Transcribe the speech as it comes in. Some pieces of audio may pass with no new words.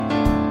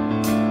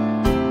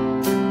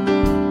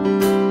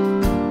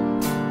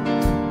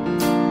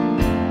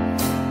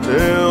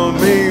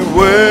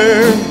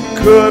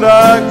could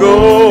I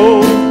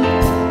go?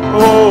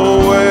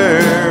 Oh,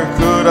 where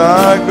could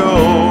I go?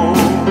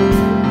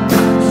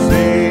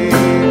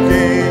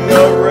 Seeking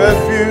a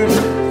refuge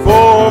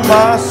for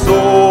my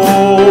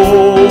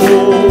soul,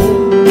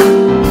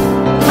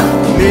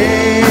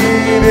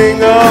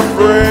 needing a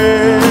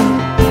friend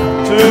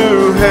to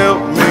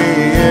help me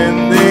in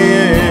the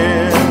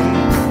end.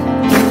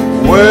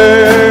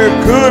 Where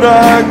could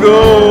I go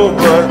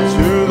but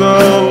to the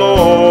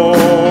Lord?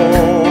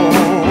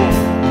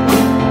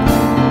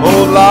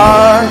 Oh,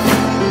 life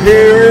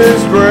here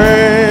is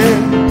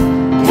grand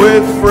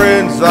with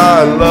friends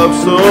I love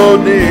so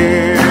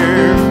dear.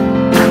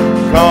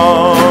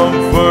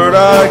 Comfort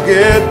I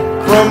get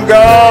from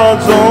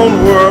God's own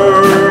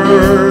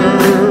word.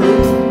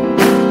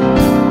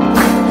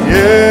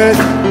 Yet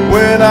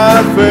when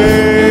I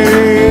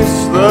face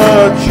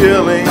the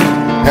chilling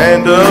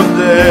hand of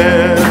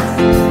death,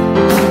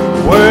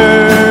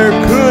 where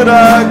could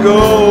I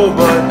go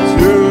but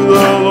to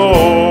the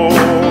Lord?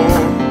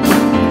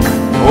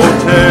 Oh,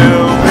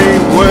 tell me,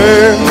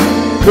 where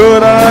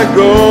could I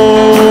go?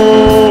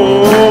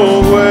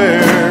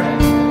 Where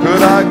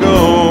could I go?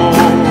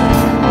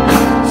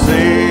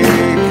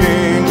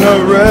 Seeking a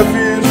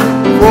refuge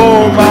for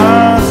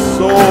my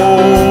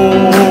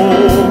soul,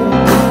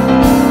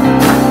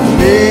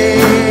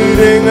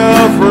 needing a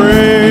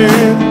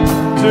friend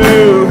to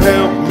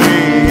help me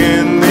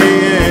in the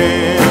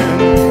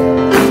end.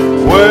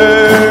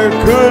 Where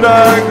could I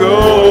go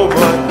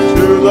but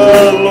to the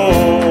Lord?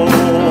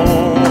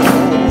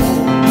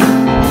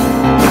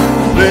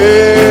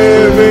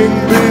 Living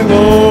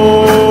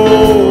below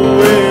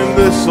in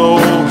this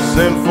old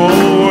sinful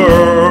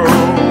world,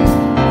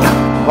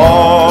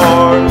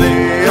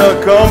 hardly a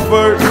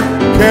comfort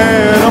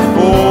can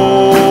afford.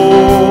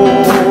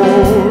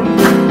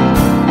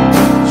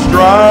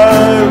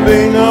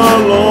 Striving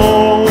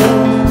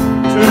alone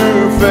to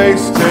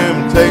face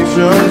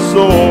temptation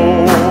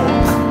sore.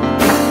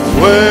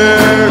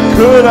 Where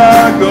could I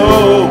go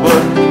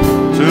but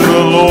to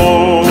the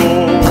Lord?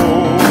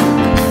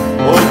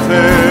 Oh,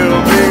 tell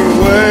me,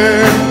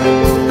 where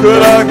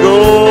could I go?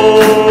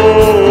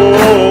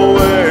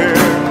 Where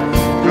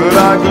could I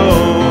go?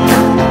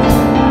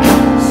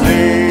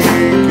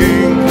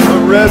 Seeking a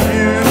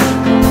refuge,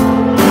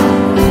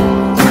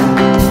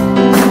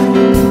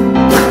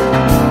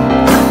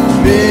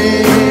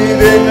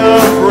 needing a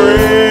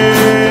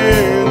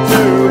friend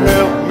to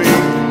help me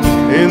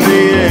in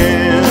the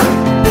end.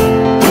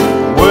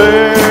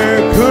 Where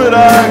could I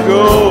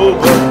go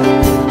but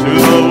to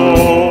the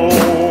Lord?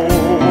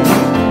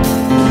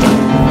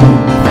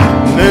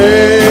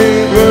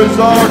 Neighbors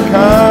are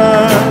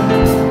kind,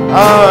 I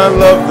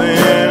love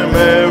them,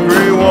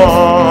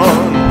 everyone.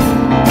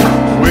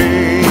 We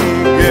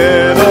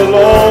get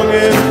along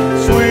in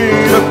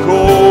sweet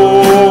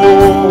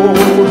accord.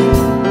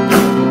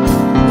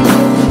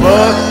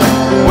 But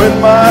when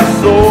my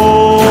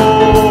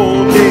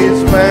soul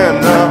needs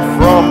manna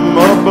from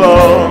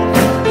above,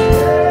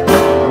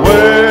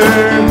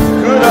 where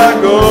could I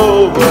go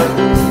but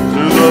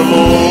to the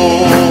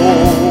Lord?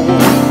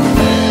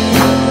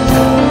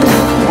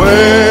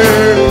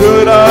 Where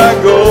could I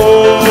go?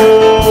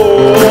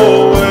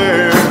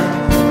 Where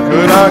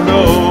could I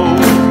go?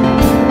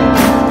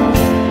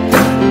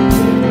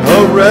 A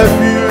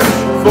refuge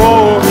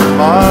for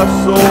my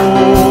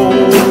soul,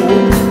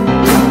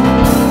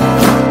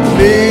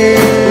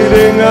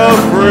 needing a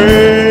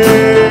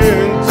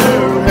friend to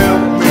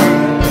help me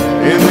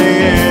in the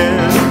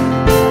end.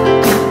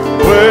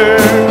 Where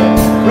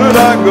could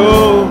I go?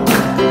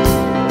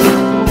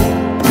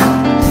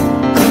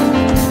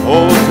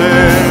 Oh,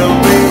 tell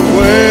me,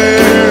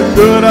 where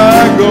could I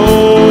go?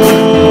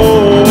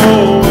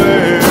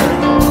 Where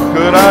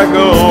could I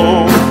go?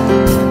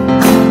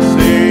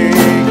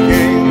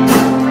 Seeking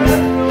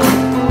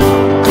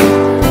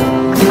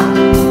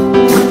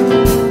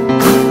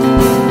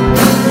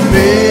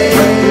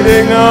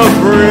needing a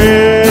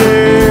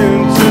friend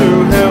to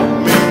help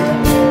me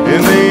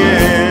in the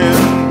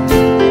end.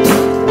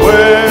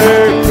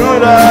 Where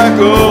could I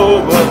go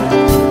but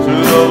to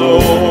the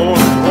Lord?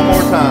 One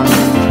more time.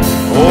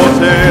 Oh,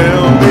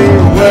 tell me,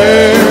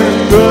 where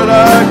could I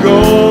go?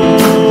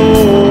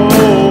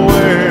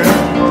 Where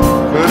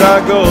could I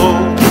go?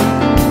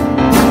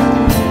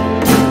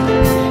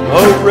 A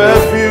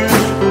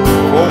refuge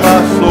for my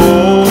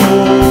soul,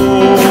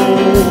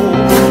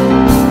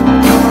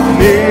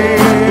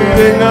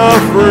 needing a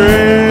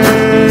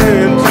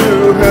friend to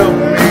help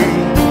me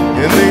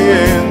in the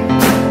end.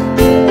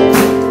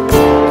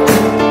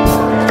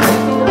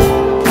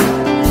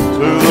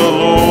 To the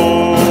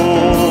Lord.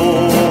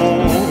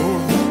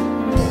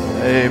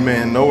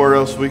 Amen. Nowhere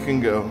else we can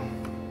go.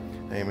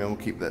 Amen. We'll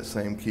keep that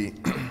same key.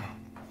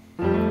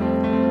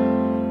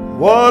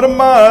 What a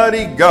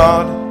mighty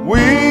God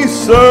we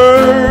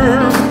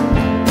serve.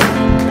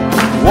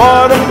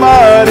 What a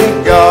mighty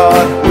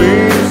God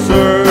we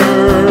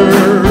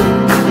serve.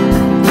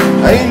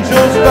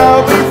 Angels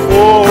bow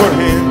before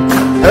him,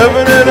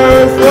 heaven and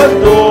earth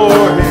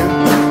adore him.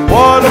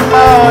 What a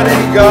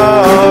mighty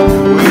God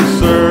we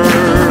serve.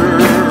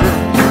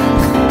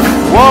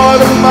 What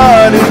a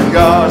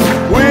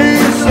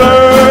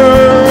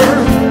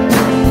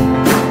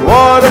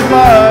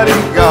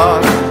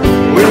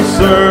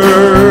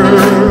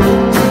serve.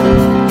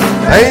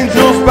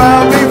 Angels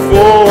bow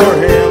before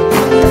him.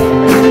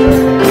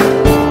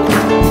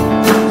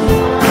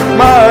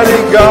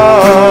 Mighty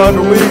God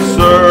we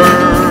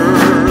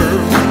serve.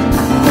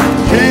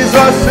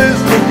 Jesus is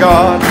the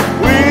God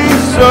we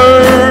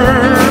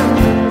serve.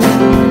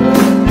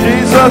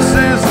 Jesus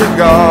is the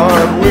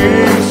God we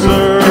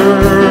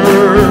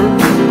serve.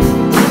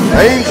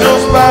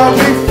 Angels bow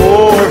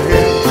before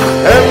him.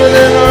 Heaven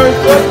and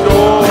earth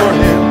adore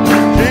him.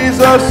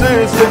 Jesus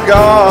is the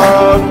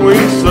God we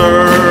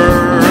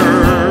serve.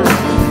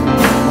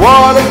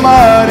 What a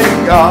mighty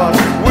God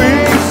we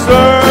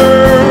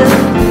serve.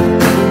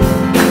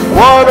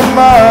 What a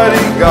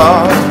mighty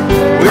God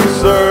we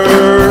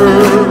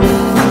serve.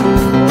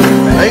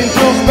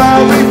 Angels bow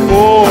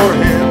before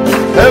him.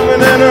 Heaven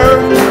and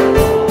earth.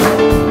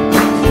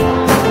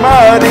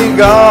 Mighty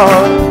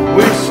God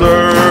we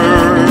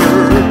serve.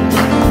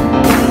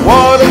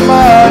 What a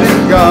mighty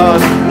God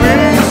we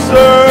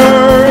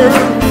serve.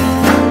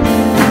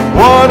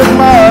 What a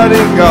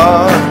mighty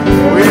God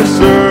we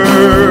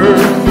serve.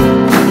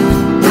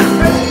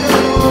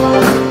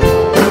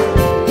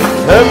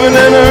 Heaven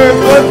and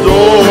earth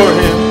adore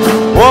him.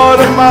 What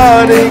a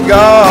mighty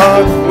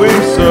God we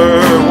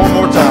serve. One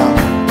more time.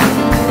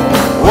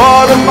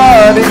 What a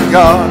mighty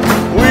God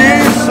we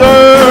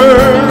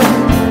serve.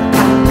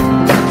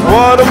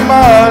 What a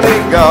mighty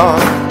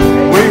God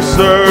we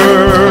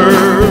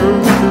serve.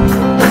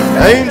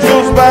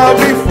 Angels bow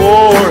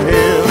before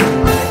him.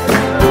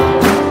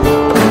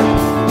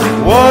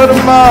 What a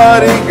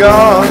mighty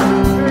God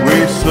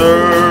we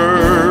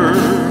serve.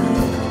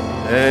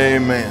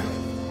 Amen.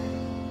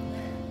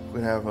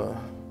 We have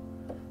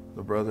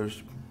the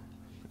brothers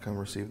come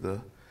receive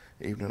the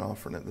evening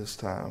offering at this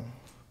time.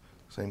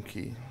 Same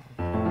key.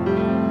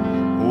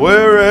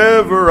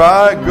 Wherever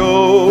I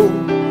go,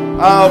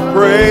 I'll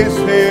praise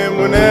him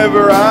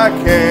whenever I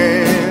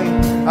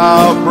can.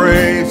 I'll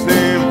praise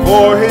him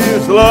for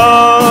his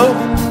love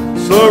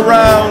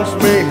surrounds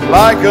me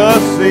like a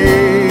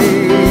sea.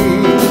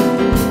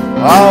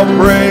 I'll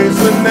praise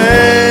the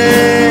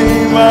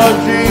name of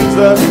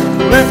Jesus.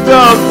 Lift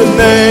up the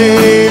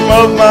name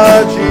of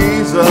my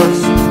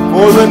Jesus.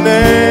 For the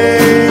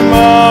name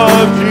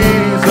of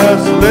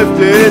Jesus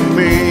lifted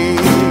me.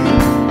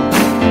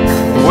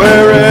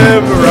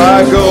 Wherever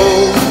I go,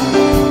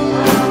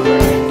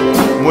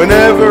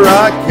 whenever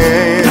I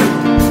can,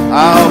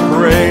 I'll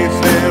praise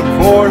him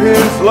for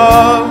his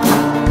love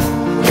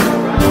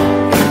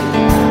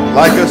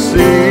like a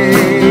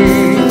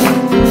sea.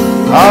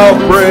 I'll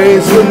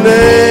praise the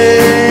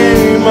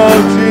name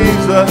of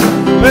Jesus.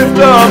 Lift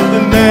up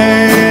the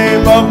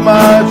name of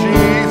my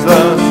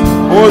Jesus.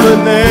 For the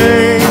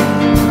name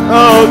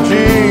of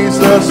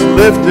Jesus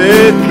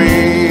lifted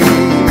me.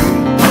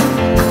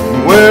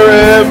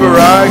 Wherever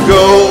I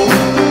go,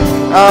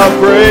 I'll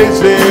praise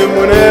him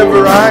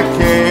whenever I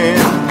can.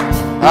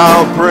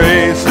 I'll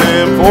praise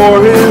him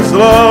for his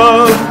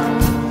love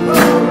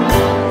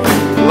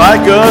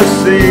like a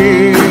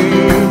sea.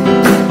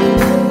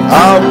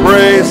 I'll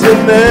praise the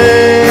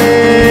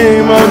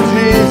name of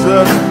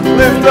Jesus.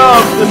 Lift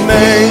up the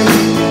name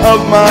of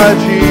my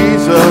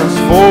Jesus.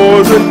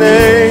 For the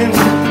name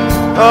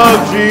of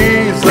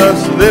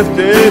Jesus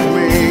lifted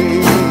me.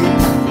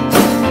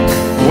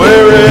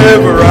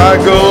 Wherever I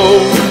go,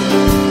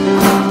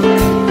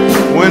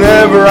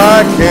 whenever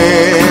I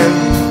can,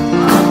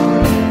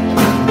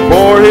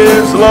 for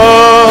his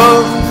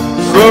love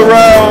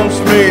surrounds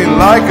me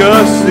like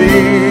a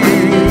sea.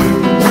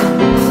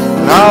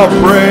 And I'll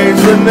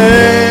praise the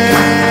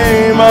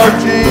name of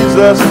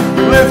Jesus.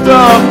 Lift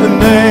up the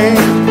name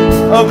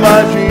of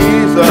my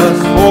Jesus.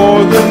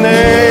 For the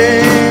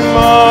name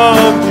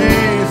of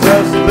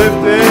Jesus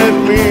lifted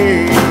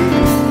me.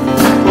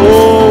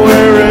 Oh,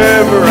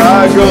 wherever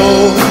I go,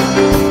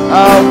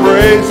 I'll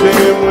praise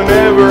him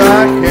whenever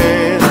I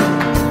can.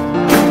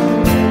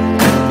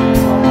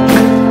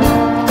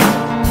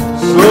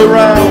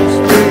 Surrounds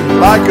me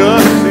like a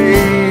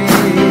sea.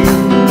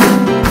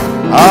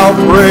 I'll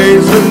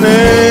praise the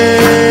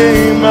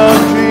name of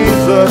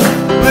Jesus.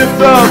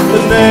 Lift up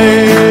the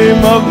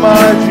name of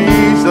my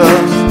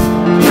Jesus.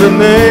 The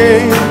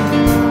name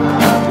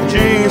of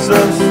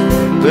Jesus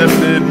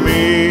lifted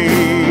me.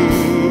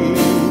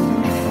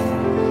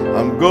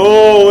 I'm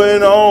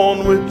going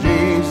on with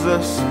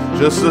Jesus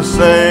just the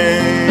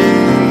same.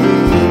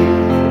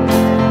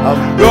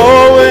 I'm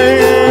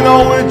going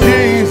on with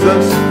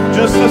Jesus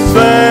just the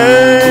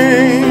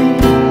same.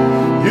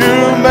 You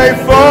may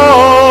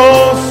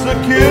false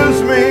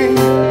accuse me,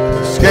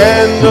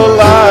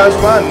 scandalize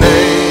my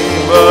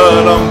name,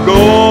 but I'm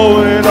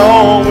going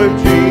on with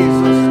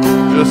Jesus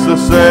just the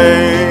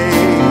same.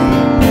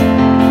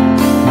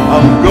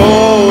 I'm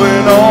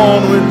going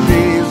on with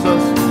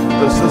Jesus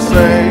just the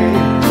same.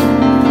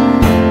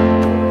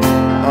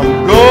 I'm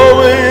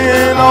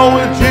going on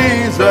with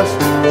Jesus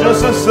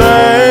just the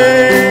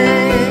same.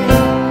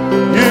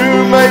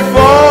 You may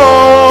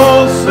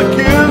false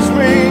accuse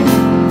me,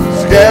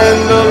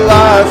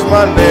 scandalize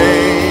my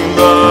name,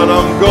 but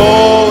I'm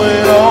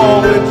going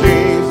on with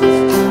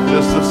Jesus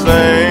just the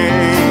same.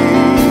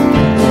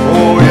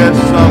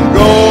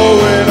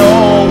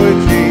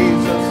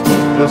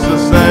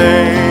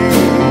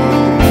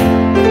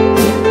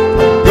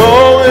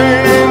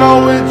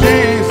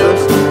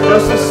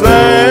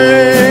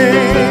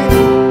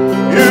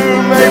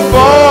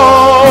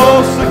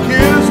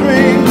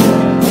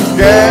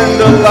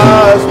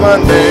 scandalize my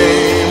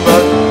name,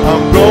 but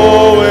I'm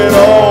going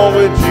on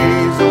with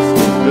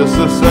Jesus just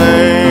the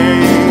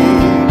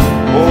same.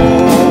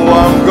 Oh,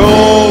 I'm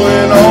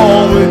going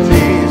on with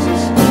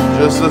Jesus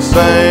just the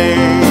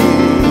same.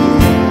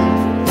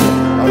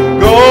 I'm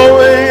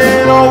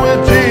going on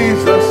with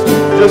Jesus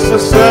just the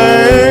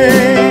same.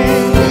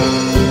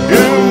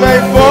 You may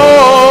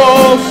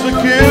false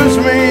accuse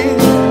me,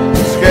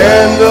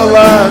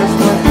 scandalize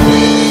my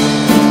name.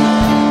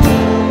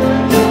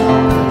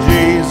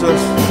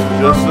 Jesus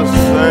just the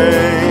same.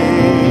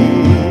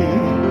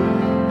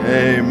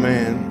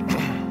 Amen.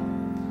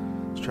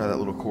 Let's try that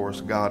little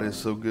chorus. God is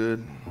so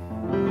good.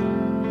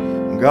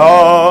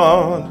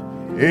 God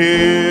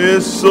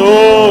is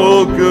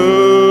so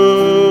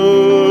good.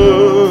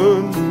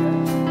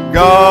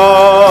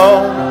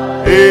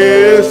 God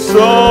is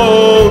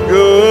so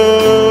good.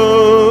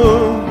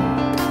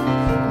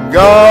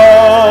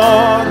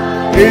 God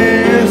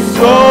is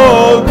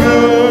so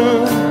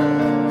good.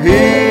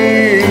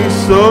 He's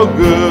so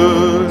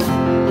good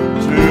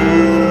to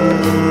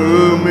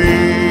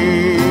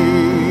me.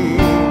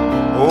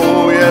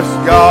 Oh yes,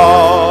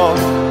 God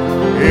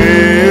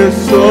is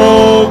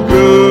so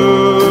good.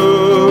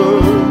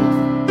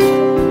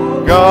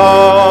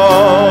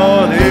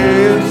 God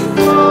is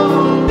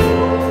so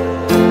good.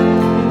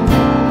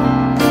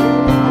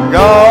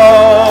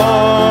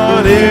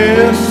 God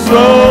is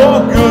so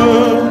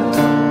good.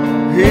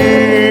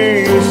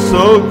 He's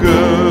so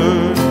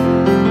good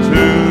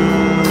to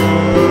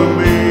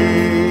me.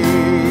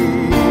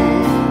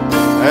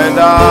 And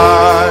I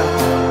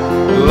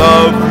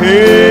love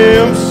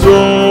him so.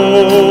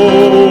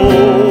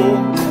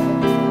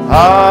 I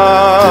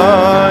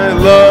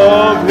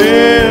love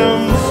him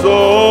so.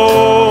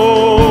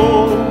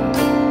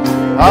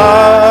 I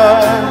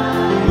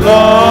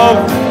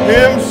love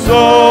him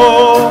so.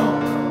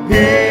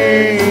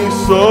 He's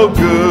so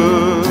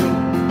good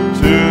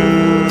to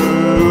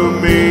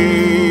me.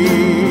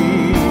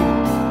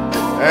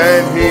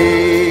 And he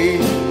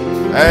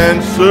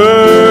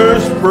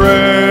answers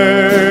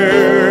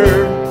prayer.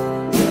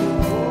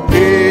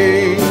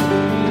 He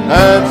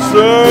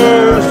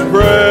answers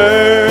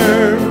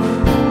prayer.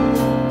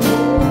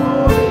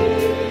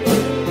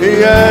 He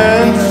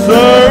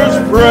answers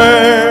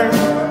prayer.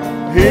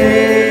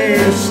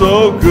 He's so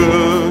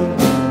good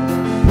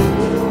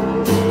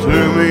to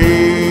me.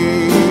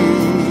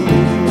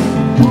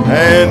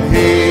 And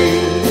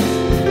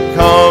he's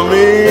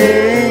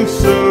coming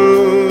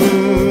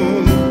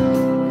soon.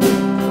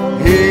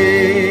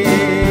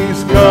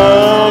 He's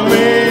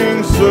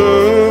coming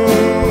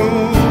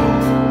soon.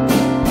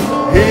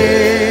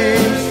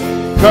 He's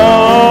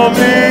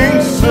coming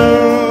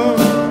soon.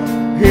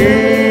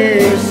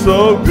 He's so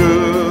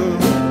good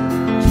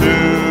to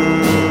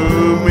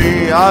me.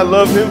 I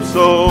love him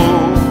so,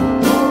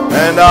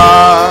 and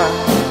I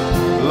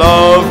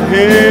love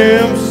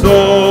him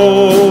so.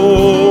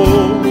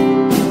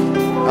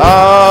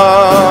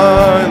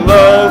 I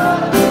love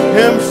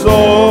him so.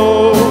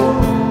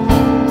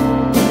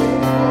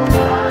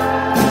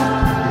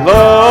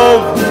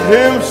 Love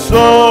him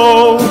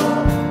so.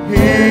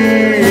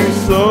 He's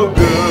so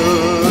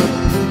good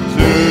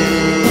to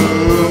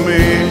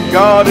me.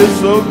 God is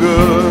so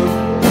good,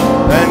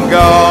 and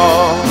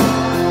God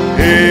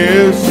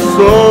is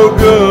so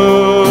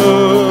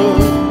good.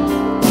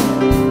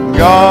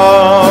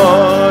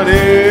 God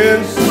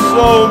is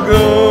so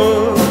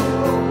good.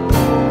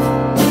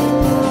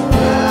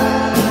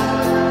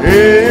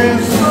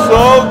 Is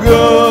so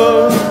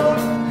good.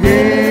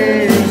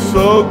 He's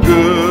so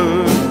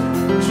good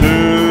to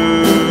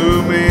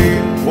me.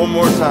 One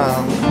more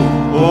time.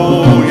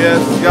 Oh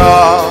yes,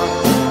 God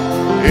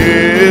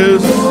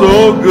is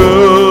so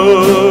good.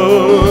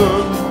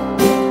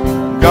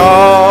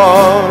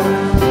 God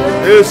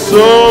is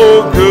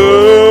so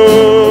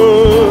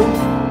good.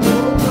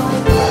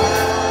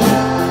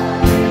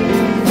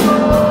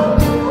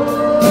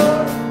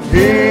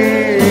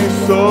 He's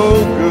so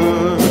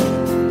good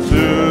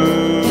to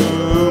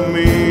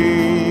me.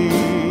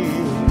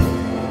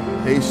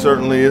 He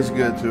certainly is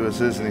good to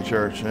us, isn't he,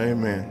 church?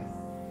 Amen.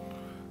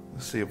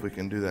 Let's see if we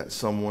can do that.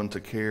 Someone to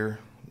care.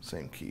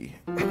 Same key.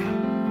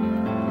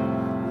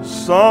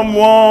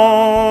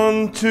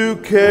 Someone to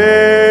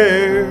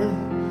care.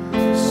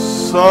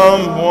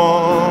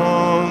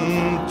 Someone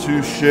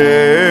to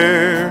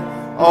share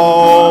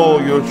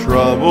all your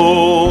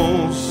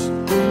troubles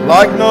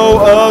like no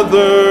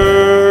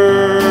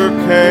other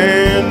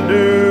can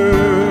do.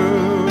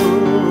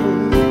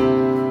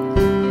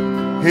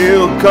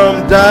 He'll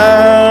come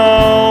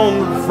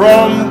down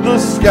from the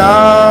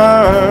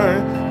sky,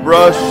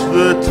 brush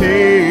the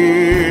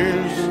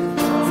tears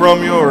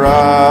from your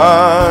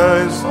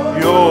eyes.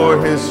 You're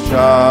his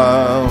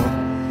child,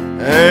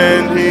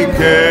 and he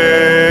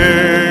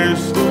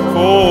cares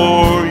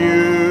for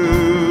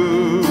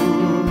you.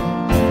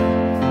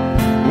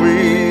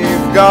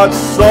 We've got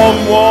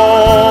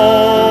someone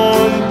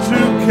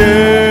to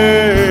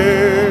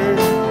care,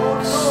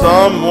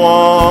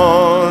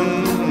 someone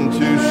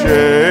to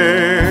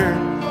share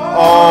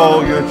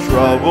all your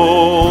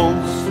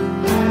troubles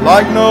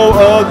like no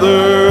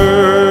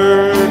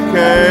other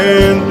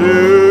can do.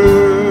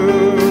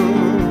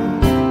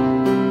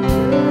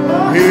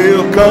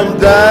 He'll come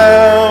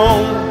down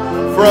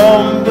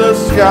from the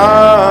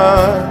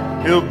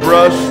sky. He'll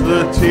brush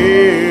the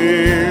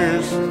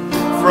tears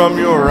from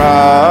your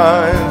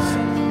eyes.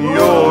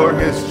 You're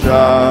his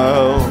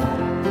child,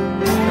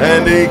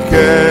 and he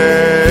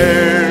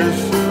cares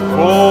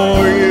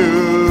for you.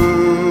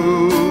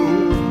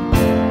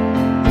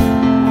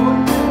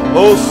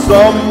 Oh,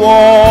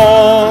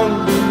 someone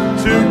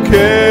to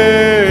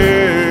care,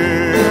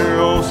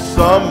 oh,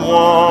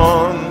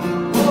 someone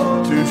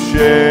to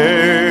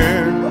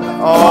share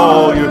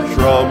all your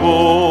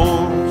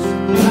troubles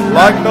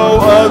like no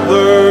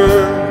other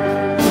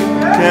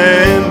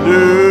can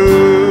do.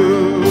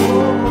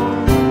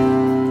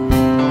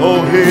 Oh,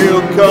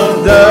 he'll come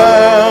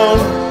down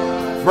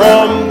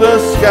from the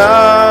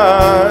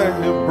sky,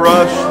 he'll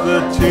brush the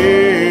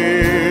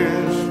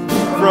tears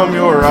from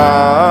your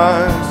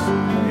eyes.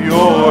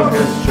 You're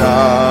his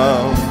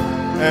child,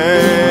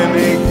 and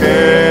he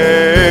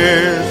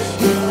cares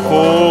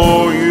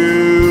for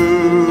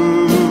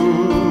you.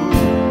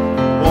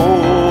 Oh,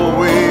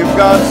 we've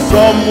got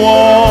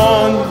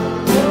someone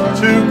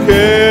to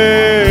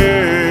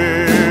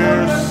care,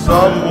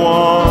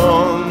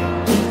 someone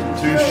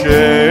to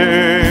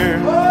share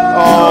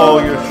all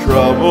your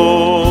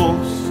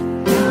troubles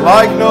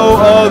like no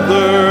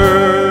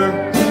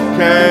other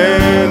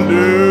can do.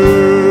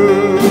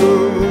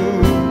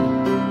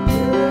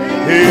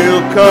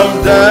 He'll come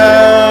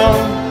down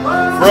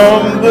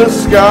from the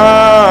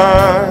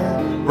sky,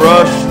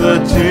 brush the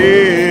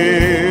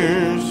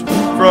tears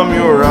from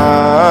your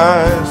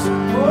eyes.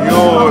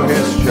 You're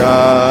his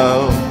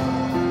child,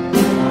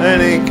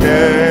 and he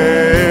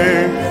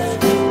cares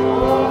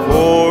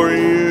for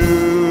you.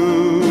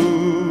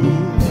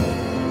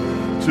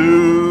 To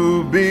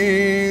be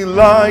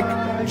like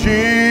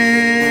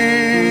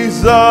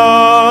Jesus,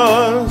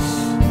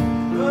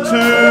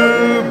 to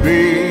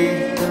be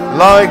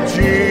like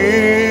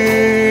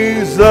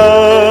Jesus,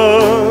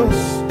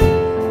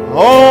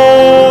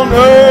 on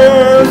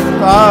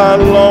earth I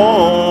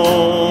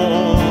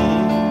long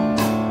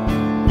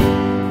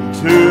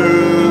to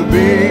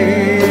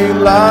be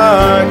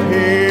like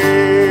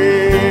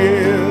him.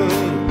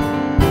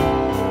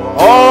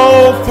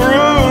 All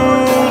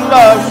through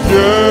life's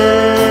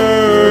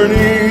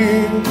journey,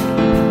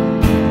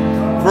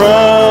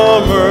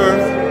 from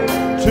earth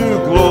to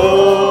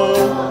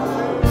glory,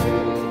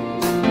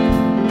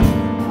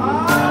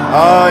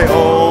 I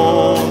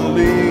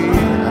only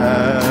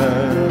ask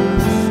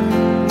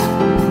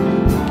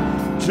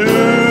to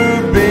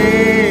be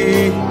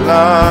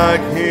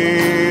like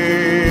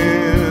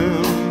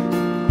him,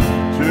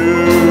 to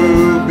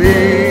be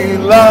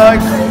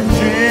like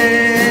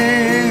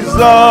Jesus,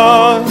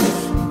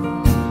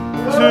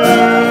 to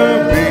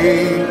be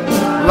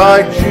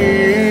like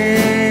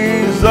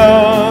Jesus.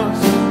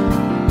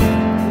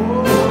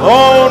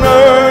 On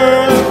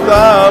earth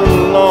I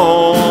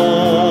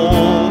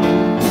long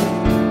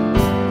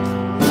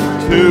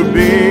to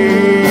be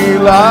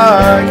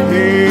like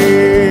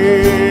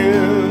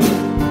him.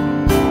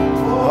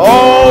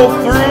 All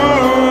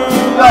through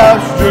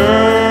life's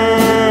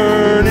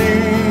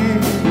journey,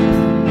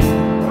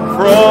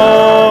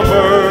 from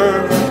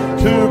earth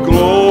to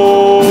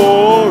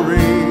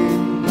glory,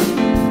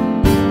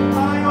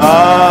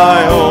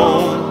 I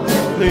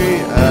only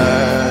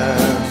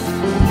ask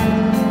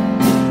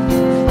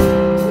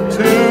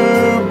to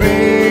be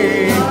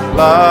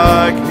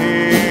like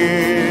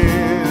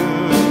him,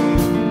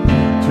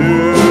 to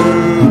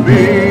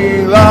be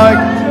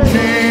like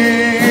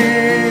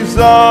Jesus,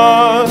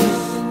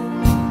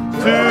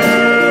 to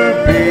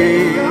be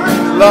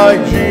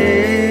like Jesus.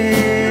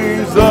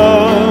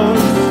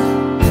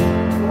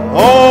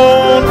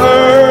 On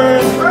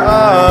earth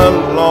I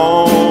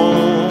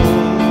long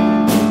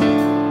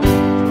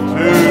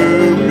to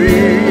be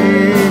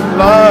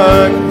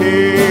like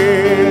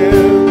him.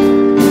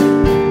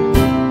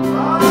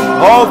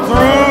 All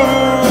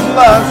through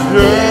life's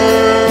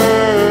journey,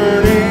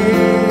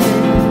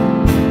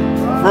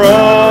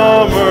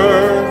 from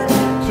earth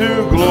to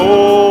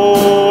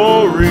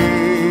glory,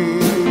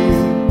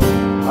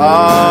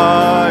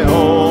 I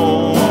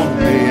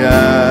only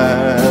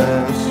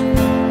ask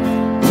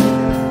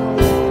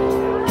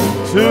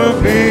to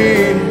be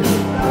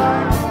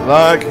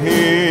like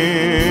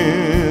him.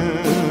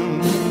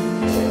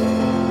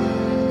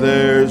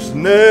 There's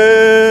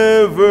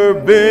never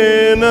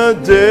been a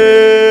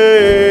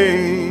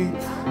day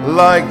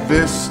like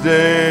this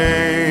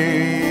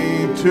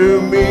day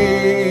to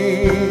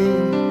me.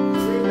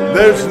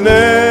 There's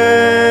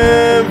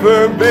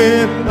never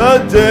been a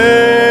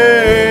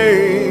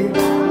day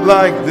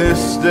like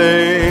this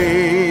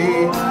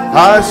day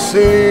I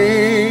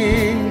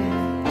see.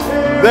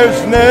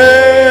 There's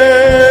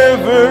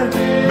never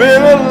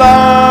been a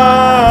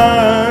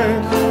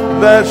light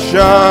that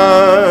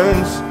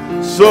shines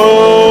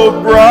so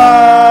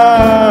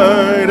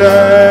bright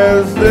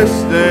as this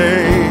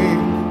day,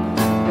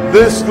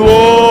 this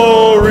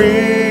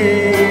glorious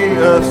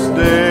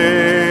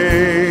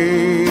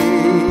day.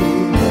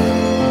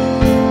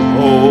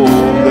 Oh,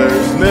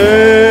 there's never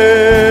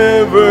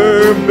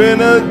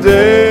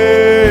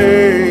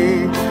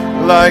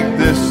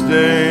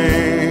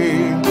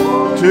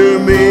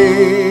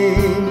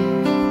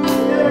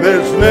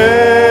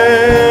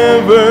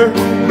There's never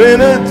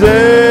been a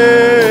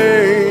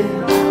day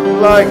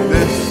like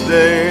this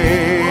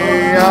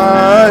day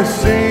I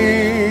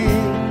see.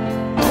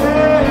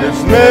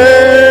 There's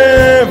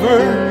never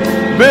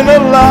been a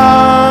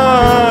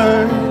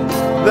light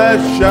that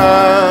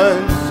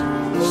shines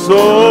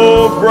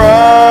so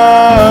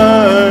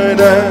bright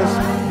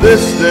as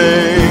this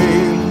day,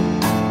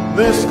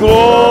 this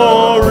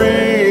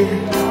glorious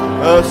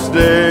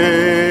day.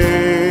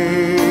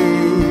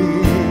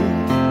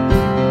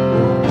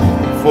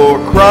 For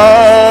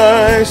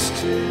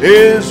Christ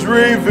is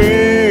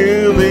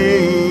revealing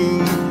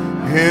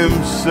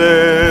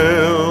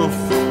himself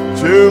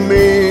to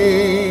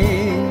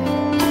me.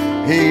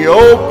 He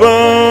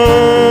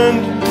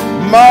opened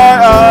my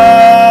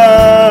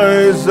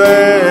eyes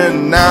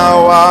and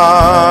now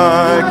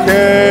I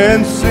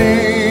can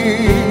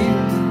see.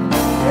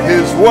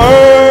 His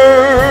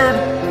word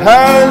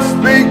has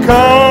become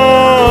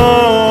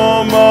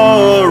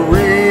a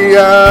reality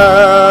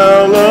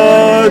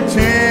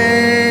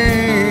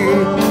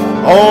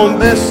on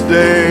this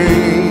day,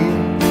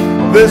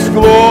 this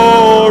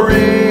glorious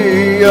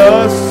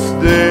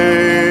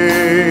day.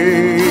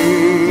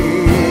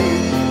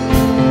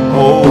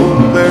 Oh,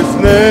 there's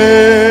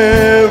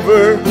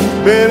never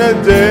been a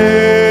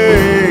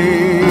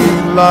day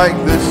like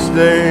this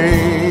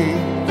day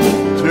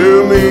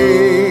to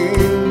me.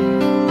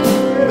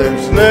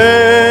 There's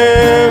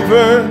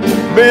never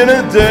been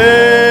a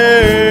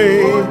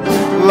day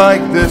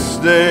like this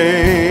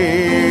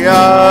day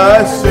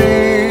I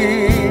see.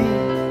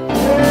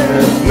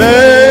 There's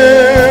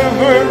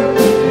never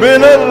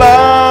been a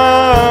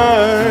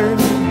light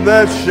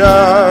that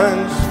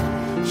shines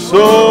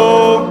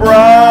so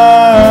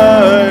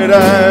bright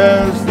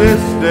as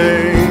this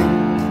day,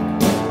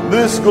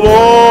 this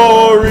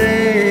glorious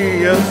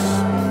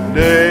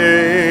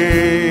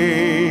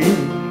day.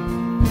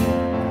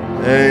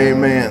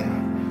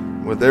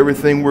 Amen. With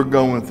everything we're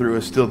going through,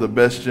 it's still the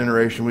best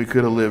generation we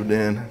could have lived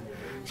in.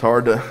 It's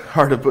hard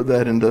to put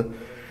that into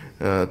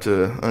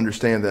to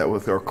understand that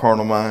with our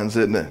carnal minds,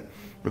 isn't it?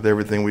 With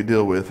everything we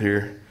deal with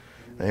here.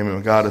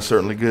 Amen. God is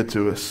certainly good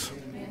to us.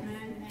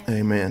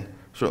 Amen.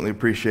 Certainly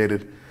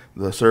appreciated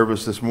the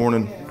service this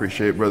morning.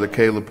 Appreciate Brother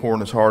Caleb pouring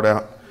his heart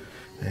out.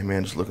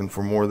 Amen. Just looking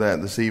for more of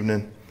that this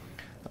evening.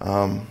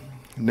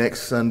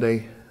 Next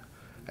Sunday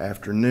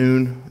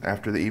afternoon,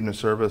 after the evening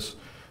service,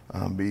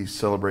 be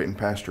celebrating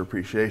Pastor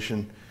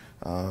Appreciation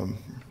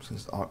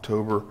since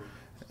October.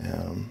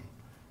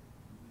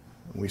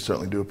 We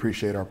certainly do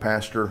appreciate our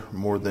pastor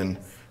more than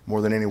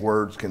any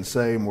words can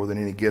say, more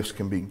than any gifts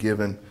can be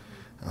given.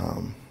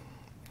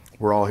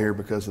 We're all here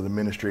because of the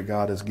ministry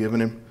God has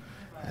given him,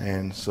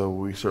 and so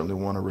we certainly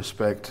want to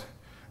respect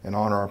and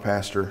honor our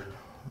pastor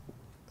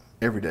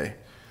every day.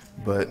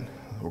 But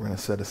we're going to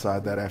set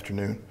aside that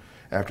afternoon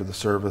after the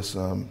service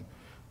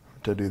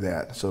to do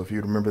that. So if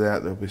you remember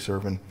that, they'll be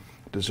serving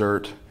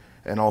dessert.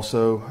 And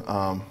also,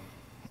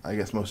 I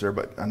guess most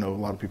everybody, I know a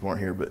lot of people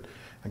aren't here, but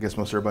I guess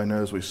most everybody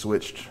knows we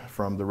switched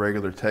from the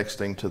regular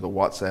texting to the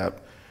WhatsApp.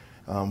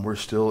 We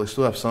still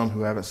have some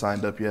who haven't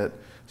signed up yet.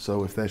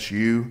 So if that's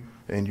you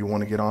and you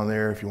want to get on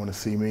there, if you want to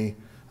see me,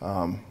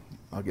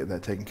 I'll get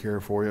that taken care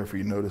of for you. If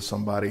you notice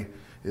somebody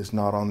is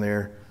not on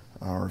there,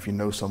 or if you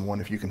know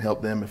someone, if you can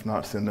help them, if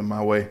not, send them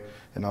my way,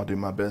 and I'll do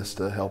my best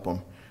to help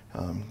them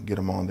get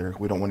them on there.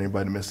 We don't want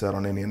anybody to miss out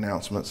on any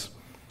announcements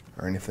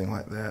or anything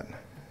like that.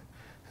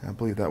 And I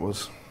believe that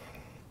was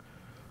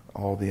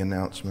all the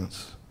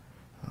announcements.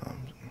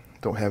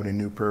 Don't have any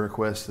new prayer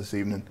requests this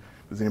evening.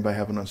 Does anybody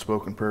have an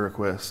unspoken prayer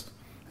request?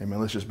 Amen.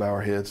 Let's just bow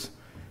our heads.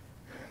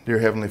 Dear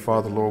Heavenly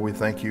Father, Lord, we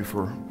thank you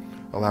for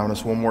allowing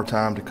us one more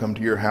time to come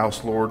to your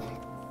house, Lord,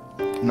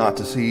 not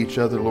to see each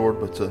other, Lord,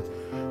 but to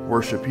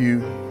worship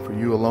you, for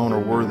you alone are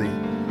worthy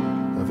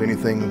of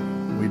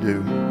anything we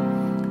do.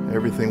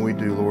 Everything we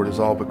do, Lord, is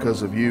all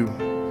because of you,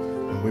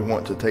 and we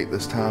want to take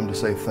this time to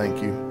say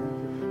thank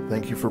you.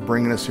 Thank you for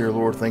bringing us here,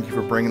 Lord. Thank you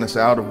for bringing us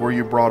out of where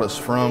you brought us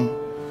from.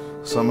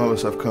 Some of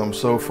us have come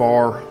so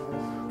far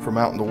from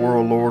out in the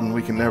world, Lord, and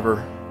we can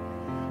never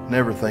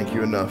thank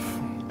you enough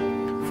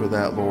for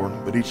that, Lord.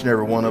 But each and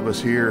every one of us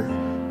here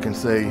can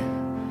say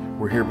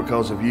we're here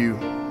because of you.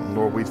 And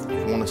Lord, we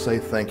want to say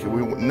thank you.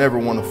 We never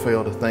want to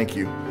fail to thank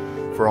you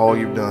for all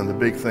you've done, the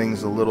big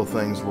things, the little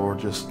things, Lord.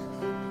 Just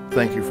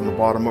thank you from the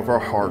bottom of our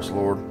hearts,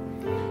 Lord.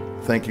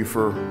 Thank you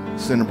for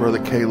sending Brother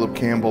Caleb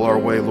Campbell our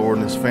way, Lord,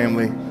 and his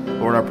family.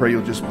 Lord, I pray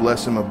you'll just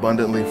bless him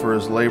abundantly for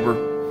his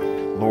labor.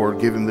 Lord,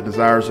 give him the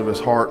desires of his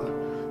heart.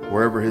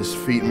 Wherever his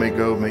feet may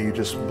go, may you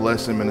just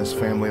bless him and his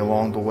family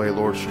along the way,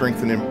 Lord.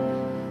 Strengthen him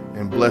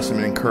and bless him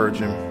and encourage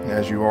him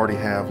as you already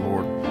have,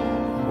 Lord.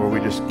 Lord, we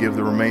just give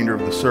the remainder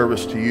of the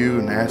service to you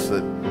and ask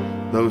that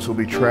those who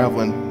will be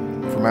traveling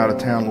from out of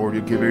town, Lord,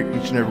 you give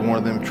each and every one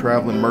of them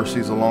traveling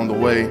mercies along the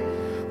way.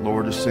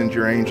 Lord, just send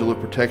your angel of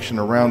protection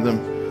around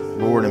them,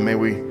 Lord, and may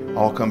we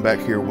all come back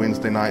here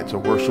Wednesday night to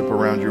worship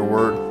around your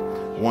word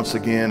once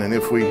again. And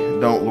if we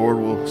don't, Lord,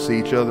 we'll see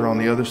each other on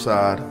the other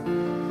side.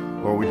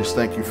 Lord, we just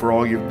thank you for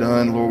all you've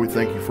done. Lord, we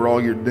thank you for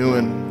all you're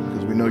doing,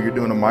 because we know you're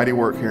doing a mighty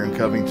work here in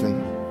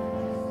Covington.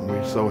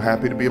 We're so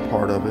happy to be a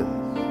part of it.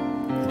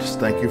 Just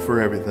thank you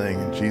for everything.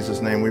 In Jesus'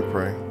 name we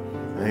pray.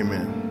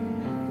 Amen.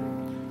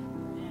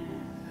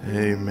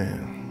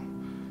 Amen.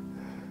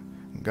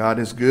 God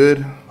is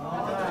good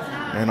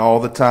and all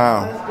the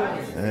time.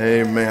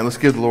 Amen. Let's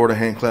give the Lord a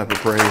hand clap of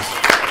praise.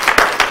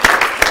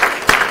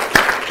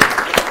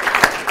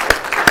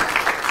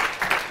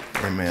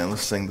 Amen.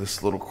 Let's sing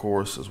this little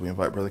chorus as we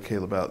invite Brother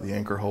Caleb out. The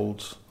anchor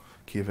holds.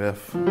 Key of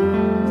F.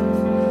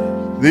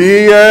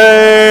 The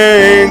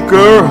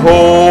anchor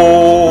holds,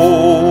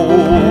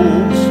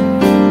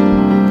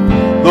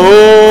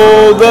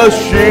 though the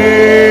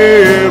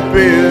ship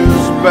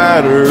is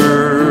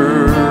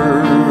battered.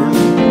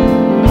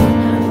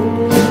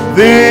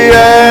 The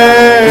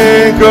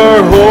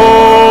anchor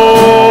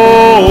holds,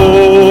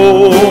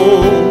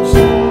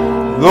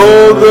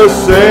 though the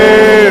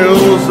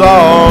sails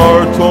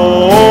are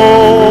torn.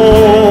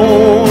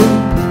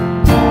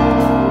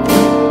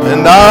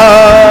 And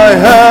I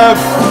have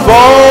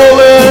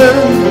fallen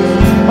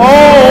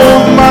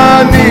on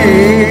my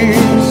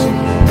knees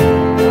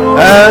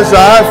as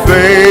I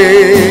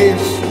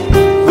face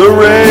the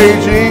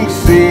raging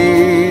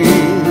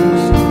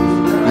seas.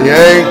 The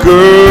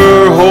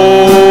anchor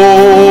holds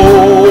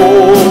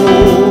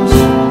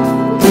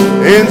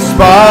in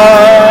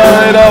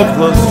spite of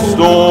the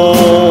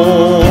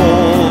storm.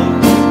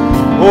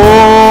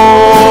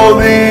 Oh,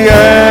 the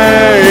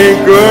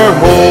anchor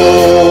holds.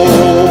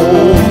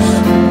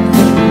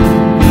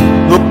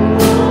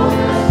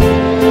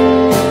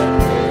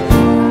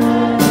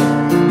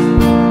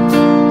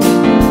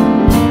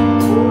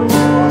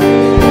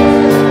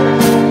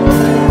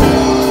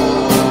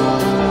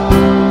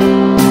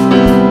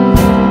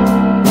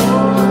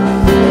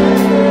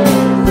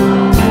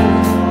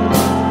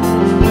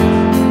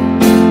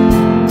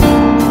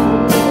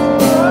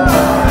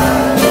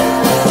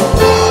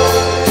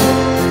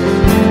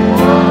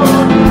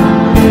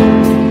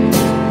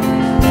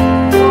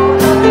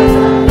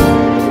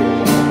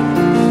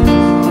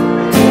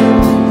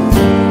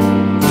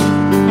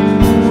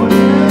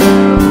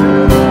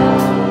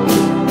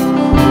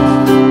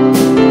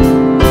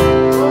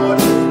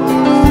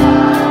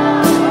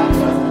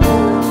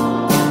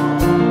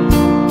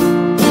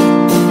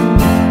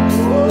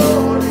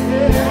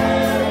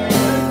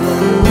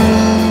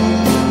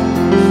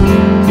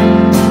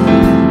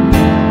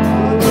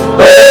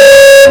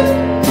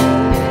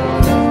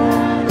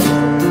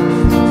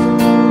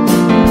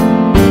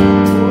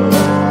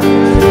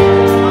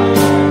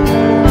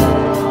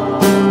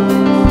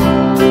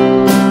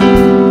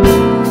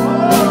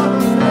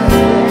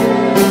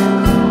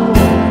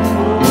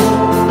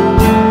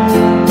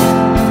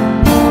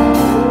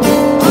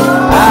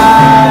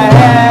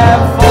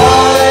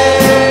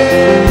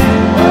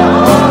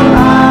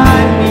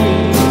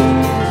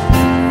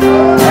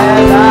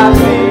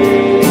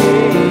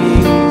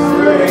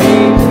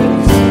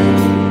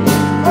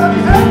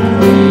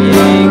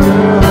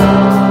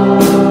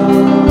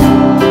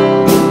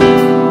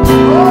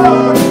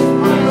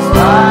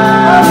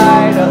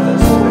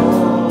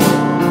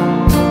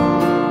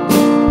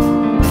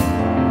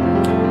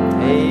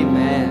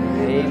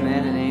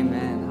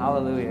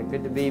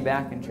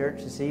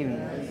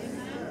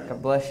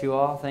 Bless you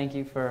all. Thank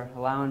you for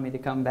allowing me to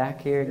come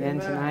back here again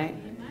tonight.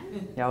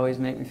 You always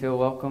make me feel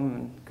welcome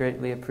and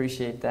greatly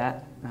appreciate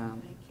that.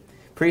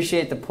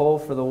 Appreciate the pull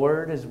for the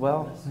Word as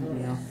well.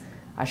 You know,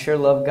 I sure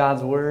love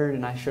God's Word,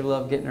 and I sure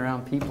love getting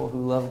around people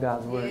who love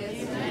God's Word.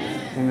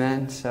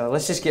 Amen. So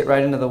let's just get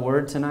right into the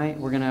Word tonight.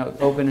 We're going to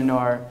open into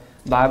our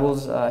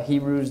Bibles,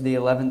 Hebrews the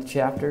 11th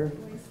chapter.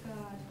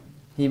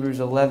 Hebrews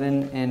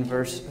 11 and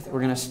we're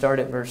going to start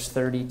at verse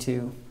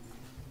 32.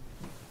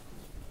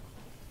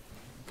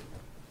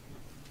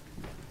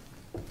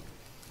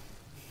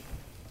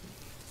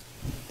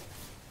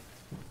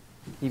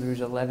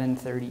 Hebrews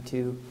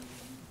 11:32.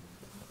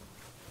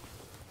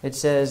 It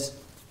says,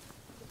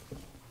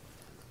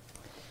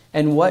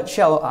 "And what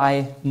shall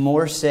I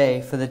more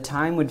say? For the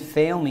time would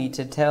fail me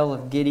to tell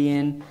of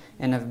Gideon,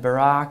 and of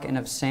Barak, and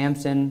of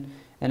Samson,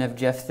 and of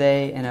Jephthah,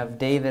 and of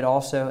David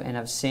also, and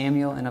of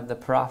Samuel, and of the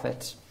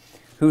prophets,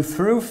 who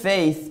through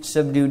faith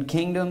subdued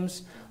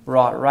kingdoms,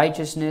 wrought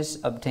righteousness,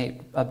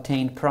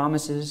 obtained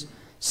promises,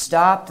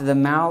 stopped the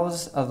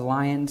mouths of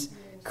lions,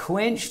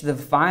 quenched the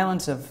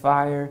violence of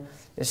fire,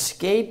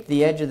 escaped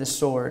the edge of the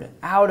sword,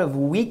 out of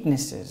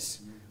weaknesses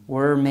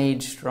were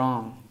made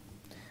strong,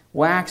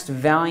 waxed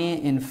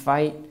valiant in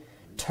fight,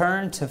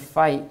 turned to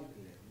flight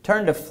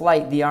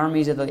the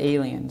armies of the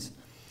aliens.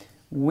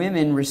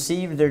 Women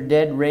received their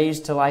dead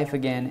raised to life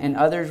again, and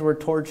others were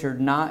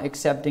tortured, not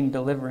accepting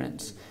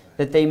deliverance,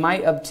 that they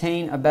might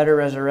obtain a better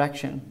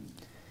resurrection.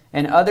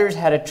 And others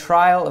had a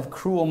trial of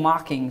cruel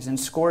mockings and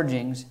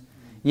scourgings,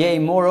 yea,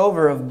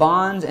 moreover, of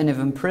bonds and of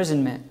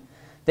imprisonment.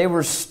 They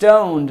were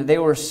stoned, they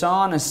were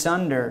sawn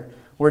asunder,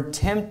 were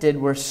tempted,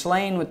 were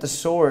slain with the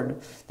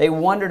sword. They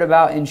wandered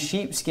about in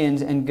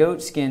sheepskins and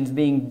goatskins,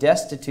 being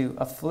destitute,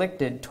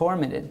 afflicted,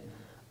 tormented,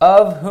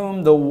 of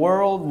whom the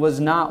world was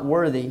not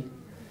worthy.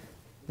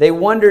 They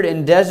wandered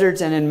in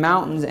deserts and in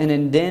mountains and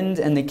in dens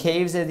and the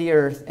caves of the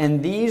earth,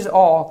 and these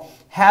all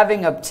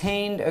having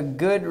obtained a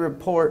good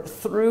report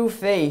through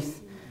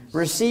faith,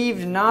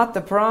 received not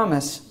the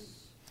promise,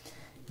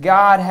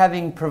 God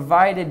having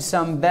provided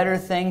some better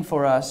thing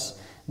for us,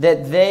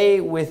 that they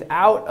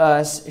without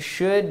us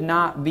should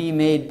not be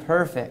made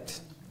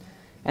perfect.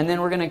 And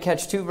then we're going to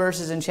catch 2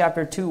 verses in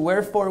chapter 2.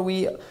 Wherefore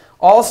we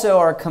also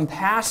are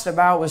compassed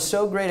about with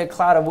so great a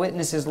cloud of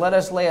witnesses. Let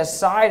us lay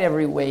aside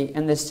every weight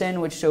and the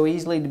sin which so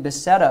easily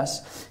beset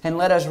us. And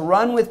let us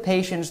run with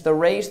patience the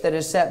race that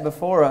is set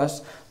before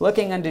us,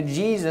 looking unto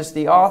Jesus,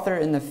 the author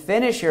and the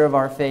finisher of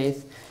our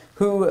faith,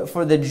 who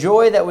for the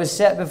joy that was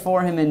set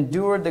before him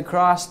endured the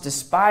cross,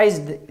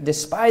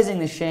 despising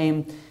the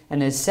shame,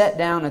 and is set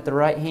down at the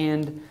right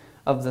hand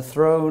of the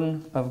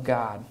throne of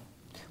God.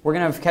 We're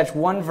going to catch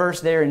one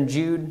verse there in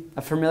Jude,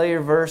 a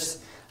familiar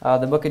verse,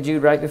 the book of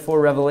Jude right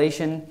before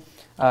Revelation.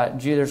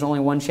 Jude, there's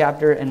only one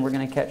chapter, and we're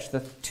going to catch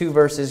the 2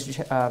 verses,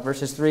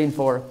 verses 3 and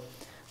 4.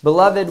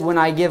 Beloved, when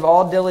I give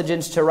all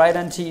diligence to write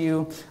unto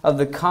you of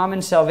the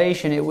common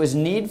salvation, it was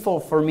needful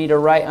for me to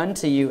write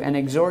unto you and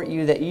exhort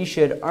you that ye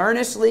should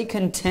earnestly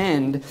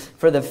contend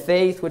for the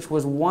faith which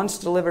was once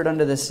delivered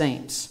unto the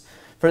saints.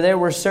 For there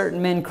were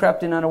certain men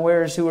crept in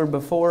unawares who were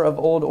before of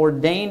old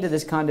ordained to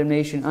this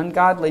condemnation,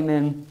 ungodly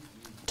men,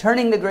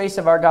 turning the grace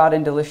of our God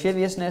into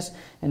lasciviousness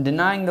and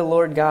denying the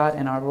Lord God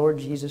and our Lord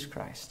Jesus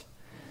Christ.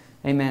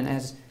 Amen.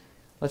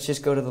 Let's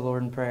just go to the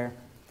Lord in prayer.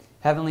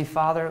 Heavenly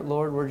Father,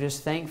 Lord, we're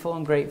just thankful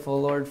and grateful,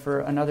 Lord,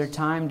 for another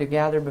time to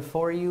gather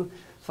before you.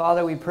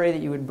 Father, we pray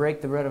that you would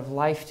break the bread of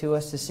life to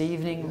us this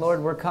evening.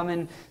 Lord, we're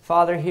coming,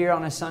 Father, here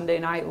on a Sunday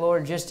night,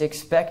 Lord, just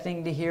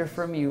expecting to hear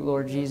from you,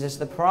 Lord Jesus.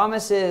 The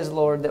promise is,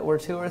 Lord, that where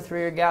 2 or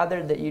 3 are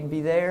gathered, that you'd be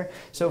there.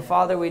 So,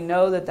 Father, we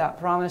know that that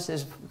promise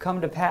has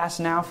come to pass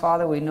now,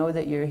 Father. We know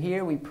that you're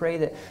here. We pray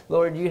that,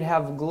 Lord, you'd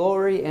have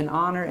glory and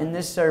honor in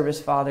this service,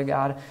 Father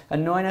God.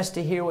 Anoint us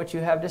to hear what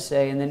you have to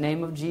say in the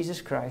name of Jesus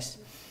Christ.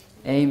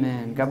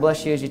 Amen. God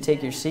bless you as you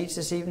take your seats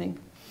this evening.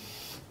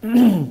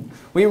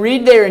 We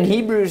read there in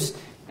Hebrews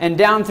and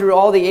down through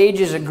all the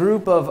ages a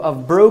group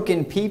of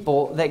broken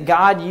people that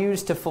God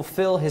used to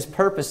fulfill His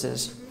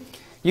purposes.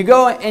 You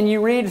go and you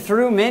read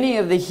through many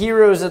of the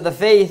heroes of the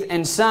faith,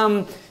 and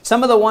some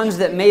of the ones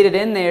that made it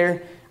in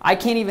there, I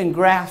can't even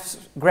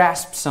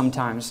grasp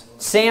sometimes.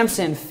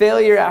 Samson,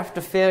 failure after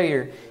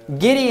failure.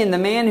 Gideon, the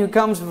man who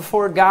comes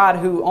before God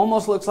who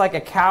almost looks like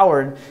a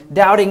coward,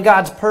 doubting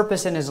God's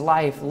purpose in his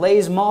life,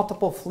 lays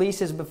multiple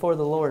fleeces before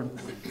the Lord.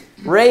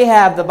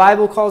 Rahab, the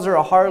Bible calls her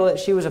a harlot.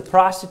 She was a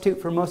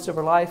prostitute for most of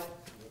her life.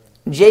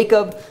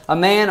 Jacob, a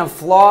man of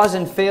flaws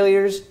and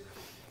failures.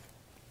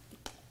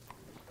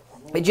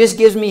 It just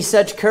gives me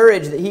such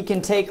courage that he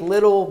can take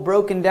little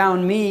broken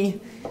down me,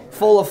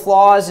 full of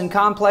flaws and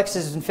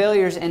complexes and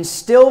failures, and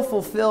still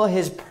fulfill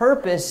His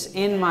purpose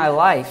in my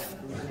life.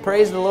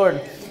 Praise the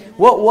Lord.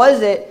 What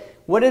was it?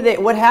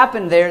 What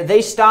happened there?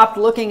 They stopped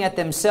looking at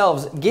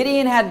themselves.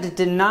 Gideon had to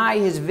deny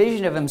his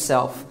vision of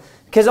himself,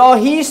 because all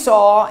he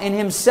saw in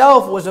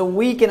himself was a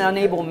weak and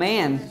unable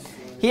man.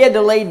 He had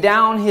to lay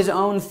down his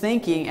own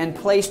thinking and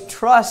place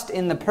trust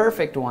in the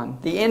perfect one,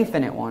 the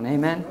infinite one.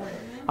 Amen.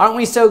 Aren't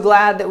we so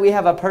glad that we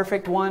have a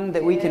perfect one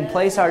that we can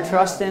place our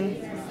trust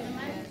in?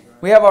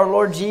 We have our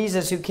Lord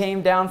Jesus who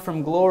came down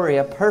from glory,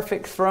 a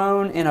perfect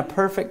throne in a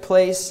perfect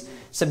place,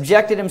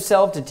 subjected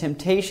Himself to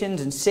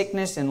temptations and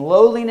sickness and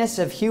lowliness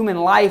of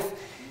human life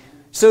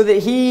so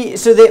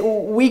that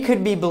we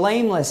could be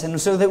blameless and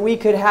so that we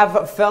could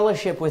have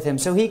fellowship with Him,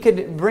 so He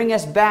could bring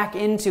us back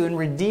into and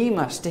redeem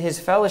us to His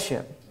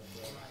fellowship.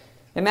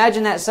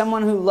 Imagine that,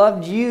 someone who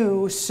loved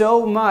you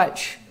so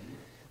much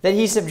that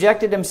He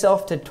subjected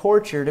Himself to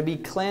torture to be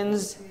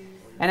cleansed,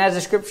 and as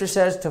the Scripture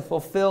says, to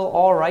fulfill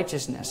all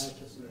righteousness.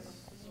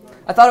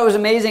 I thought it was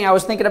amazing. I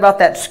was thinking about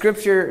that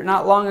scripture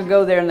not long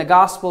ago there in the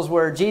Gospels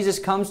where Jesus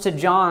comes to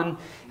John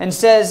and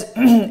says,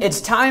 it's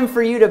time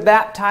for you to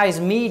baptize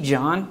me,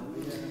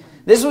 John.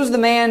 This was the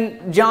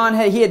man John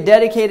he had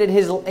dedicated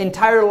his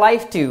entire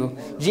life to,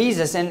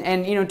 Jesus.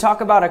 And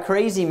talk about a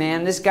crazy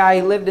man. This guy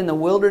lived in the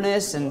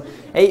wilderness and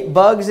ate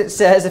bugs, it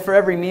says, for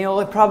every meal.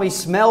 It probably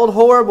smelled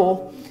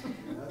horrible.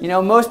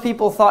 Most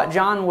people thought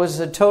John was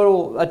a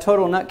total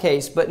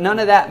nutcase, but none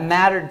of that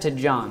mattered to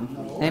John.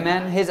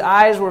 Amen. His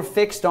eyes were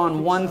fixed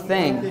on one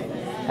thing,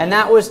 and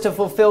that was to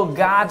fulfill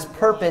God's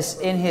purpose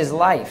in his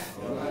life.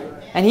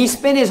 And he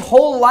spent his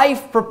whole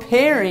life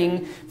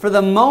preparing for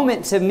the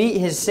moment to meet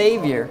his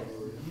Savior.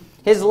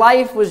 His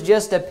life was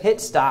just a pit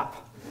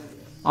stop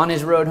on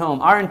his road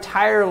home. Our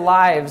entire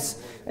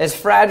lives, as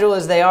fragile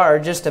as they are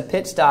just a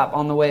pit stop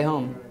on the way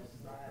home.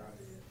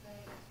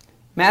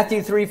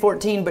 Matthew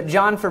 3:14, but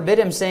John forbid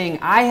him, saying,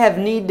 I have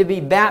need to be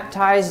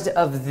baptized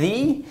of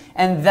thee,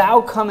 and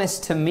thou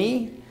comest to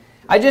me.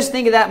 I just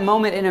think of that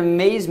moment in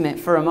amazement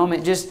for a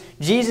moment. Just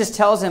Jesus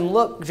tells him,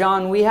 look,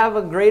 John, we have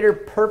a greater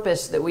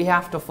purpose that we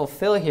have to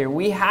fulfill here.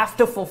 We have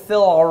to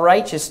fulfill all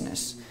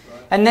righteousness.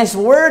 And this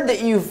word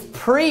that you've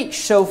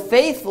preached so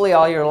faithfully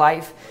all your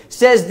life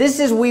says this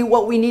is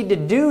what we need to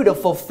do to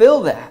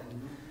fulfill that.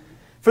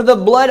 For the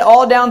blood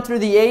all down through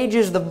the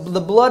ages, the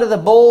blood of the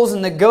bulls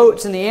and the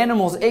goats and the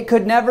animals, it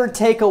could never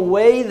take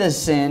away the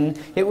sin.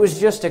 It was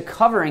just a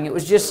covering. It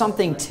was just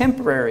something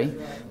temporary.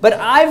 But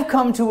I've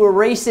come to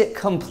erase it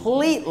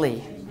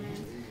completely.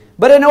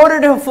 But in order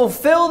to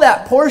fulfill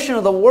that portion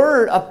of the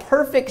word, a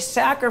perfect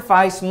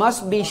sacrifice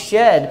must be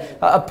shed.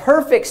 A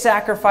perfect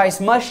sacrifice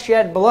must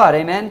shed blood.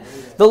 Amen?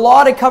 The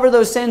law to cover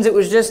those sins, it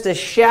was just a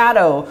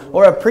shadow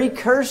or a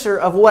precursor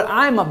of what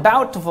I'm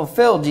about to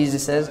fulfill,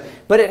 Jesus says.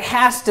 But it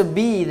has to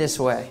be this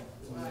way.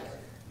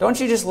 Don't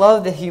you just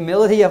love the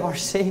humility of our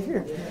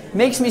Savior? It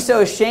makes me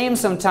so ashamed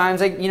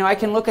sometimes. I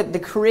can look at the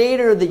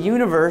Creator of the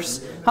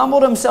universe,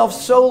 humbled Himself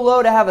so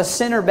low to have a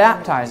sinner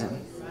baptize Him.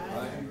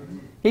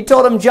 He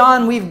told him,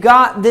 John, we've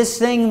got this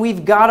thing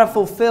we've got to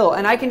fulfill.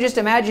 And I can just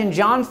imagine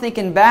John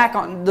thinking back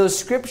on those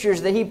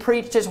scriptures that he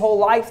preached his whole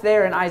life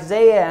there in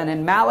Isaiah and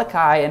in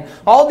Malachi and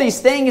all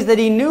these things that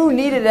he knew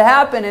needed to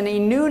happen and he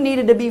knew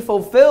needed to be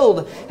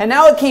fulfilled. And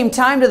now it came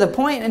time to the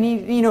point, and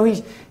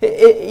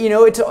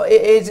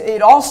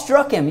it all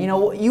struck him.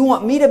 You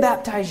want me to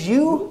baptize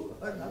you?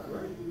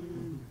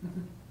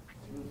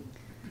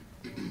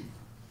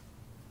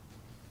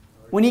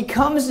 When he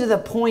comes to the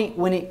point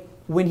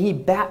when he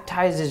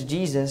baptizes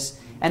Jesus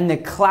and the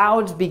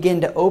clouds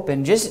begin to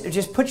open,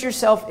 just put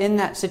yourself in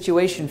that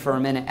situation for a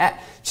minute.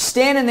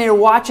 Standing there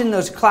watching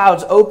those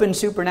clouds open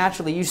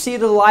supernaturally, you see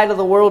the light of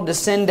the world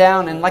descend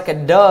down and like a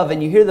dove,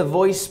 and you hear the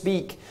voice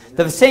speak.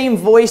 The same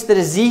voice that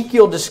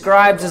Ezekiel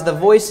describes as the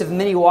voice of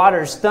many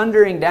waters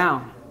thundering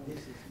down.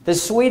 The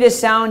sweetest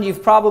sound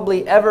you've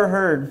probably ever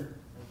heard.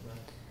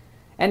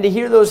 And to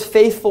hear those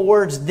faithful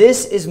words,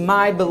 "This is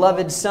my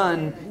beloved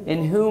Son,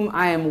 in whom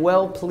I am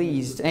well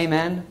pleased."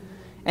 Amen.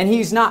 And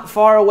He's not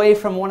far away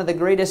from one of the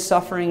greatest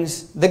suffering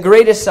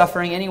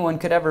anyone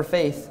could ever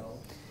face,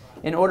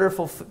 in order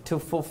to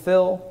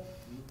fulfill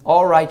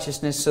all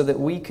righteousness so that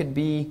we could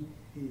be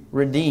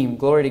redeemed.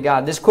 Glory to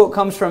God. This quote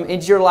comes from,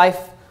 "Is your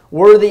life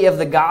worthy of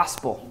the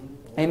gospel?"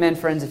 Amen,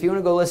 friends. If you want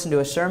to go listen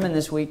to a sermon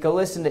this week, go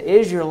listen to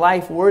 "Is Your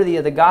Life Worthy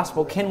of the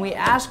Gospel?" Can we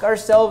ask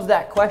ourselves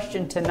that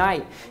question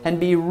tonight and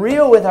be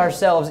real with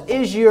ourselves?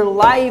 Is your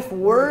life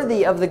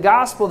worthy of the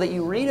gospel that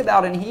you read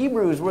about in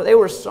Hebrews, where they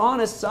were sawn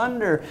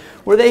asunder,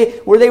 where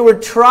they were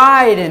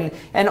tried,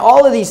 and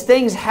all of these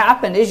things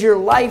happened? Is your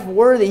life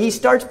worthy? He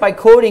starts by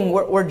quoting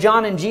where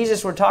John and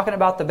Jesus were talking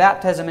about the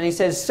baptism, and he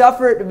says,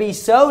 "Suffer it to be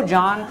so,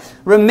 John.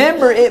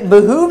 Remember, it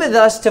behooveth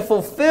us to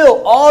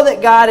fulfill all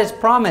that God has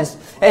promised.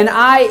 And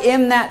I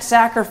am that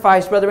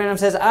sacrifice." Brother Branham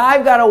says,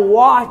 I've got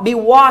to be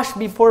washed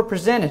before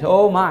presented.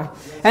 Oh my.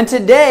 And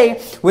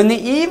today, when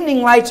the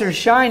evening lights are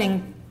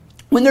shining,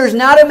 when there's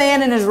not a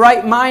man in his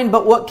right mind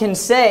but what can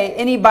say,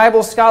 any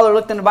Bible scholar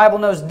looked in the Bible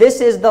knows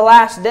this is the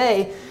last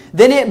day,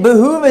 then it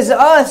behooves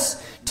us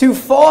to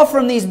fall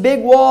from these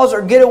big walls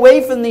or get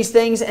away from these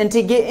things and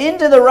to get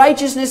into the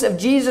righteousness of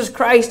Jesus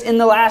Christ in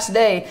the last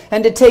day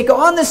and to take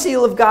on the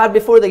seal of God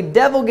before the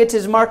devil gets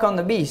his mark on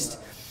the beast.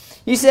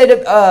 He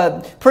said,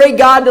 pray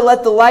God to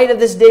let the light of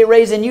this day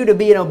raise in you to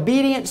be an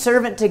obedient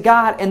servant to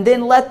God, and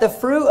then let the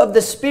fruit of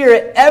the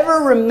Spirit ever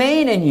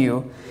remain in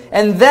you.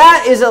 And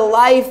that is a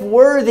life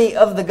worthy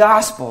of the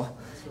gospel.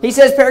 He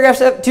says, paragraph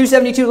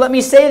 272, let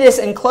me say this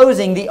in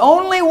closing. The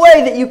only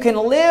way that you can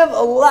live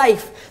a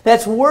life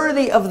that's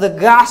worthy of the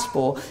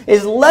gospel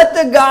is let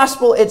the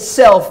gospel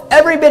itself,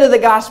 every bit of the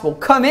gospel,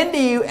 come into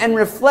you and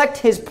reflect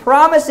His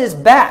promises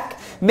back.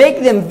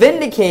 Make them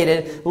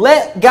vindicated.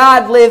 Let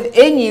God live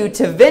in you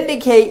to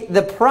vindicate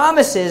the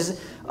promises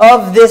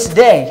of this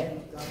day.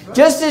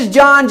 Just as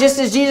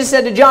Jesus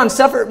said to John,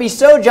 "Suffer it be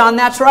so, John,"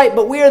 that's right,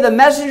 but we are the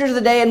messengers of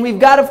the day and we've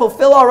got to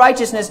fulfill all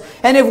righteousness.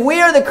 And if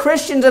we are the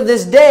Christians of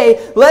this day,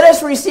 let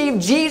us receive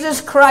Jesus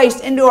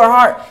Christ into our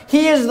heart.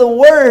 He is the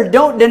Word.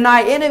 Don't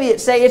deny any of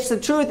it. Say it's the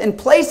truth and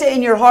place it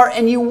in your heart,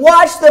 and you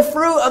watch the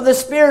fruit of the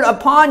Spirit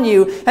upon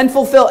you and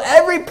fulfill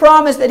every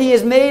promise that He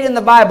has made in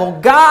the Bible.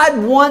 God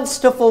wants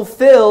to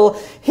fulfill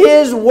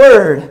His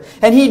Word.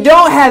 And He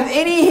don't have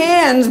any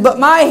hands but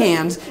my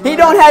hands. He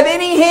don't have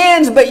any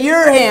hands but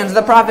your hands.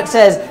 The prophet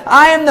says,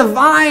 "I am the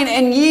vine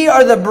and ye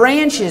are the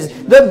branches."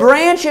 The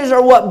branches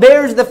are what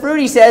bears the fruit,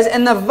 he says,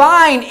 and the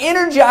vine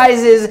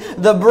energizes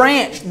the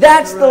branch.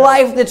 That's the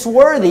life that's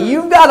worthy.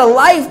 You've got a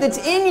life that's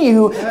in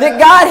you that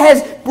God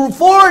has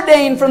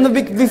foreordained from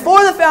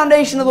before the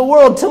foundation of the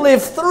world to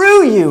live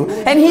through you.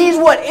 And He's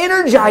what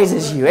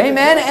energizes you.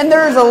 Amen? And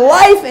there's a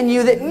life in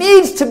you that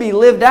needs to be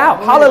lived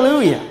out.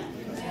 Hallelujah.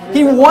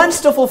 He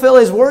wants to fulfill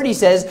His Word, he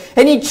says,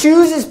 and He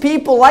chooses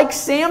people like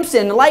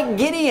Samson, like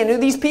Gideon, who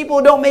these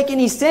people don't make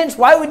any sense.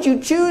 Why would you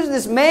choose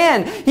this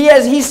man?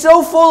 He's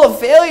so full of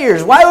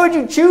failures. Why would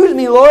you choose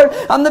me, Lord?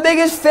 I'm the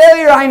biggest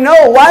failure I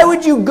know. Why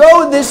would you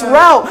go this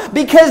route?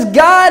 Because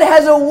God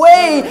has a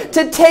way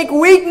to take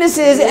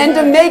weaknesses and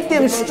to make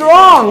them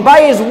strong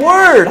by His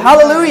Word.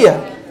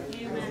 Hallelujah.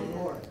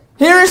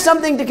 Here is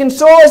something to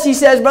console us, he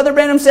says. Brother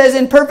Branham says,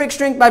 in perfect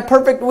strength by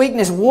perfect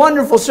weakness.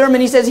 Wonderful sermon.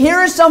 He says,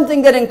 here is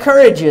something that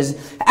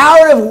encourages.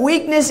 Out of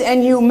weakness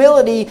and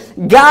humility,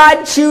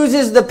 God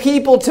chooses the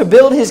people to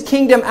build his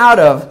kingdom out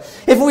of.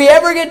 If we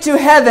ever get to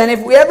heaven,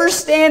 if we ever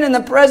stand in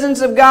the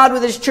presence of God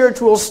with his church,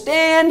 we'll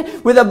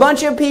stand with a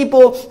bunch of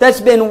people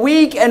that's been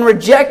weak and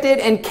rejected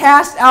and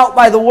cast out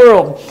by the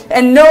world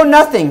and know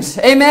nothings.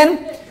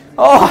 Amen?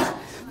 Oh,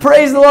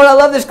 praise the Lord. I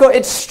love this quote.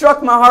 It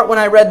struck my heart when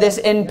I read this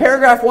in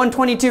paragraph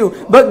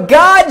 122. But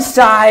God's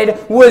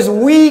side was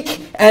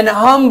weak and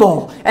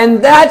humble.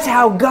 And that's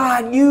how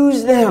God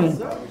used them.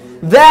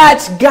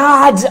 That's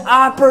God's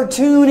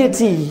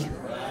opportunity.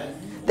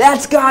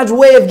 That's God's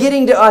way of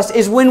getting to us,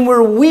 is when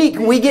we're weak,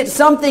 we get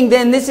something.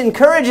 Then this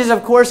encourages,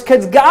 of course,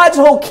 because God's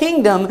whole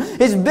kingdom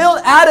is built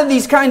out of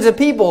these kinds of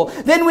people.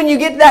 Then when you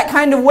get that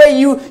kind of way,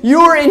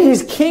 you're in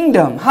his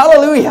kingdom.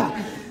 Hallelujah.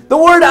 The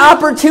word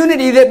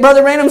opportunity that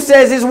Brother Branham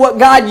says is what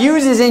God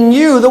uses in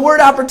you. The word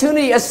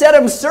opportunity, a set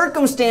of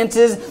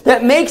circumstances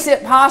that makes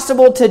it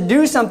possible to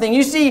do something.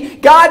 You see,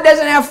 God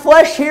doesn't have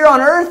flesh here on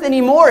earth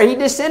anymore. He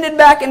descended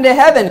back into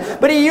heaven.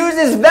 But he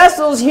uses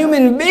vessels,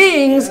 human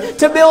beings,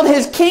 to build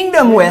his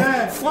kingdom with.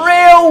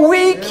 Frail,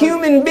 weak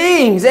human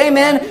beings.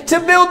 Amen. To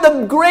build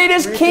the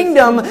greatest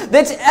kingdom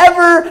that's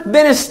ever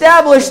been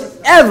established,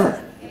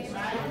 ever.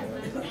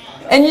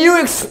 And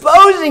you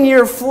exposing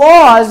your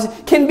flaws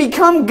can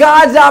become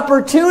God's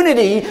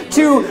opportunity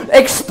to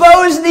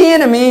expose the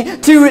enemy,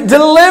 to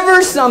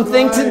deliver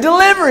something, to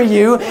deliver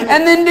you,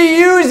 and then to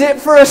use it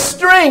for a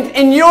strength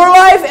in your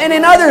life and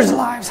in others'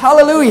 lives.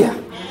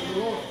 Hallelujah.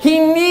 He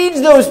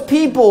needs those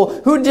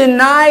people who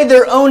deny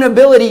their own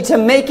ability to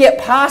make it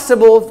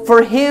possible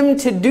for him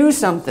to do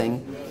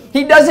something.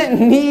 He doesn't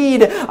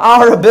need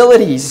our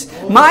abilities.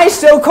 My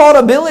so-called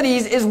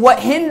abilities is what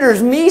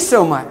hinders me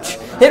so much.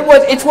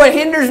 It's what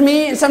hinders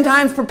me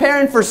sometimes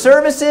preparing for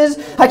services.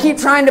 I keep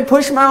trying to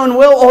push my own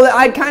will. Oh,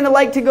 I'd kind of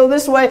like to go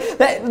this way.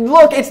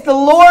 Look, it's the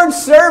Lord's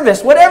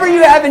service. Whatever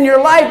you have in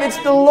your life, it's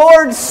the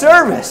Lord's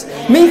service.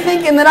 Me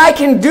thinking that I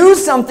can do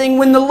something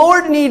when the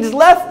Lord needs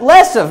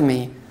less of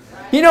me.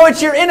 You know,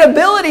 it's your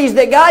inabilities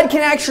that God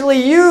can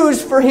actually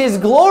use for his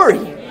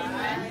glory.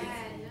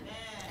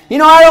 You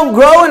know, I don't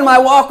grow in my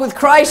walk with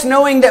Christ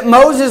knowing that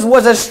Moses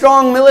was a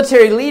strong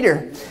military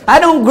leader.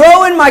 I don't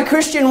grow in my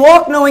Christian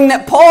walk knowing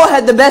that Paul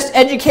had the best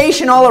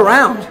education all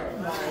around.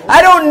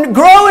 I don't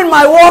grow in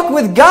my walk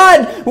with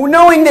God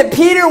knowing that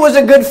Peter was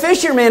a good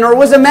fisherman or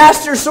was a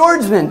master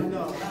swordsman.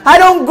 I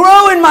don't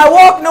grow in my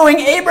walk knowing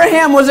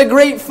Abraham was a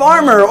great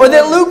farmer or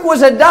that Luke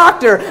was a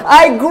doctor.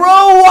 I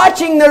grow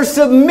watching their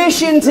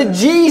submission to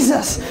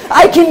Jesus.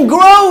 I can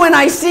grow when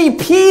I see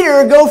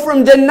Peter go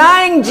from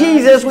denying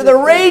Jesus with a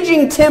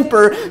raging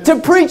temper to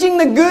preaching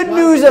the good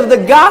news of the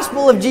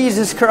gospel of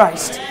Jesus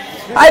Christ.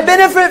 I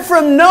benefit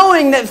from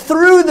knowing that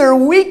through their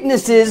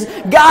weaknesses,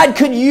 God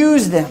could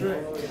use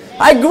them.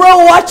 I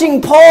grow watching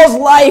Paul's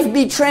life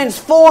be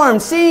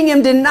transformed, seeing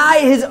him deny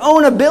his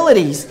own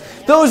abilities.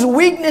 Those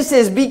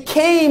weaknesses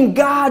became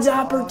God's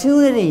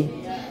opportunity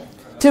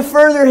to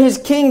further his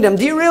kingdom.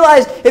 Do you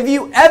realize if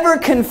you ever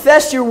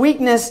confess your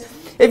weakness,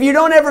 if you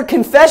don't ever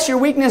confess your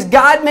weakness,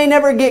 God may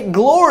never get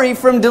glory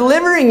from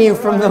delivering you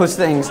from those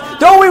things.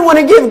 Don't we want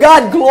to give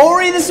God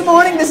glory this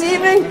morning, this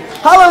evening?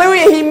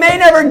 Hallelujah. He may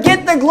never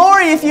get the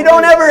glory if you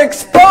don't ever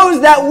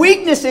expose that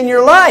weakness in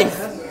your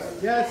life.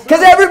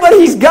 Because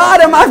everybody's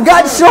got them. I've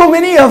got so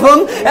many of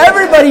them.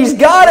 Everybody's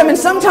got them. And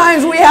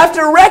sometimes we have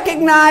to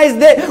recognize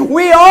that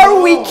we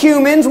are weak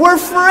humans. We're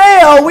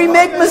frail. We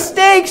make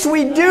mistakes.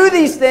 We do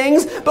these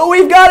things. But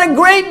we've got a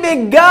great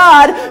big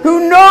God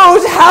who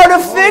knows how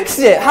to fix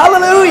it.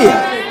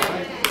 Hallelujah.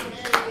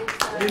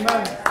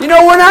 You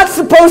know, we're not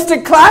supposed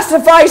to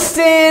classify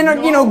sin, or,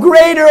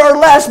 greater or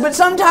less, but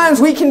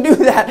sometimes we can do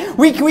that.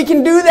 We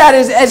can do that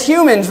as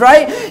humans,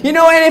 right? You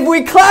know, and if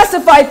we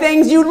classify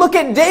things, you look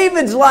at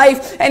David's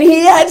life, and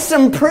he had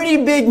some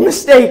pretty big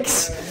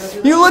mistakes.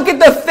 You look at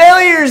the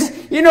failures,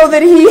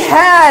 that he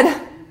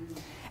had,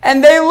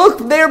 and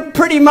they're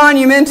pretty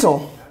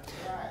monumental.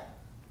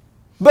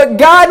 But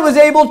God was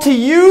able to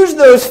use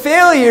those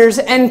failures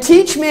and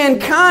teach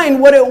mankind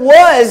what it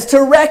was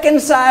to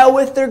reconcile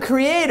with their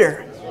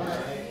Creator.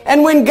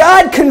 And when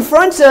God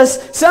confronts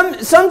us,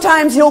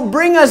 sometimes He'll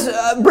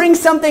bring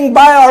something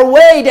by our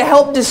way to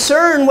help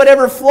discern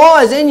whatever flaw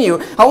is in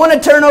you. I want to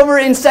turn over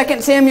in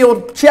 2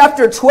 Samuel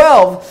chapter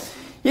 12.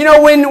 You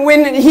know,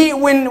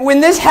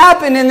 when this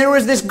happened, and there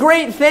was this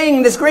great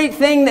thing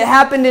that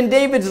happened in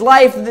David's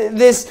life,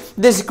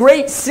 this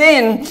great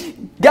sin,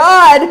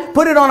 God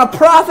put it on a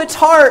prophet's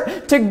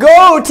heart to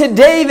go to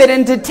David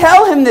and to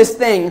tell him this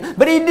thing.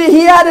 But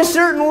he had a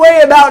certain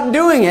way about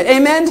doing it.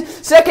 Amen?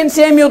 2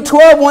 Samuel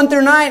 12,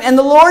 1-9. And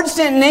the Lord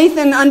sent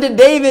Nathan unto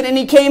David, and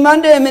he came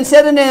unto him and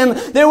said unto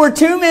him, There were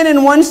 2 men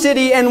in one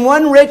city, and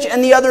one rich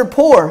and the other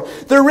poor.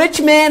 The rich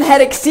man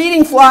had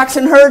exceeding flocks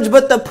and herds,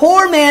 but the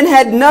poor man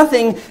had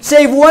nothing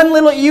save one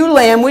little ewe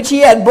lamb, which he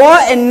had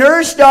bought and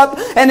nourished up,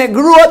 and it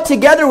grew up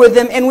together with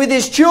him and with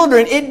his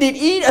children. It did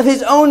eat of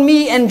his own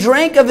meat and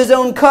drank of his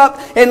own cup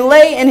and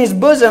lay in his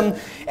bosom.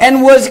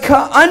 and was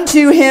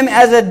unto him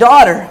as a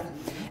daughter.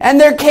 And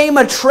there came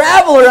a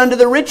traveler unto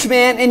the rich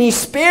man, and he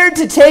spared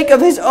to take of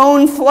his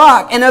own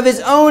flock and of his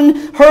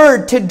own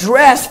herd to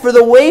dress for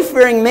the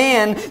wayfaring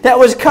man that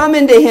was come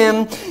into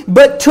him,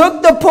 but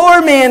took the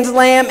poor man's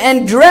lamb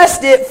and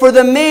dressed it for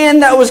the man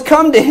that was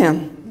come to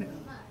him.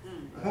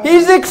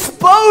 He's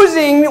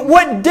exposing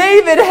what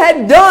David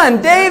had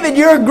done. David,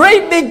 you're a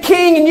great big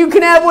king, and you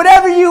can have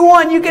whatever you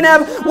want. You can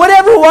have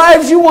whatever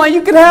wives you want.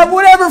 You can have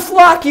whatever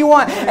flock you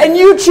want. And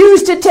you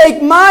choose to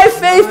take my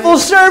faithful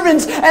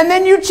servants, and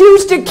then you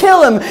choose to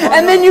kill him.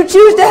 And then you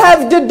choose to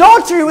have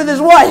adultery with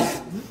his wife.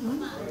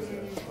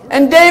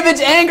 And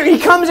David's anger, he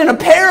comes in a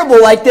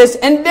parable like this,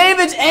 and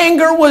David's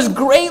anger was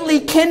greatly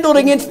kindled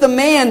against the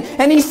man.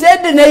 And he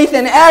said to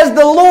Nathan, as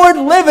the Lord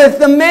liveth,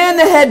 the man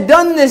that had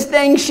done this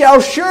thing shall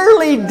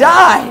surely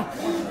die.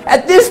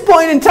 At this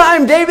point in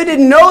time, David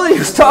didn't know that he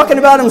was talking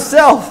about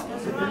himself.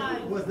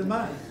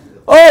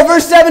 Oh,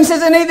 verse 7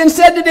 says, and Nathan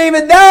said to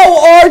David,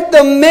 thou art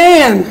the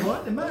man.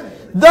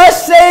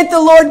 Thus saith the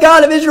Lord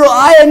God of Israel,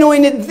 I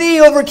anointed thee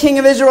over king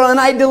of Israel, and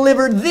I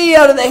delivered thee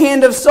out of the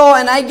hand of Saul,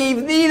 and I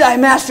gave thee thy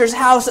master's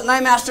house and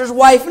thy master's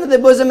wife into the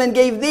bosom, and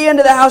gave thee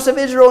unto the house of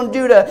Israel and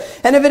Judah.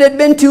 And if it had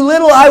been too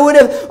little, I would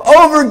have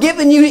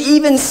overgiven you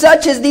even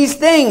such as these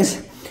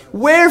things.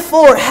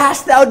 Wherefore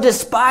hast thou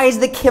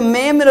despised the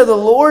commandment of the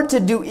Lord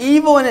to do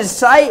evil in his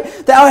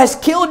sight? Thou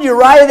hast killed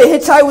Uriah the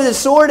Hittite with a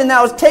sword, and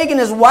thou hast taken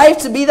his wife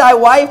to be thy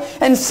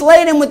wife, and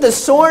slain him with the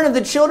sword of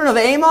the children of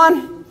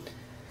Ammon?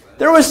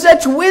 There was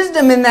such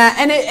wisdom in that,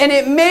 and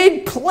it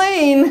made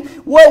plain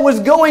what was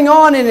going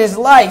on in his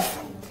life.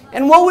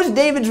 And what was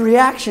David's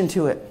reaction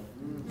to it?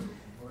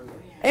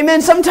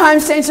 Amen.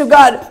 Sometimes, saints of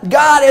God,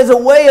 God is a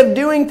way of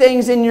doing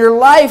things in your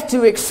life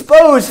to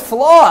expose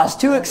flaws,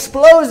 to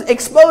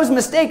expose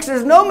mistakes.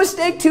 There's no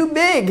mistake too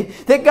big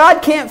that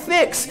God can't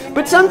fix.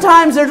 But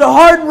sometimes there's a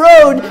hard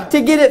road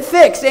to get it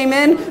fixed.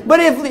 Amen.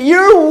 But if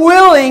you're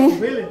willing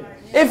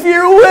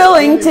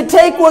to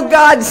take what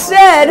God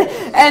said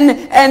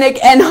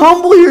and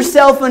humble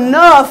yourself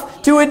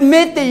enough to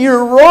admit that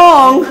you're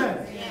wrong,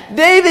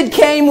 David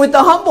came with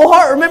a humble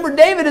heart. Remember,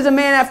 David is a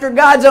man after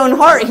God's own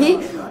heart.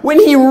 When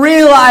he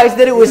realized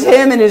that it was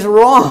him and his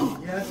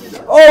wrong,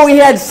 he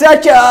had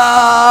such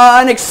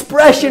an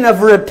expression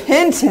of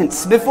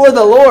repentance before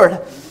the Lord.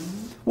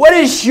 What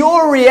is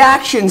your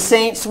reaction,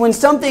 saints,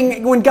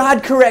 when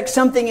God corrects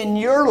something in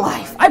your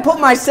life? I put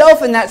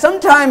myself in that.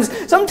 Sometimes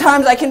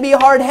I can be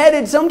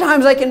hard-headed.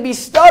 Sometimes I can be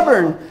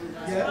stubborn.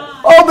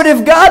 But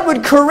if God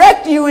would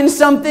correct you in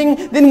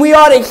something, then we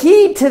ought to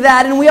heed to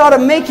that and we ought to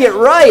make it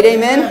right.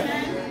 Amen?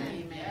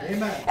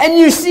 And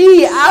you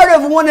see, out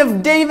of one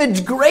of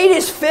David's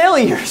greatest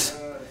failures,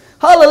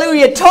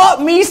 hallelujah,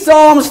 taught me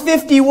Psalms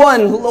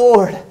 51,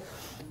 Lord,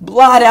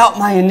 blot out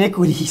my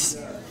iniquities.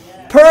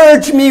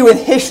 Purge me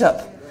with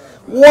hyssop.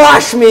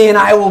 Wash me, and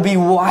I will be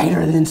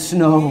whiter than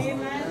snow.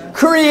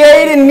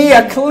 Create in me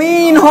a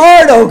clean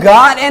heart, O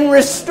God, and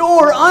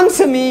restore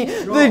unto me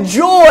the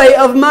joy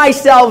of my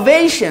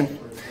salvation.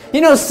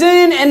 You know,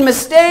 sin and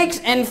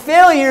mistakes and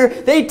failure,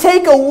 they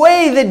take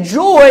away the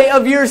joy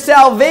of your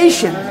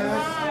salvation.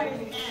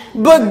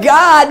 But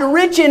God,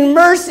 rich in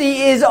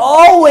mercy, is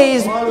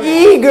always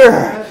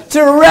eager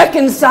to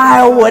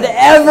reconcile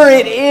whatever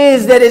it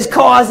is that is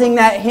causing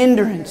that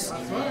hindrance.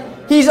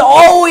 He's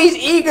always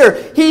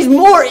eager. He's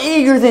more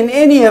eager than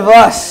any of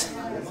us.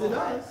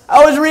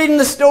 I was reading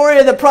the story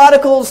of the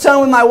prodigal son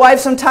with my wife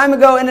some time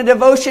ago in a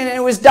devotion, and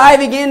it was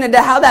diving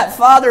into how that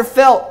father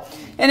felt.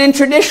 And in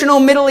traditional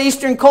Middle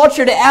Eastern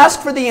culture, to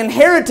ask for the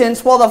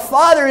inheritance while the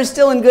father is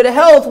still in good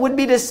health would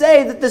be to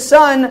say that the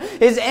son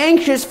is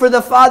anxious for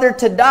the father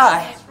to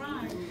die.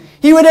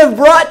 He would have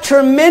brought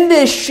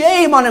tremendous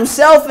shame on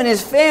himself and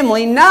his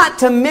family, not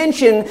to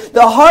mention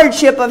the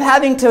hardship of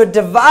having to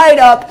divide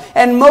up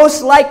and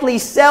most likely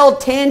sell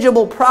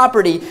tangible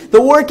property,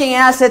 the working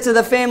assets of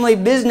the family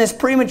business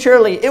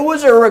prematurely. It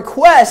was a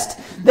request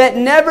that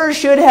never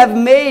should have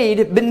been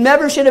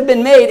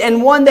made,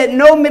 and one that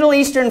no Middle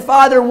Eastern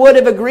father would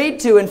have agreed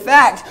to. In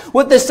fact,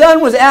 what the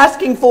son was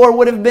asking for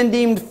would have been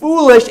deemed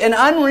foolish and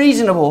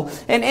unreasonable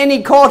in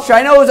any culture.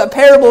 I know it was a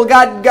parable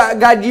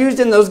God used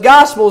in those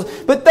Gospels,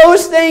 but those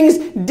things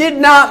did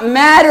not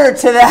matter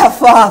to that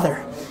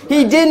father.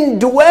 He didn't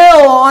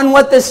dwell on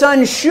what the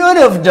son should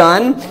have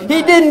done.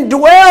 He didn't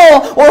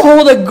dwell or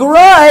hold a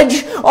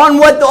grudge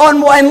on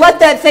and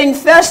let that thing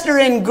fester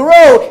and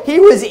grow.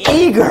 He was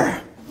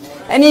eager.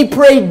 And he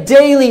prayed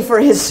daily for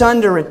his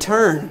son to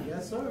return.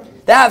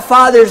 That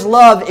father's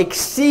love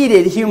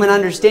exceeded human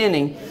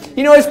understanding.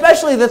 You know,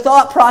 especially the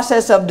thought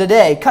process of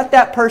today. Cut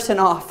that person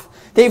off.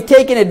 They've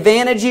taken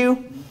advantage of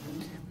you.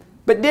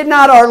 But did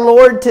not our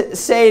Lord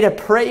say to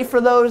pray for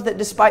those that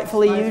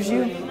despitefully use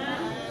you?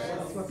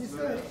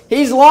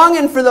 He's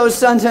longing for those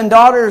sons and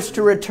daughters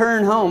to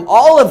return home.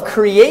 All of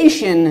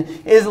creation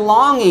is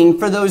longing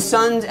for those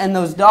sons and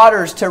those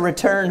daughters to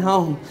return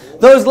home.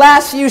 Those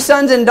last few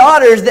sons and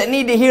daughters that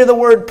need to hear the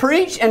word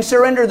preached and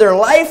surrender their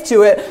life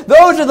to it,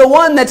 those are the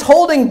one that's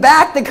holding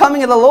back the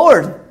coming of the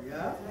Lord.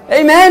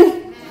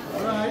 Amen?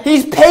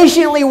 He's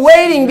patiently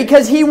waiting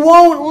because He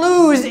won't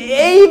lose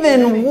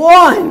even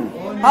one.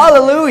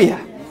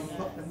 Hallelujah.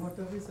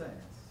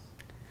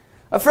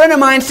 A friend of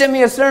mine sent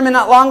me a sermon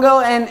not long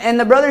ago, and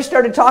the brother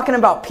started talking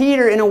about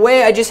Peter in a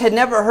way I just had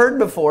never heard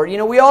before. You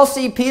know, we all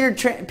see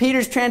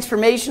Peter's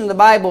transformation in the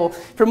Bible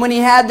from when he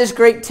had this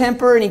great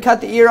temper and he cut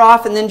the ear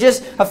off, and then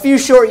just a few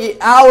short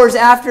hours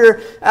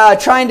after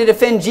trying to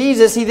defend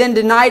Jesus, he then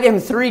denied Him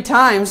 3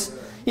 times.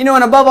 You know,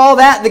 and above all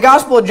that, the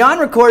Gospel of John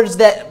records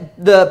that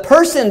the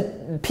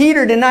person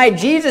Peter denied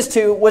Jesus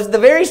to was the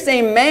very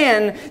same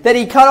man that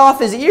he cut off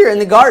his ear in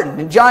the garden,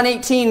 in John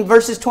 18,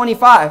 verses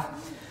 25.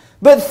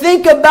 But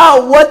think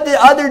about what the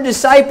other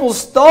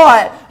disciples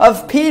thought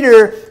of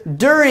Peter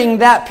during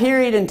that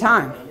period in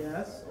time.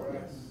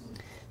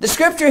 The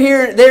scripture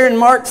here, there in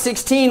Mark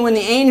 16, when the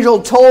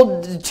angel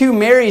told the 2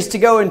 Marys to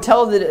go and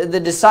tell the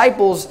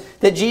disciples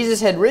that Jesus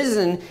had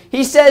risen,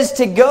 he says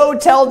to go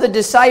tell the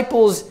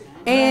disciples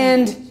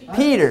and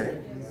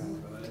Peter.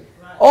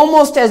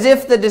 Almost as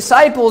if the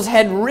disciples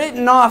had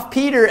written off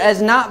Peter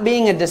as not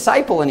being a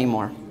disciple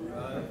anymore.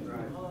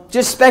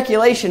 Just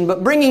speculation,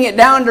 but bringing it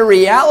down to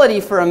reality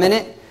for a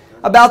minute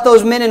about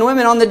those men and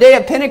women on the day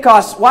of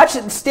Pentecost. Watch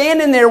it,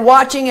 standing there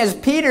watching as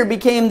Peter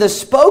became the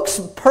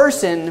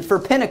spokesperson for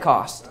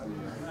Pentecost.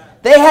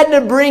 They had to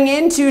bring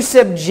into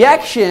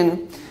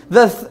subjection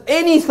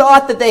any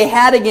thought that they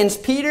had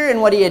against Peter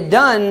and what he had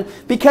done,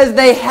 because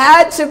they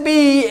had to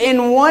be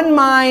in one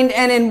mind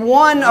and in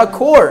one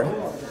accord.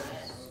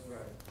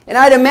 And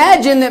I'd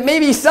imagine that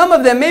maybe some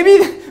of them,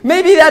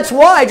 maybe that's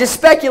why, just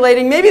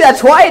speculating, maybe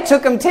that's why it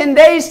took them 10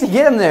 days to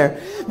get them there.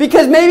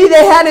 Because maybe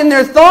they had in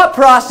their thought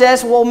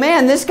process, well,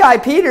 man, this guy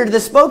Peter, the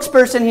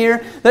spokesperson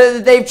here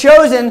that they've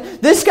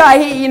chosen, this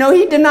guy,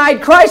 he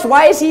denied Christ.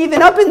 Why is he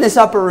even up in this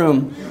upper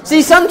room?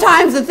 See,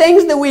 sometimes the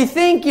things that we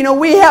think,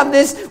 we have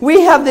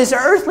this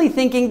earthly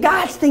thinking.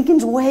 God's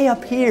thinking's way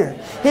up here.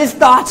 His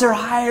thoughts are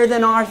higher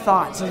than our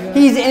thoughts.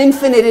 He's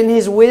infinite in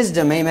His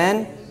wisdom.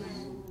 Amen.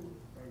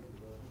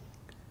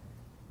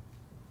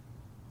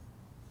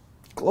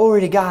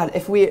 Glory to God.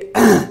 If we're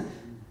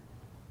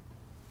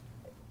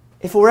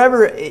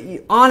ever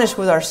honest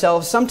with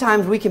ourselves,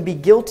 sometimes we can be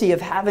guilty of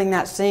having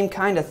that same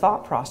kind of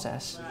thought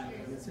process.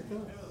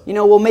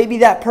 Well, maybe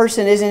that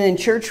person isn't in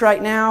church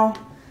right now.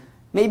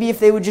 Maybe if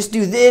they would just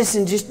do this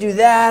and just do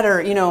that,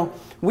 or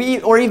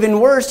or even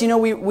worse,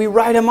 we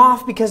write them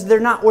off because they're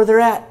not where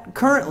they're at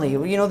currently.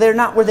 They're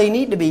not where they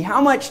need to be.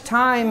 How much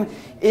time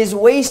is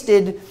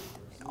wasted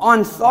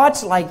on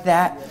thoughts like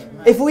that?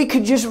 If we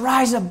could just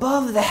rise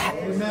above that.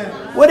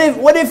 Amen. What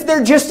if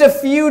they're just a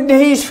few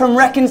days from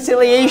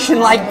reconciliation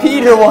like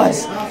Peter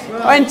was?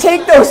 And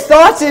take those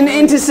thoughts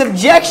into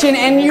subjection,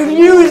 and you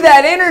use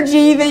that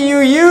energy that you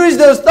use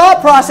those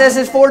thought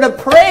processes for to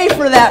pray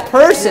for that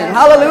person.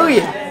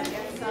 Hallelujah.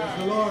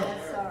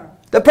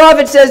 The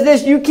prophet says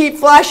this, you keep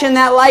flashing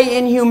that light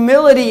in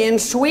humility and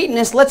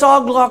sweetness. Let's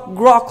all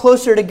draw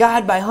closer to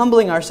God by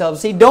humbling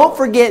ourselves. See, don't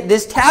forget,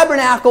 this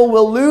tabernacle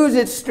will lose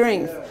its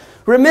strength.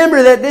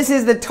 Remember that this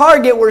is the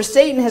target where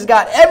Satan has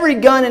got every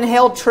gun in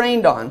hell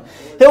trained on.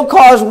 He'll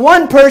cause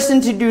one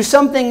person to do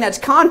something that's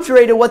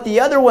contrary to what the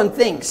other one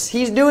thinks.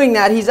 He's doing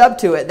that. He's up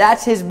to it.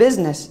 That's his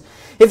business.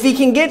 If he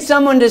can get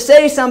someone to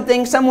say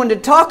something, someone to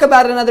talk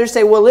about another,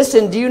 say, well,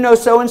 listen, do you know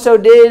so-and-so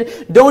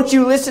did? Don't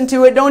you listen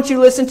to it? Don't you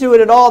listen to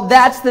it at all?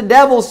 That's the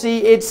devil, see.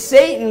 It's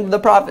Satan, the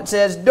prophet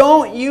says.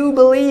 Don't you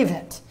believe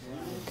it?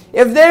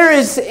 If there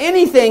is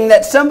anything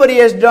that somebody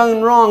has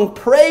done wrong,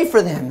 pray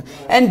for them.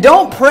 And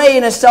don't pray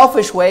in a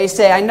selfish way.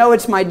 Say, I know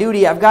it's my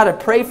duty. I've got to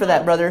pray for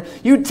that brother.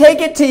 You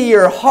take it to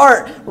your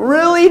heart,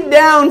 really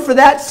down for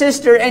that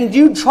sister, and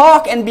you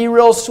talk and be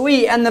real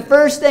sweet. And the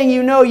first thing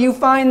you know, you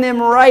find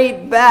them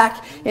right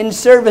back in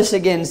service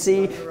again,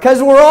 see?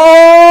 Because we're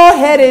all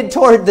headed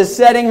toward the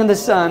setting of the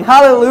sun.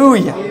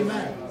 Hallelujah.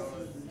 Amen.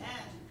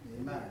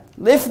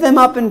 Lift them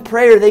up in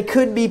prayer. They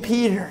could be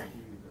Peter.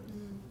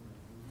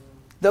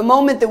 The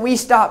moment that we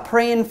stop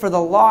praying for the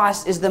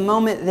lost is the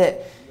moment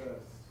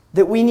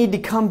that we need to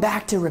come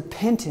back to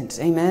repentance.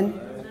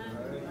 Amen?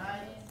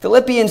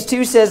 Philippians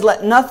 2 says,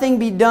 let nothing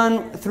be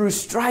done through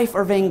strife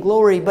or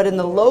vainglory, but in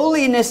the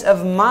lowliness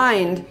of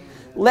mind,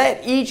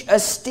 let each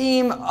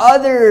esteem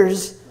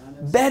others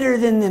better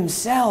than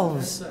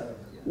themselves.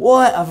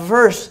 What a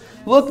verse.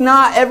 Look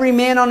not every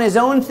man on his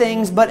own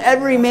things, but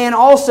every man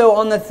also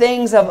on the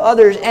things of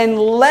others. And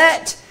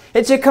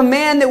it's a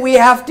command that we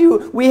have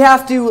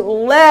to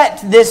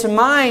let this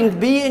mind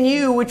be in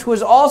you, which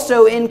was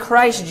also in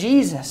Christ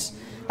Jesus.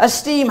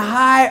 Esteem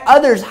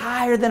others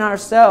higher than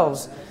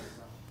ourselves.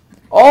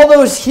 All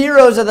those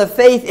heroes of the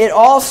faith, it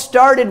all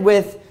started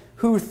with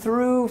who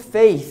through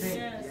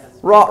faith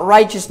wrought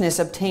righteousness,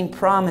 obtained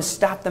promise,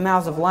 stopped the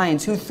mouths of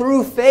lions. Who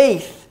through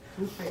faith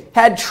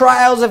had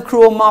trials of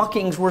cruel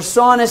mockings, were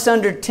sawn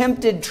asunder,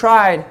 tempted,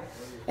 tried.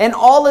 And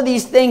all of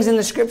these things in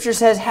the Scripture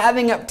says,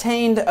 having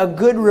obtained a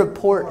good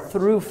report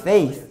through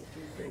faith,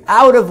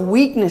 out of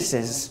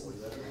weaknesses.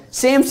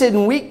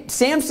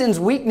 Samson's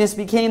weakness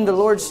became the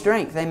Lord's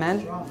strength.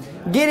 Amen.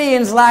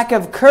 Gideon's lack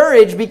of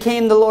courage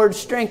became the Lord's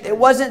strength. It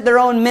wasn't their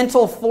own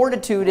mental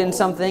fortitude in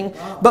something,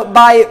 but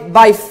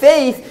by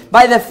faith,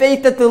 by the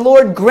faith that the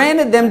Lord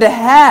granted them to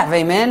have.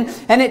 Amen.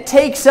 And it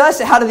takes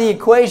us out of the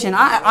equation.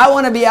 I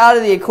want to be out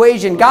of the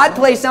equation. God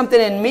placed something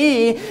in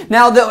me.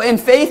 Now, and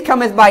faith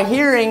cometh by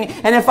hearing.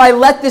 And if I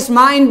let this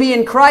mind be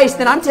in Christ,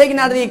 then I'm taken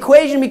out of the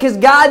equation because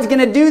God's going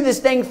to do this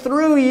thing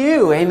through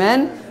you.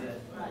 Amen.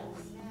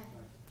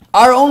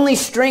 Our only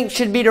strength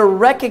should be to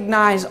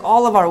recognize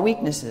all of our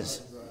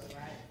weaknesses.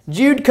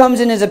 Jude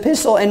comes in his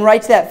epistle and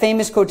writes that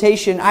famous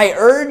quotation, "I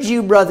urge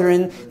you,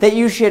 brethren, that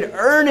you should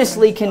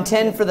earnestly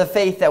contend for the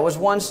faith that was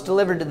once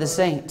delivered to the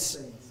saints."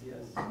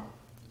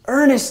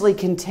 Earnestly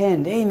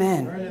contend.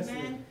 Amen.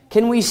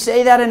 Can we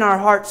say that in our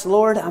hearts?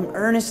 Lord, I'm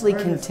earnestly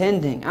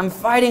contending. I'm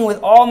fighting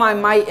with all my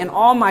might and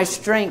all my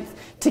strength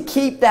to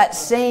keep that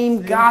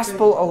same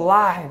gospel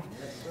alive.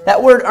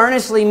 That word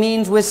earnestly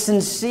means with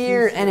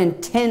sincere and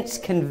intense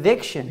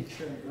conviction.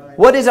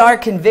 What is our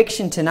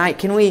conviction tonight?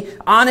 Can we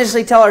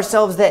honestly tell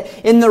ourselves that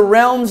in the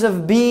realms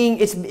of being,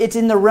 it's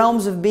in the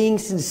realms of being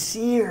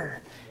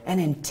sincere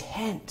and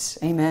intense?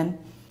 Amen.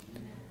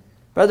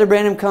 Brother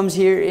Branham comes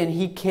here and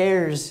he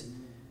cares.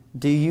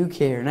 Do you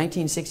care?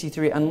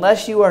 1963.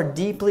 Unless you are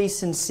deeply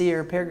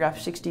sincere, paragraph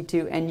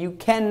 62, and you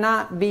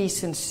cannot be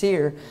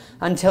sincere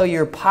until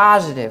you're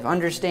positive.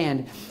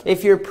 Understand,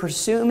 if you're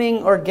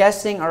presuming or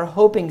guessing or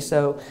hoping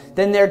so,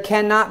 then there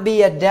cannot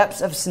be a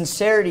depth of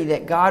sincerity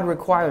that God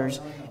requires.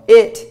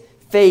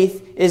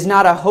 Faith is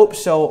not a hope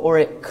so or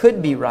it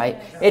could be right.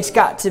 It's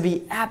got to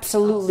be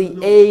absolutely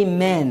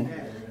amen.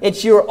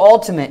 It's your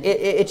ultimate.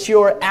 It's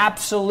your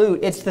absolute.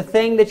 It's the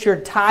thing that you're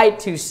tied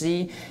to,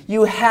 see.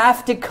 You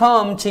have to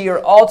come to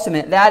your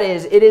ultimate. That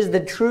is, it is the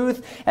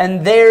truth,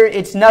 and there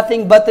it's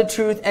nothing but the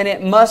truth, and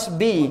it must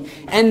be.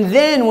 And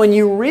then when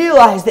you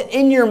realize that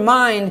in your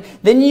mind,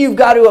 then you've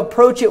got to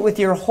approach it with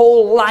your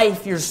whole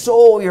life, your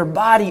soul, your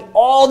body,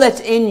 all that's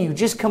in you.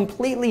 Just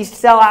completely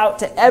sell out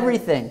to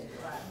everything.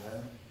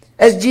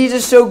 As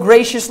Jesus so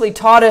graciously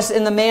taught us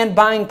in the man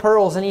buying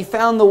pearls, and he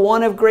found the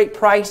one of great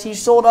price, he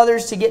sold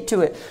others to get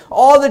to it.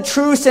 All the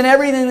truths and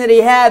everything that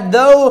he had,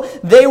 though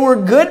they were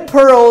good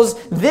pearls,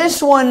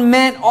 this one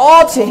meant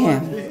all to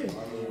him.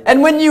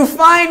 And when you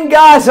find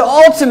God's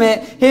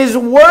ultimate, His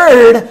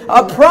Word,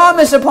 a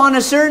promise upon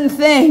a certain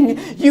thing,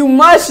 you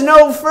must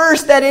know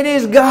first that it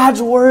is God's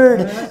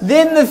Word.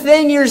 Then the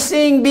thing you're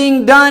seeing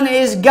being done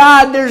is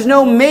God. There's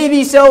no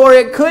maybe so, or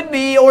it could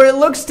be, or it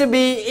looks to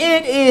be.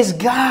 It is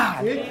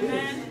God.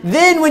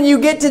 Then when you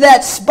get to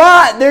that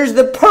spot, there's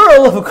the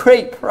pearl of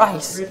great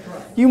price.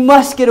 You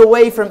must get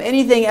away from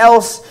anything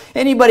else,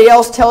 anybody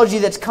else tells you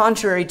that's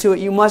contrary to it.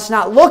 You must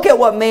not look at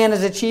what man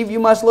has achieved. You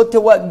must look to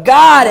what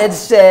God had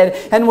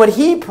said and what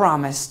He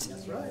promised.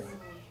 That's right.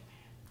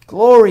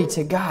 Glory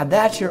to God.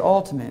 That's your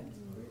ultimate.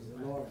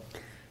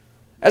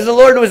 As the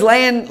Lord was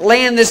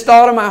laying this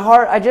thought on my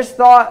heart, I just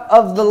thought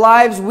of the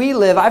lives we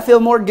live. I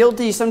feel more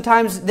guilty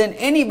sometimes than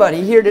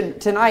anybody here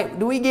tonight.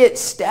 Do we get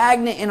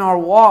stagnant in our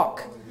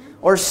walk?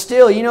 Or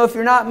still, if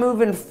you're not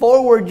moving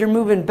forward, you're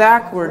moving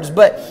backwards.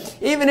 But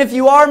even if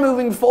you are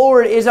moving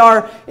forward, is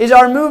our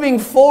moving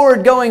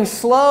forward going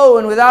slow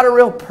and without a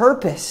real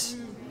purpose?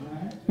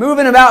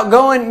 Moving about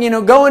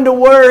going to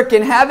work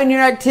and having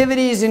your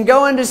activities and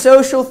going to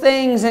social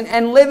things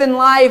and living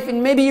life,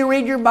 and maybe you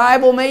read your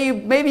Bible,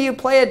 maybe you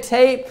play a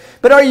tape,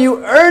 but are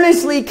you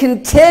earnestly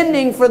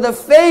contending for the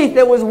faith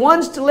that was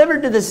once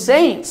delivered to the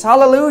saints?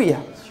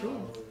 Hallelujah.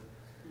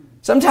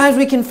 Sometimes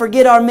we can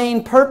forget our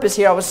main purpose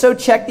here. I was so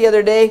checked the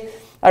other day.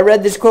 I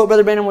read this quote.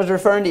 Brother Branham was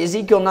referring to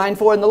Ezekiel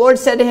 9:4. And the Lord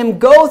said to him,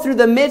 "Go through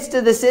the midst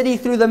of the city,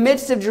 through the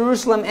midst of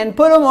Jerusalem, and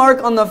put a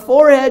mark on the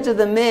foreheads of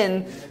the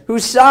men who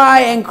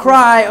sigh and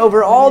cry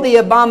over all the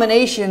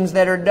abominations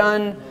that are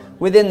done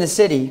within the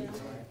city."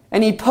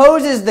 And he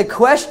poses the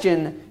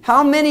question,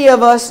 how many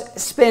of us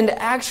spend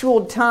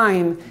actual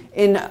time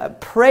in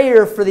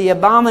prayer for the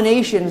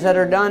abominations that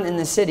are done in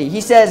the city?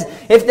 He says,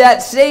 if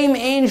that same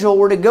angel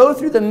were to go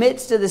through the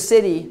midst of the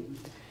city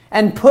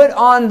and put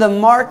on the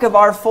mark of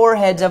our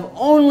foreheads of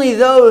only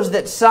those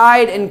that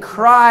sighed and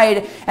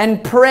cried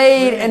and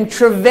prayed and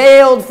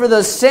travailed for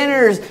the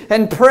sinners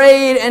and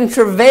prayed and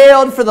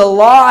travailed for the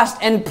lost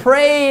and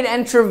prayed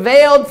and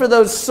travailed for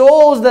those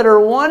souls that are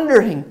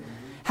wandering,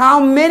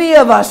 how many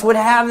of us would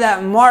have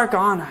that mark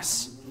on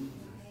us?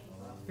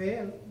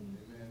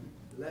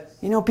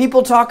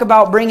 People talk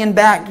about bringing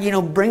back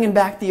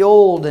the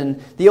old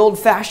and the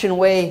old-fashioned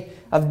way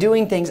of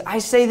doing things. I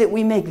say that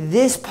we make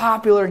this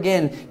popular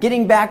again,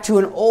 getting back to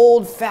an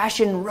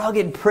old-fashioned,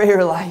 rugged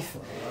prayer life.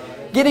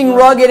 Getting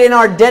rugged in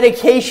our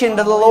dedication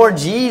to the Lord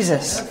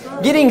Jesus.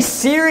 Getting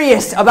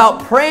serious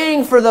about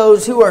praying for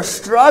those who are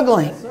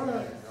struggling.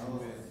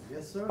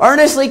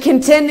 Earnestly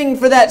contending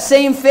for that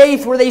same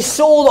faith where they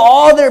sold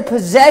all their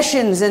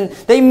possessions and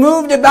they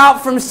moved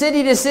about from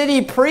city to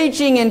city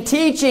preaching and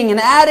teaching and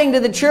adding to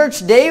the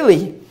church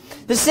daily.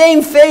 The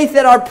same faith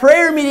that our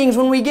prayer meetings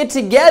when we get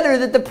together,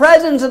 that the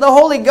presence of the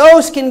Holy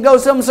Ghost can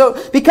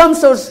become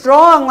so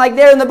strong like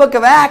there in the book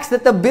of Acts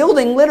that the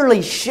building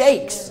literally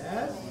shakes.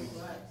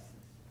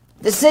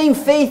 The same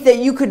faith that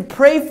you could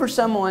pray for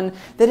someone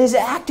that is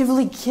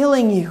actively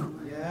killing you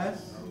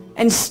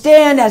and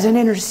stand as an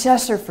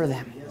intercessor for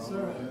them.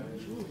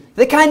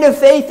 The kind of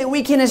faith that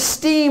we can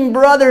esteem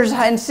brothers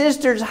and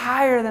sisters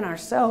higher than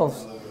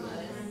ourselves.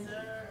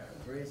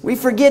 We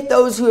forget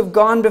those who have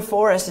gone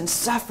before us and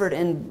suffered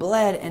and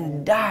bled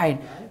and died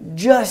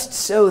just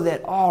so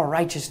that all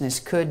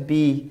righteousness could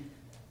be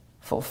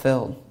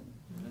fulfilled.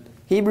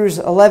 Hebrews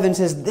 11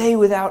 says, they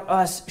without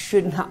us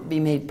should not be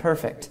made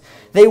perfect.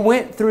 They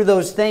went through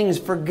those things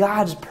for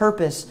God's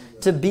purpose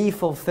to be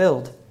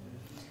fulfilled.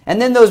 And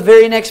then those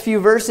very next few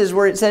verses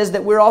where it says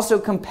that we're also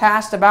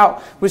compassed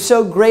about with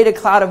so great a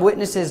cloud of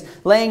witnesses,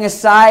 laying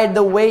aside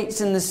the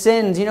weights and the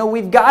sins. You know,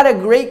 we've got a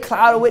great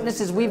cloud of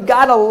witnesses. We've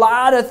got a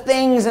lot of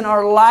things in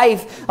our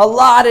life, a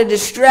lot of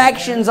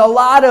distractions, a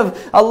lot of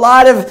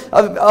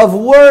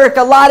work,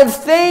 a lot of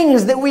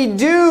things that we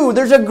do.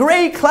 There's a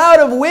great cloud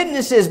of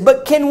witnesses.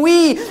 But can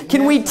we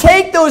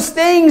take those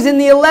things in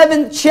the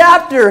 11th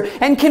chapter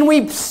and can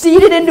we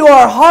seed it into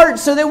our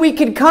hearts so that we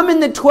could come in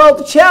the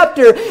 12th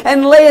chapter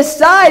and lay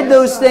aside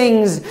those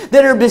things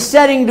that are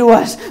besetting to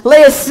us.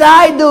 Lay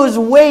aside those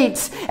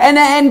weights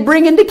and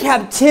bring into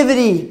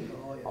captivity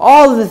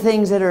all of the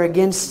things that are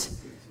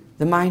against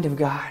the mind of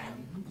God.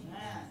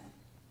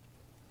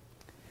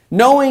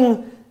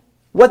 Knowing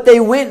what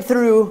they went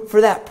through for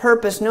that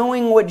purpose,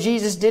 knowing what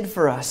Jesus did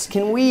for us,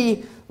 can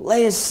we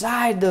lay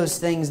aside those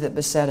things that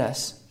beset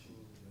us?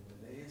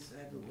 Lay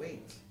aside the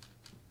weight.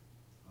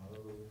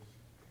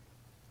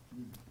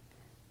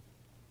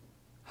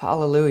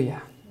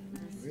 Hallelujah.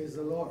 Praise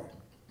the Lord.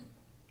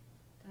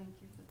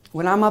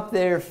 When I'm up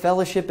there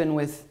fellowshipping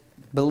with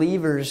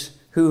believers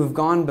who have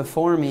gone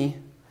before me,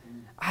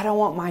 I don't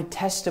want my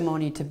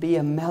testimony to be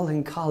a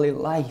melancholy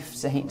life,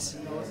 saints.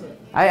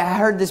 I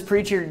heard this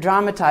preacher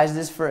dramatize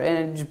this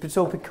and I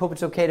hope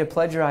it's okay to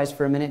plagiarize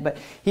for a minute, but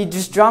he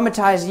just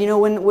dramatized, you know,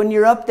 when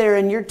you're up there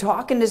and you're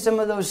talking to some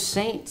of those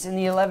saints in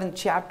the 11th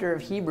chapter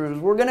of Hebrews,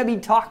 we're going to be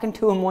talking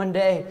to them one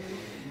day.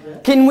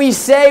 Can we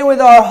say with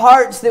our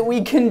hearts that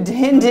we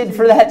contended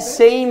for that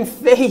same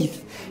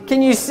faith?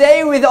 Can you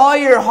say with all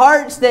your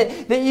hearts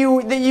that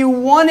you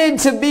wanted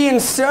to be in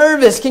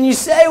service? Can you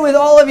say with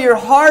all of your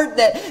heart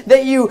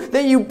that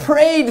you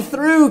prayed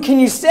through? Can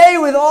you say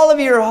with all of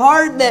your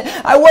heart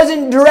that I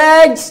wasn't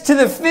dragged to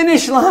the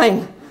finish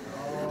line?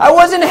 I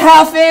wasn't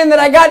half in, that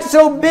I got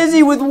so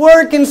busy with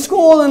work and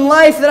school and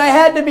life that I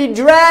had to be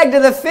dragged to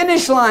the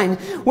finish line.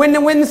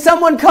 When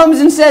someone comes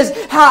and says,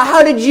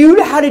 how did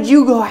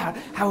you go out?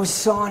 I was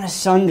sawn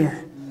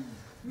asunder.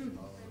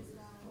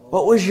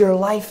 What was your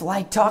life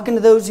like? Talking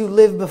to those who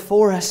lived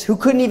before us, who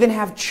couldn't even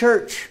have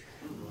church.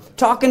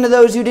 Talking to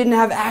those who didn't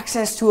have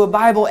access to a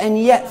Bible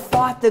and yet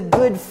fought the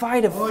good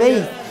fight of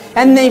faith.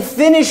 And they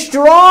finished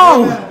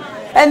strong.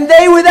 And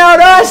they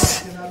without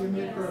us.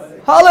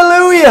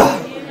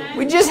 Hallelujah.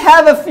 We just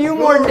have a few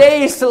more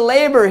days to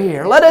labor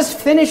here. Let us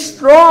finish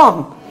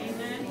strong.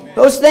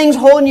 Those things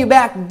holding you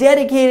back,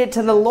 dedicate it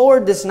to the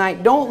Lord this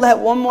night. Don't let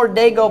one more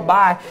day go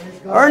by.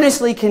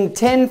 Earnestly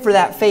contend for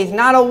that faith,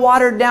 not a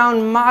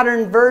watered-down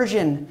modern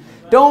version.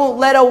 Don't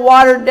let a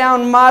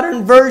watered-down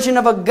modern version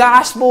of a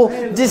gospel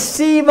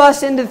deceive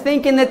us into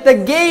thinking that the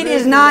gate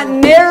is not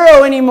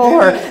narrow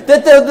anymore.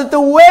 That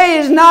the way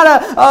is not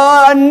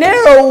a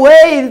narrow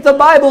way that the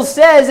Bible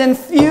says, and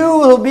few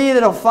will be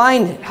that will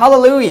find it.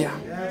 Hallelujah.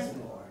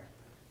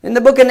 In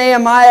the book of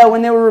Nehemiah,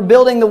 when they were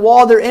rebuilding the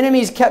wall, their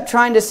enemies kept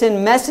trying to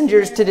send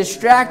messengers to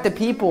distract the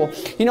people.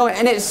 You know,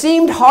 and it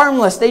seemed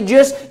harmless. They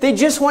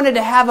just wanted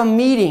to have a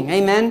meeting.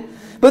 Amen.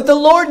 But the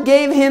Lord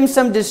gave him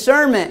some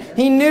discernment.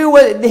 He knew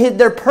what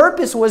their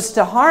purpose was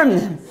to harm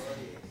them.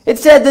 It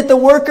said that the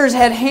workers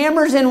had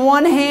hammers in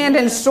one hand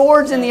and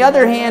swords in the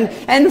other hand,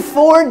 and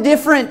 4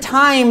 different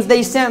times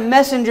they sent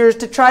messengers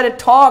to try to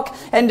talk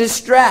and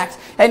distract.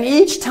 And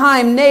each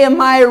time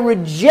Nehemiah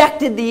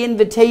rejected the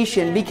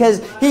invitation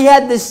because he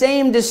had the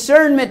same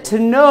discernment to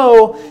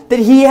know that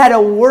he had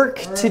a work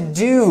to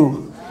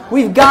do.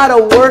 We've got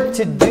a work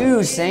to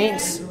do,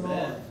 saints.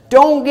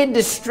 Don't get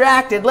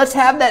distracted. Let's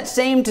have that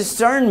same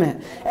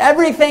discernment.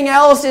 Everything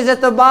else is at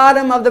the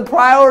bottom of the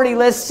priority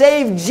list,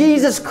 save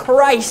Jesus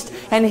Christ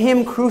and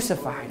Him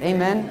crucified.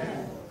 Amen?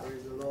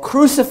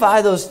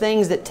 Crucify those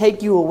things that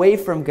take you away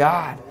from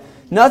God.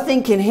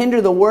 Nothing can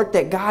hinder the work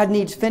that God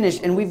needs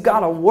finished, and we've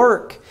got to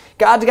work.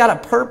 God's got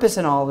a purpose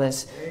in all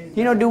this.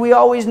 You know, do we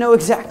always know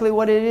exactly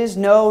what it is?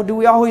 No. Do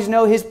we always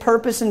know His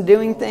purpose in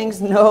doing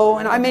things? No.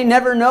 And I may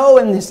never know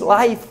in this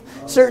life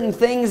certain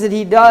things that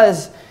He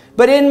does.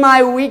 But in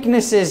my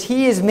weaknesses,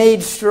 He is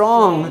made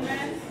strong.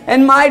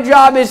 And my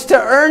job is to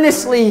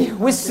earnestly,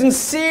 with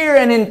sincere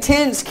and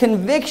intense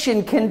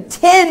conviction,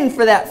 contend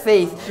for that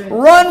faith.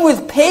 Run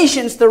with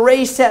patience the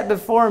race set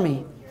before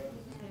me.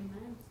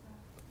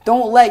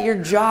 Don't let your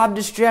job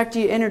distract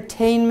you,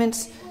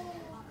 entertainments.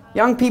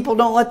 Young people,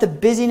 don't let the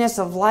busyness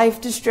of life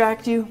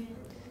distract you.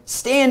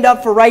 Stand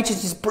up for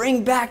righteousness.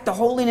 Bring back the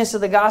holiness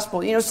of the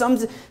gospel. You know, some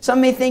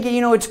may think, you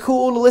know, it's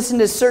cool to listen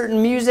to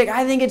certain music.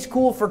 I think it's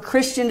cool for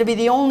Christian to be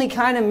the only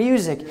kind of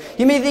music.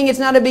 You may think it's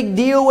not a big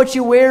deal what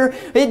you wear.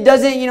 It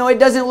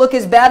doesn't look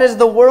as bad as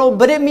the world,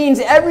 but it means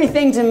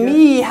everything to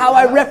me how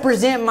I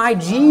represent my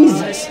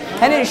Jesus.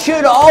 And it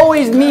should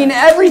always mean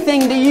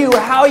everything to you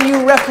how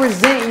you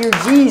represent your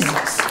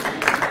Jesus.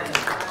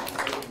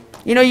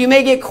 You know, you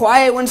may get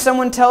quiet when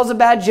someone tells a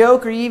bad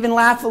joke or you even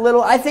laugh a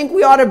little. I think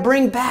we ought to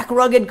bring back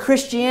rugged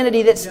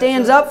Christianity that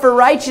stands up for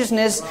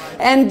righteousness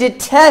and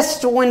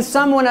detests when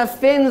someone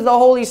offends the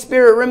Holy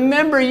Spirit.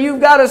 Remember,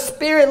 you've got a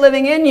Spirit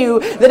living in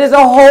you that is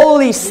a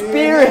Holy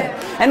Spirit.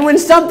 And when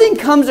something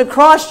comes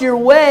across your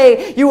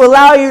way, you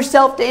allow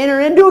yourself to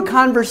enter into a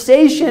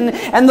conversation,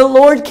 and the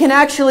Lord can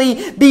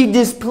actually be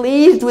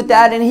displeased with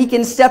that, and He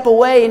can step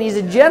away, and He's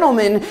a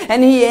gentleman,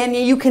 and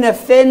you can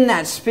offend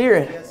that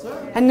spirit.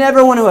 I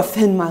never want to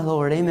offend my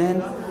Lord.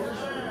 Amen.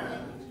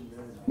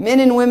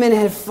 Men and women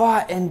have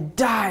fought and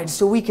died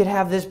so we could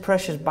have this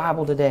precious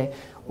Bible today.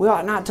 We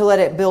ought not to let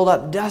it build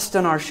up dust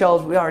on our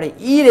shelves. We ought to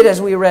eat it, as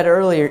we read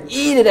earlier.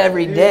 Eat it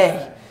every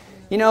day.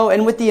 You know,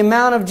 and with the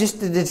amount of just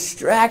the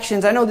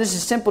distractions, I know this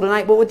is simple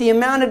tonight, but with the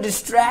amount of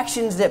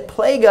distractions that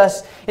plague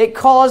us, it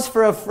calls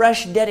for a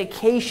fresh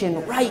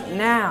dedication right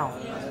now.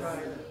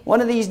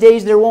 One of these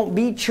days there won't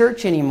be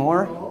church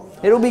anymore.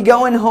 It'll be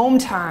going home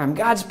time.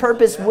 God's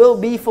purpose will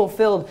be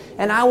fulfilled.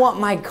 And I want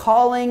my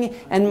calling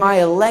and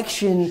my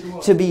election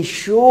to be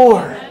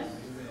sure.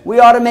 We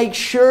ought to make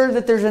sure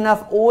that there's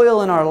enough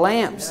oil in our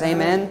lamps.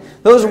 Amen.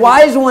 Those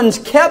wise ones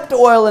kept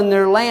oil in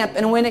their lamp.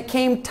 And when it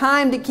came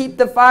time to keep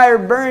the fire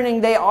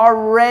burning, they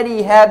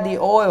already had the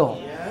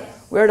oil.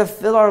 We're to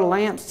fill our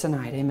lamps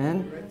tonight.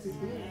 Amen.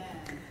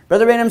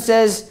 Brother Branham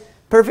says,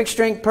 perfect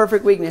strength,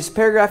 perfect weakness.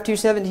 Paragraph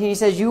 217, he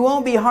says, you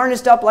won't be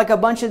harnessed up like a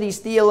bunch of these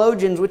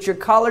theologians with your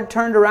collar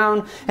turned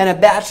around and a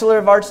Bachelor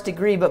of Arts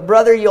degree. But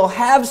brother, you'll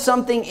have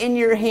something in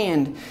your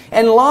hand.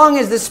 And long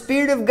as the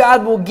Spirit of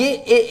God will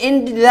get it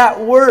into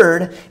that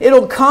word,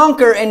 it'll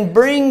conquer and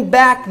bring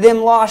back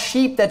them lost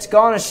sheep that's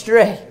gone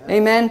astray.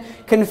 Amen.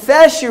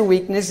 Confess your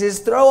weaknesses.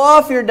 Throw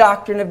off your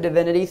doctrine of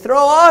divinity. Throw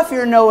off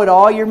your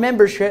know-it-all, your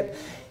membership.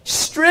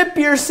 Strip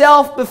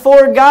yourself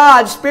before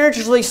God,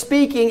 spiritually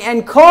speaking,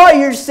 and call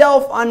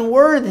yourself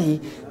unworthy.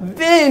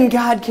 Then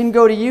God can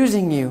go to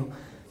using you.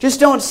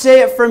 Just don't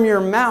say it from your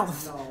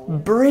mouth.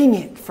 Bring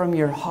it from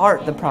your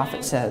heart, the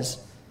prophet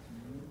says.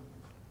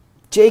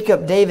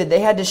 Jacob, David, they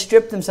had to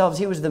strip themselves.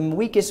 He was the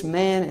weakest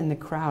man in the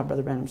crowd,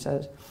 Brother Branham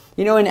says.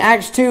 You know, in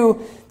Acts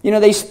 2,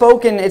 they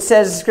spoke in, it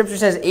says, Scripture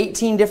says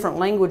 18 different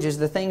languages,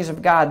 the things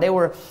of God.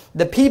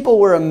 The people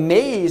were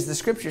amazed, the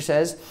Scripture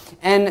says,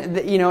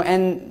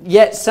 and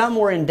yet some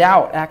were in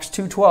doubt, Acts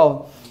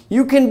 2:12.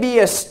 You can be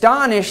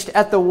astonished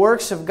at the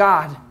works of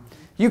God.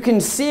 You can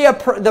see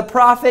the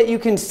prophet, you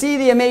can see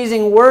the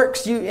amazing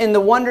works and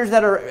the wonders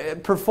that are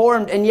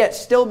performed, and yet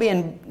still be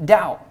in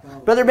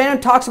doubt. Brother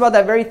Branham talks about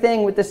that very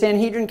thing with the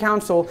Sanhedrin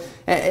Council.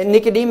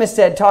 Nicodemus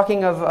said,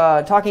 talking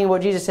about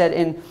what Jesus said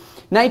in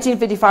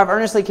 1955,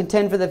 earnestly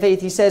contend for the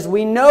faith. He says,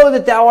 we know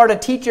that thou art a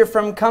teacher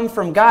come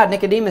from God.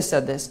 Nicodemus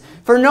said this.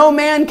 For no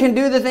man can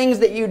do the things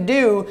that you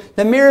do,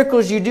 the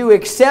miracles you do,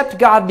 except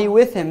God be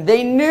with him.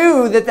 They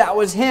knew that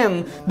was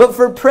him, but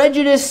for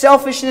prejudice,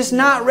 selfishness,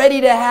 not ready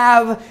to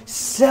have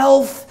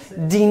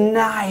self-denial.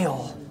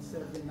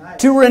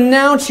 To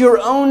renounce your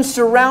own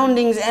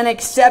surroundings and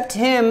accept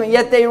Him,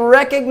 yet they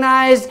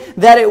recognized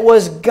that it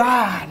was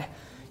God.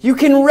 You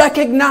can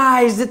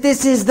recognize that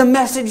this is the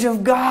message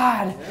of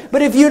God.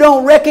 But if you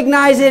don't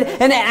recognize it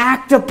and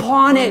act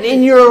upon it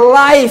in your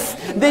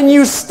life, then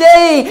you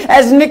stay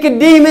as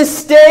Nicodemus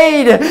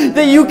stayed.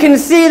 That you can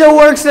see the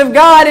works of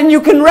God and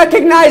you can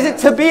recognize it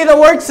to be the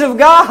works of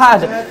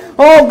God.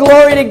 Oh,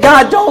 glory to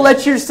God. Don't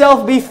let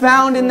yourself be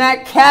found in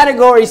that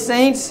category,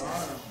 saints.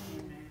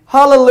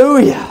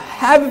 Hallelujah.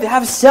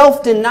 Have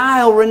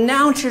self-denial.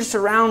 Renounce your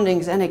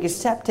surroundings and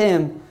accept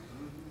Him.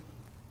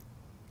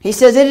 He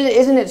says,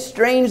 isn't it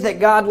strange that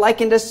God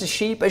likened us to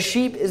sheep? A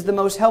sheep is the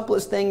most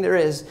helpless thing there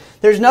is.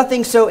 There's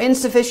nothing so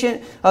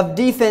insufficient of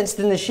defense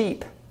than the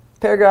sheep.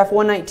 Paragraph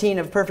 119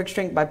 of Perfect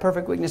Strength by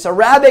Perfect Weakness. A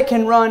rabbit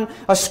can run,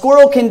 a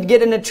squirrel can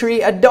get in a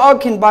tree, a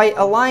dog can bite,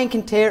 a lion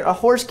can tear, a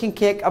horse can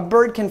kick, a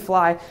bird can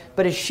fly,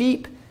 but a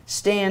sheep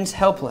stands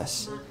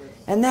helpless.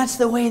 And that's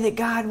the way that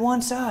God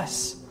wants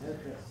us.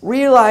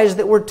 Realize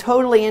that we're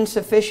totally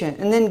insufficient.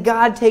 And then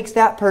God takes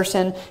that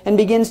person and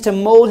begins to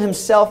mold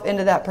Himself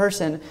into that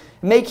person.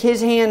 Make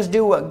His hands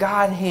do what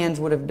God's hands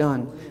would have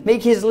done.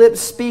 Make His lips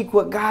speak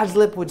what God's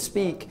lip would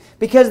speak.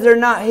 Because they're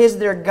not His,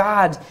 they're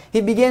God's.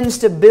 He begins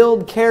to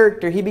build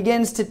character. He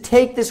begins to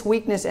take this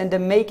weakness and to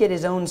make it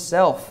His own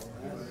self.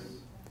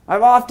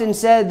 I've often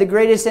said the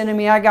greatest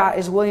enemy I got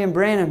is William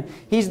Branham.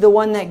 He's the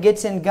one that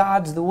gets in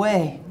God's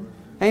way.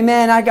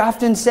 Amen. I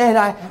often said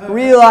I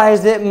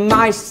realize that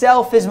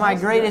myself is my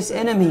greatest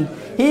enemy.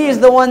 He is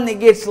the one that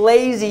gets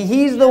lazy.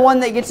 He's the one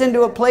that gets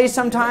into a place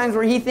sometimes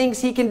where he thinks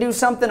he can do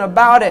something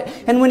about it.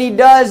 And when he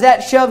does,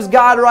 that shoves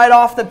God right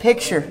off the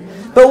picture.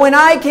 But when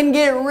I can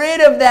get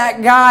rid of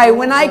that guy,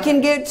 when I can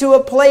get to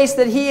a place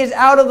that he is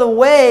out of the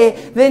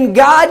way, then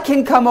God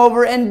can come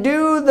over and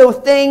do the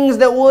things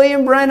that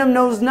William Branham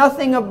knows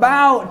nothing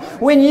about.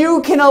 When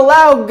you can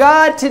allow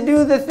God to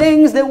do the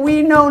things that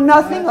we know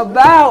nothing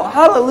about.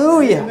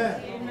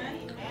 Hallelujah.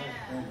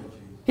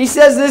 He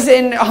says this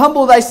in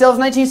Humble Thyself,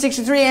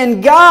 1963,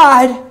 and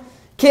God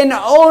can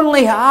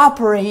only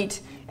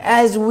operate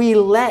as we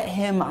let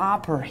Him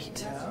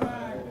operate.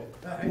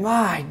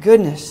 My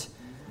goodness.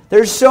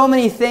 There's so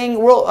many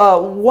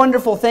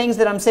wonderful things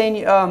that I'm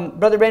saying.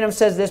 Brother Branham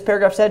says this,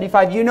 paragraph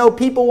 75. You know,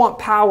 people want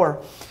power.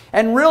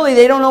 And really,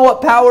 they don't know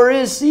what power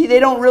is. See, they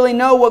don't really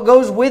know what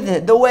goes with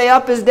it. The way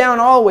up is down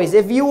always.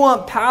 If you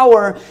want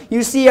power,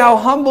 you see how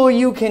humble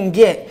you can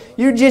get.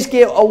 You just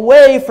get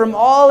away from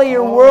all of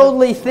your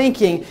worldly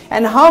thinking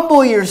and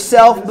humble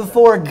yourself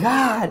before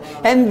God.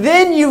 And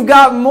then you've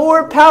got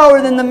more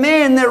power than the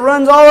man that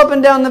runs all up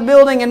and down the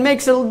building and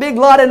makes a big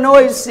lot of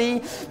noise,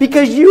 see?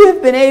 Because you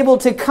have been able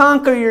to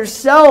conquer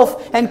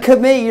yourself and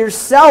commit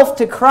yourself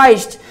to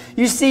Christ.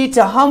 You see,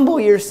 to humble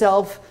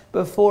yourself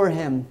before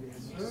Him.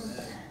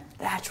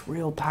 That's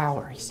real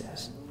power, he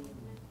says.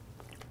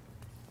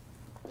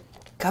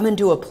 Come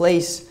into a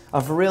place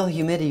of real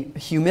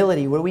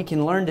humility where we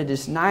can learn to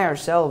deny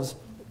ourselves.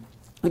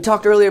 We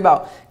talked earlier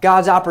about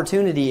God's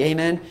opportunity,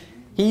 amen?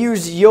 He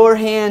used your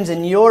hands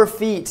and your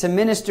feet to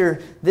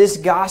minister this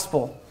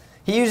gospel.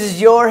 He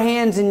uses your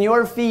hands and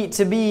your feet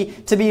to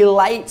be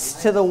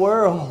lights to the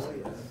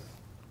world.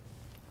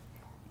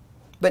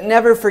 But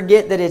never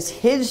forget that it's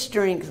His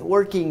strength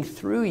working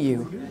through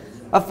you.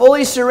 A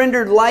fully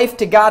surrendered life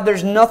to God,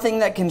 there's nothing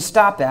that can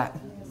stop that.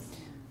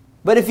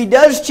 But if He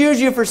does choose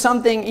you for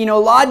something,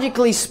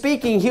 logically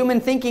speaking,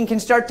 human thinking can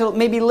start to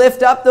maybe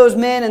lift up those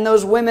men and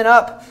those women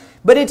up.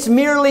 But it's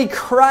merely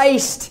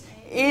Christ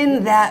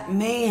in that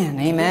man.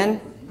 Amen?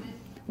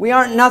 We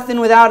aren't nothing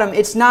without Him.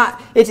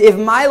 If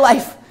my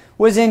life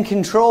was in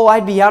control,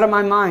 I'd be out of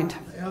my mind.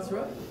 That's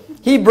right.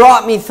 He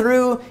brought me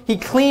through. He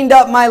cleaned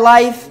up my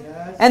life.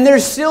 And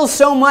there's still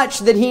so much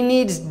that He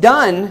needs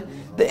done.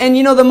 And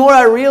the more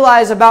I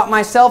realize about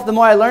myself, the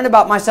more I learn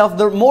about myself,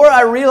 the more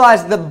I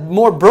realize the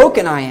more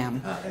broken I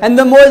am. And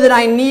the more that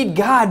I need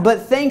God.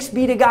 But thanks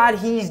be to God,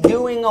 He's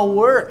doing a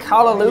work.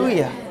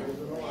 Hallelujah.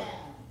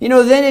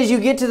 Then as you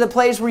get to the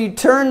place where you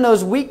turn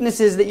those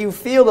weaknesses that you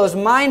feel, those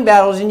mind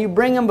battles, and you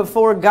bring them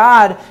before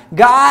God,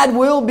 God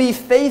will be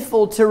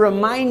faithful to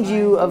remind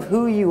you of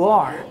who you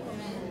are.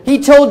 He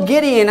told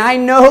Gideon, I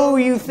know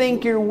you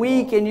think you're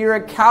weak and you're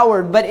a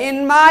coward, but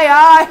in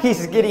my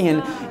eyes,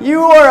 Gideon,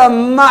 you are a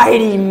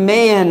mighty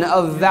man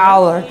of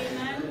valor.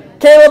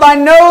 Caleb, I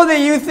know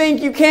that you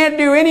think you can't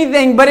do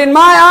anything, but in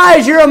my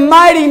eyes, you're a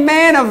mighty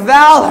man of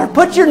valor.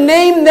 Put your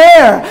name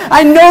there.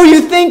 I know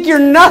you think you're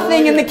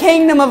nothing in the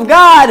kingdom of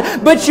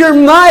God, but you're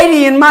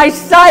mighty in my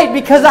sight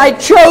because I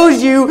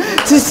chose you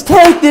to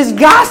take this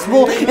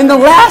gospel in the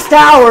last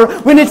hour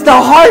when it's the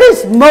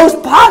hardest,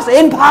 most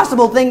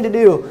impossible thing to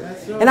do.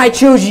 And I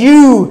chose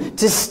you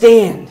to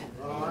stand.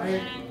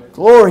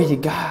 Glory to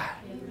God.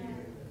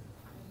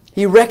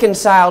 He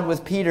reconciled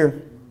with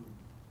Peter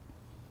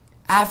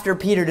after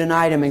Peter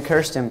denied Him and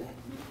cursed him.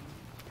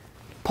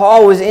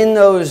 Paul was in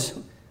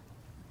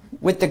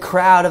with the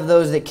crowd of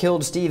those that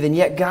killed Stephen,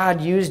 yet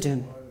God used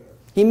him.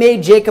 He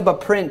made Jacob a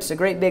prince, a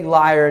great big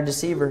liar, a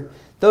deceiver.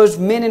 Those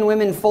men and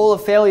women full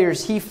of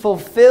failures, He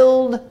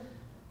fulfilled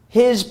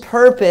His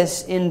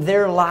purpose in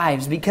their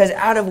lives because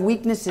out of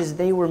weaknesses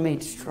they were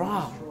made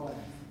strong.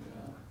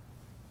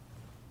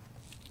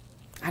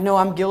 I know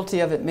I'm guilty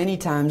of it many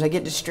times. I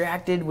get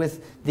distracted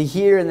with the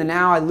here and the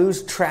now. I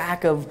lose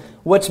track of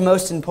what's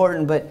most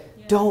important,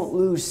 but don't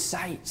lose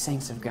sight,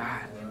 saints of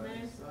God.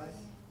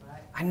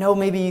 I know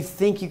maybe you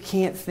think you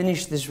can't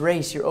finish this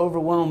race. You're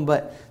overwhelmed,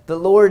 but the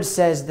Lord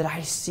says that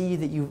I see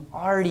that you've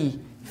already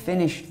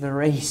finished the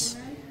race.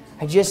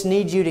 I just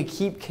need you to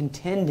keep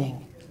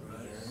contending.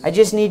 I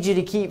just need you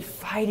to keep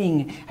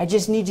fighting. I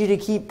just need you to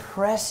keep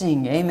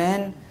pressing.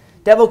 Amen.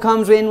 Devil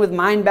comes in with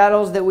mind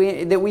battles that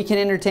we can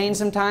entertain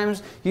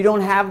sometimes. You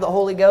don't have the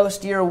Holy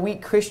Ghost. You're a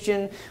weak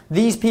Christian.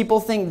 These people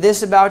think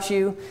this about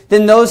you.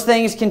 Then those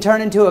things can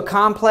turn into a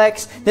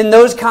complex. Then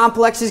those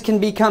complexes can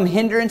become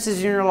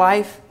hindrances in your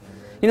life.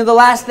 The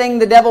last thing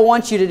the devil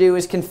wants you to do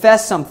is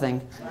confess something.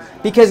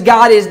 Because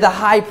God is the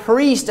high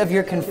priest of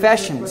your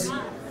confessions.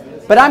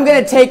 But I'm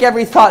going to take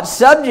every thought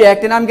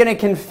subject and I'm going to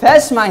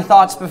confess my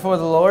thoughts before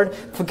the Lord.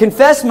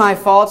 Confess my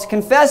faults.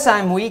 Confess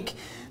I'm weak.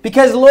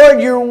 Because,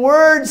 Lord, your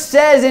word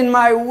says in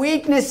my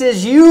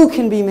weaknesses you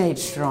can be made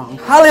strong.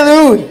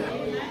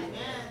 Hallelujah.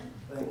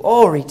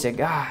 Glory to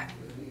God.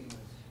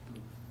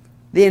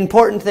 The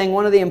important thing,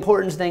 one of the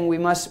important things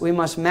we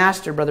must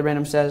master, Brother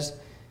Branham says.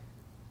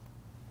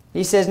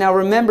 He says, now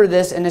remember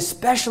this, and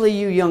especially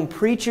you young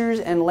preachers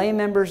and lay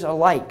members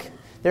alike.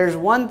 There's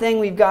one thing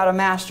we've got to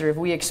master if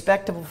we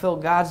expect to fulfill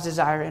God's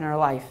desire in our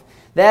life.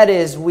 That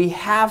is, we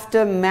have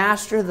to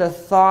master the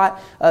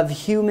thought of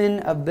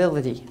human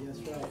ability.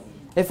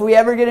 If we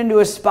ever get into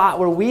a spot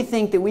where we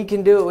think that we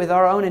can do it with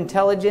our own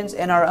intelligence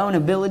and our own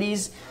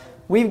abilities,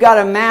 we've got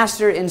to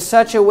master in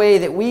such a way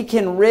that we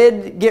can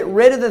get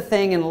rid of the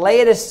thing and lay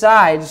it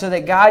aside so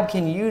that God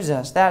can use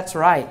us. That's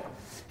right.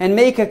 And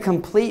make a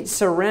complete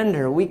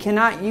surrender. We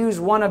cannot use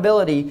one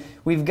ability.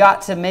 We've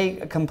got to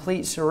make a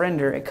complete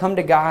surrender. Come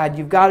to God.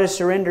 You've got to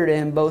surrender to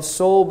Him, both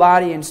soul,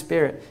 body, and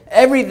spirit.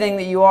 Everything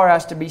that you are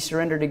has to be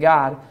surrendered to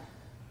God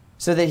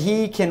so that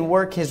He can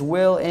work His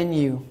will in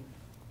you.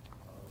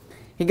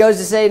 He goes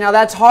to say, now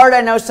that's hard, I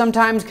know,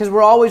 sometimes, because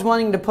we're always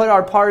wanting to put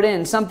our part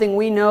in. Something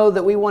we know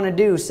that we want to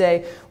do.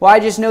 Say, well,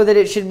 I just know that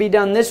it should be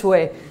done this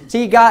way.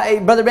 See,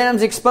 Brother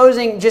Branham's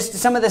exposing just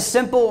some of the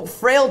simple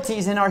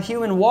frailties in our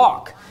human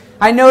walk.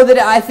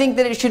 I think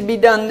that it should be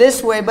done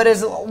this way, but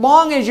as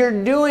long as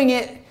you're doing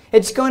it,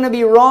 it's going to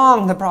be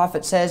wrong, the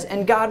prophet says,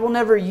 and God will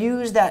never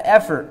use that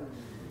effort.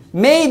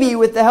 Maybe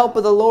with the help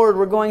of the Lord,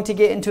 we're going to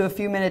get into a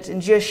few minutes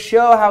and just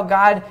show how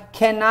God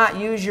cannot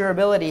use your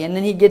ability. And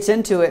then he gets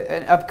into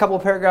it a couple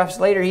paragraphs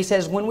later. He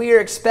says, when we are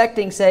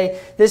expecting, say,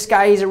 this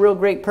guy, he's a real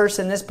great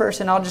person, this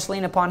person, I'll just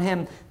lean upon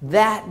him.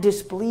 That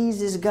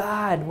displeases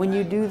God when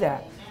you do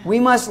that. We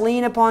must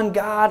lean upon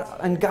God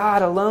and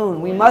God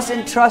alone. We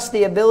mustn't trust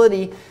the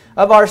ability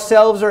of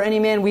ourselves or any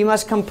man. We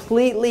must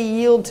completely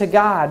yield to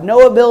God.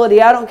 No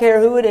ability, I don't care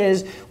who it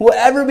is, will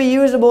ever be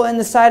usable in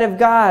the sight of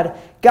God.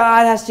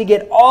 God has to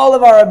get all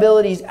of our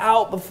abilities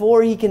out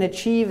before He can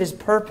achieve His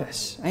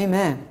purpose.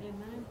 Amen.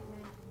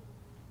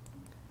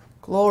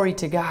 Glory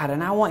to God.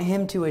 And I want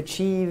Him to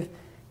achieve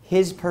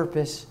His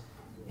purpose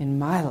in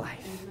my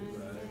life.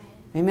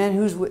 Amen.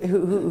 Who's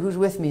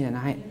with me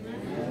tonight?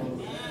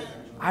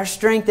 Our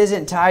strength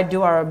isn't tied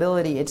to our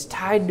ability. It's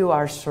tied to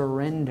our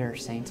surrender,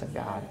 saints of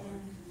God.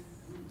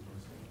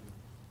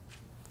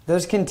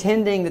 Those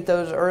contending that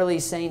those early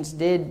saints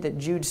did that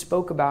Jude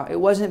spoke about, it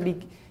wasn't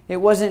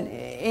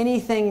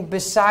anything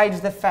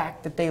besides the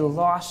fact that they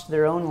lost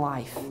their own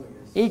life.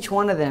 Each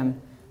one of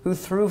them who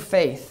through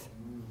faith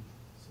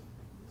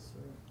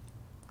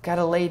got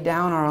to lay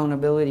down our own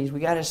abilities. We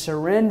got to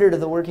surrender to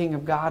the working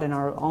of God in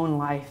our own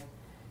life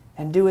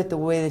and do it the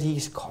way that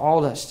He's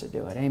called us to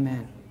do it.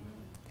 Amen.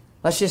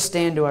 Let's just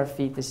stand to our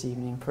feet this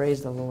evening.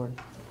 Praise the Lord.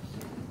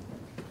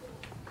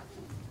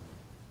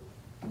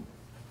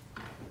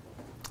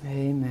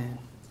 Amen.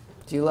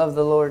 Do you love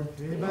the Lord?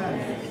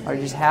 Amen. Are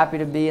you just happy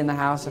to be in the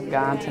house of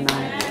God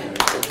tonight? Amen.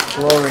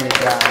 Glory to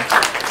God.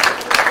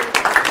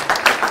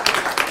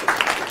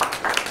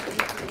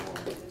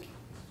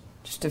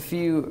 Just a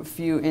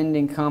few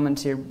ending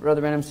comments here.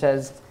 Brother Branham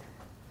says,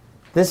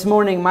 this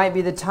morning might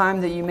be the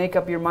time that you make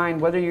up your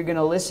mind whether you're going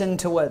to listen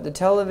to what the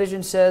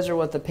television says or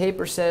what the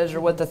paper says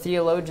or what the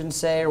theologians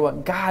say or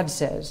what God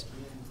says.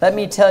 Let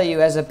me tell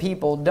you, as a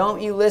people,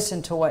 don't you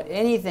listen to what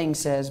anything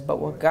says but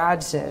what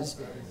God says.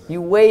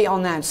 You wait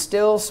on that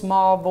still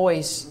small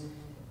voice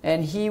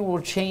and He will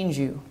change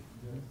you.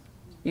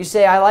 You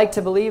say, I like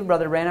to believe,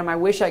 Brother Branham. I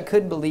wish I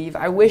could believe.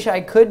 I wish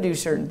I could do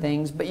certain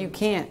things, but you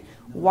can't.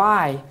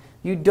 Why?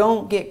 You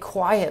don't get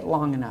quiet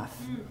long enough.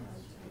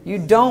 You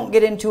don't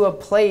get into a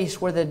place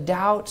where the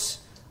doubts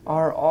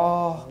are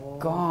all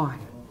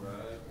gone.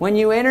 When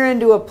you enter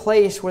into a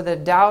place where the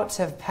doubts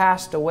have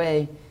passed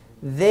away,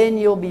 then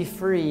you'll be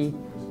free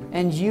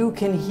and you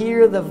can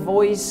hear the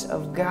voice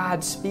of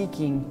God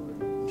speaking.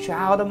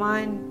 Child of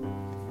mine,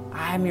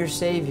 I am your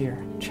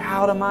Savior.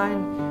 Child of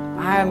mine,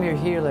 I am your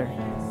healer.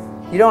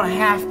 You don't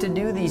have to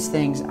do these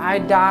things. I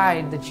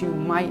died that you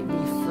might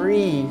be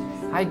free.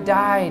 I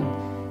died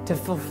to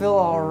fulfill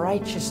all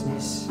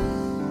righteousness.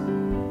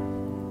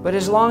 But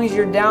as long as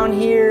you're down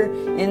here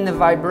in the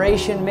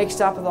vibration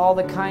mixed up with all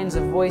the kinds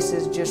of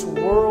voices, just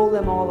whirl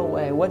them all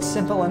away. What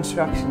simple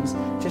instructions?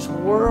 Just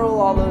whirl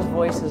all those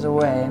voices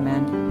away.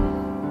 Amen.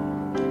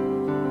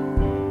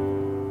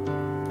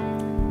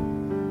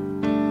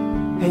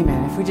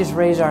 Amen. If we just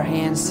raise our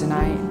hands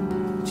tonight,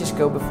 just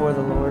go before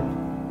the Lord.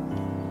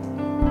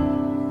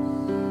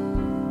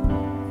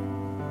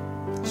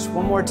 Just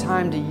one more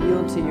time to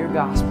yield to your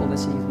gospel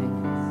this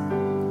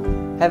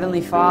evening.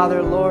 Heavenly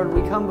Father, Lord,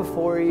 we come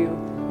before you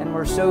and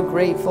we're so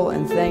grateful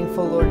and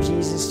thankful, Lord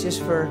Jesus,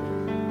 just for,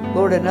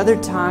 Lord, another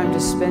time to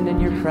spend in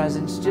your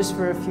presence, just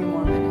for a few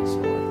more minutes,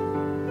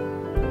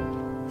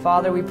 Lord.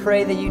 Father, we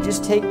pray that you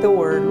just take the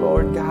word,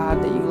 Lord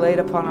God, that you laid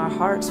upon our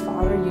hearts,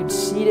 Father. You'd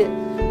seed it,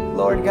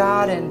 Lord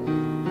God, and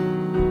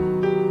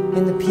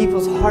in the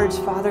people's hearts,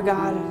 Father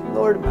God.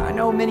 Lord, I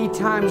know many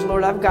times,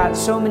 Lord, I've got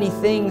so many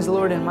things,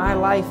 Lord, in my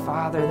life,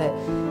 Father, that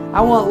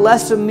I want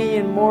less of me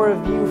and more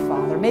of you,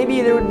 Father.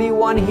 Maybe there would be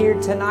one here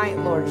tonight,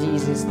 Lord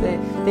Jesus.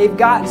 They've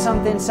got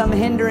something, some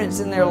hindrance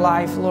in their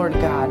life, Lord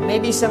God.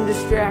 Maybe some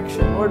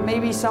distraction, Lord.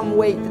 Maybe some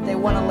weight that they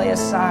want to lay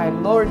aside.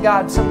 Lord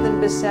God, something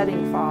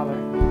besetting, Father.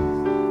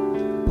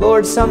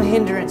 Lord, some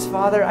hindrance,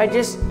 Father. I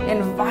just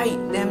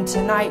invite them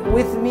tonight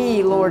with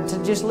me, Lord,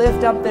 to just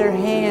lift up their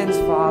hands,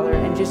 Father,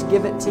 and just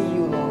give it to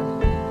you,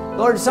 Lord.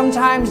 Lord,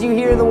 sometimes you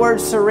hear the word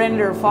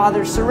surrender,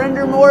 Father.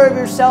 Surrender more of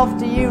yourself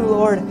to you,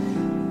 Lord.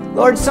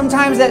 Lord,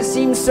 sometimes that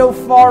seems so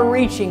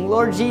far-reaching,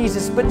 Lord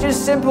Jesus, but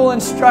just simple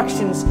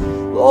instructions.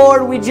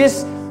 Lord, we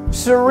just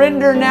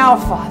surrender now,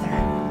 Father.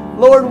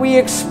 Lord, we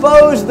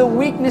expose the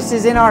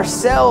weaknesses in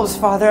ourselves,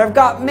 Father. I've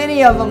got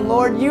many of them,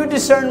 Lord. You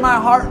discern my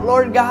heart,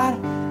 Lord God.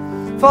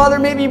 Father,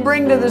 maybe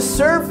bring to the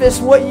surface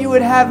what you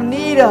would have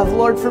need of,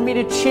 Lord, for me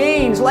to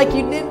change, like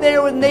you did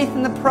there with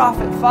Nathan the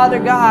prophet. Father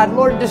God,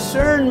 Lord,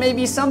 discern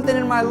maybe something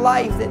in my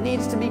life that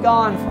needs to be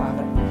gone,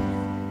 Father.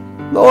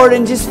 Lord,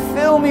 and just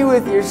fill me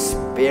with your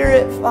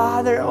Spirit,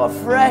 Father, a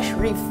fresh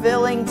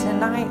refilling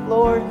tonight,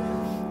 Lord.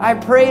 I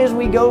pray as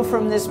we go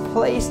from this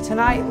place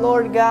tonight,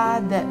 Lord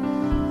God, that,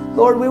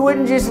 Lord, we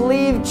wouldn't just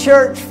leave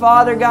church,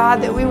 Father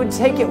God, that we would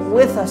take it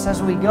with us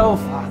as we go,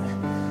 Father.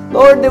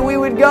 Lord, that we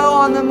would go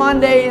on the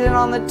Mondays and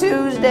on the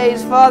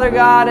Tuesdays, Father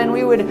God, and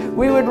we would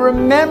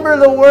remember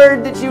the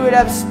word that you would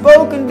have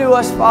spoken to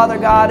us, Father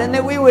God, and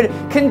that we would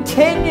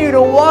continue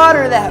to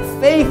water that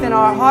faith in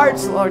our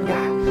hearts, Lord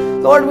God.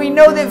 Lord, we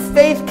know that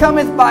faith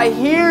cometh by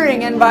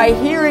hearing, and by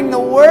hearing the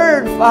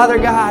word, Father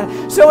God.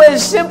 So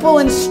as simple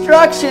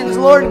instructions,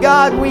 Lord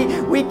God,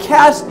 we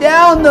cast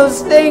down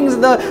those things,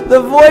 the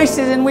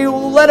voices, and we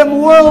will let them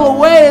whirl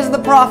away, as the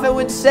prophet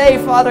would say,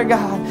 Father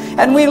God.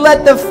 And we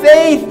let the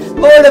faith,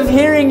 Lord, of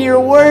hearing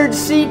your word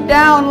seat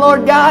down,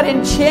 Lord God,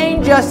 and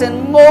change us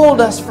and mold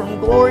us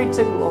from glory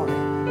to glory.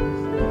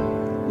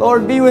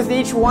 Lord, be with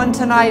each one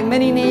tonight.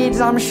 Many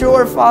needs, I'm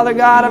sure, Father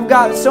God. I've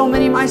got so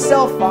many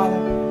myself,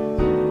 Father.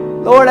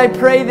 Lord, I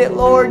pray that,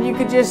 Lord, you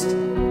could just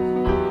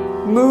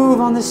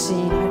move on the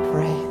scene, I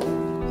pray.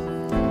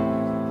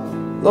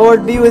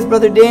 Lord, be with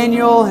Brother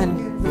Daniel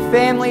and the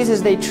families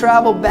as they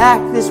travel back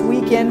this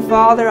weekend,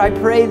 Father. I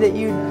pray that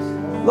you,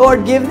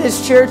 Lord, give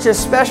this church a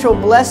special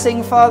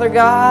blessing, Father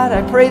God.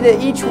 I pray that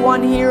each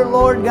one here,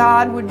 Lord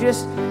God, would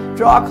just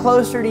draw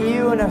closer to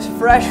you in a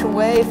fresh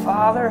way,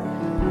 Father.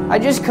 I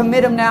just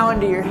commit them now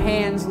into your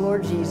hands,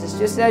 Lord Jesus,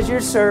 just as your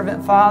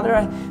servant, Father.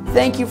 I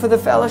thank you for the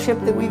fellowship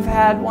that we've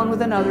had one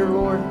with another,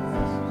 Lord.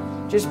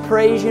 Just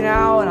praise you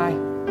now, and I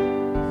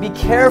be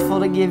careful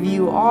to give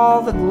you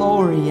all the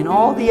glory and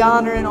all the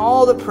honor and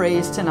all the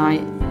praise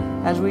tonight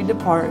as we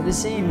depart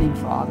this evening,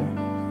 Father.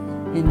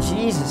 In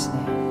Jesus'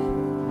 name.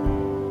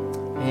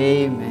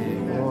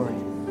 Amen. Glory.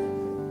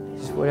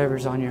 Just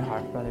whatever's on your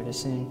heart, brother, to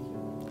sing.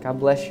 God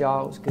bless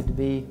y'all. It was good to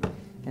be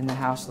in the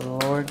house of the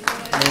Lord.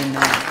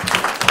 Amen.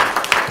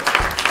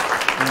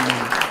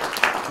 Amen.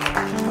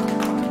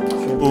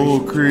 Oh,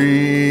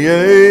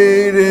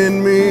 create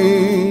in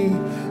me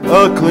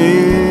a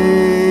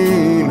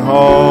clean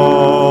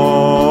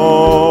heart,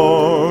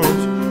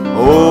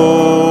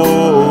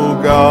 oh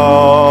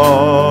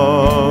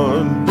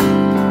God,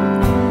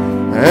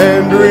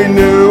 and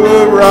renew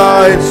a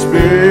right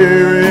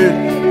spirit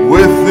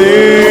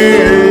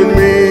within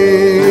me.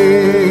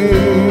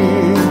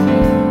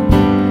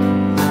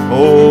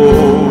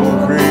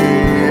 Oh,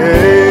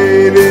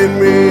 create in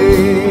me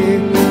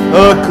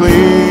a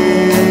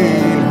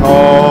clean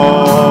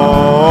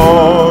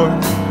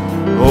heart,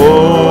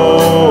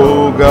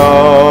 oh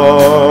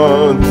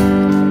God,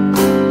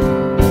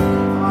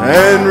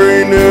 and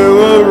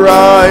renew a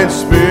right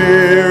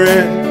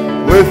spirit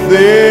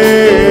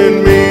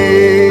within me.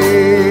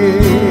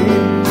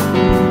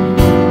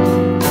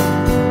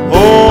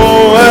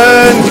 Oh,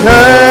 and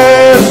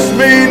cast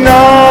me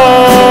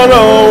not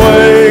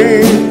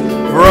away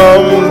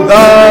from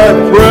thy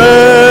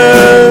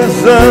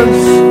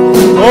presence,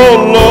 oh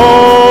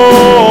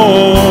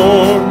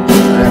Lord,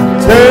 and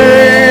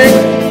take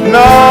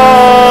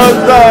not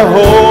thy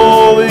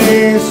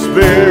Holy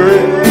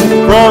Spirit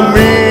from me.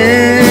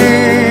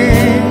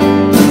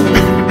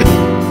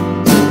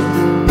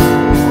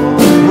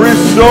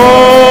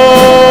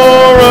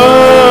 Restore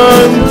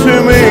unto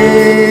me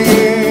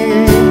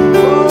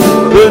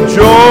the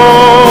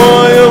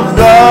joy of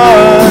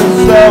thy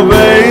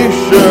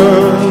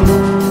salvation,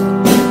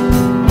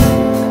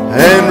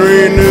 and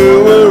renew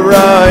a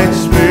right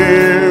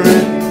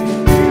spirit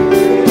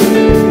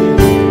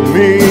in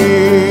me.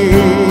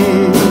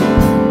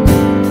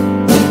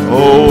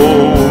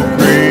 Oh,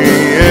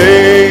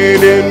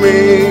 create in me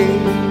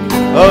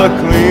a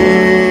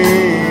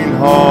clean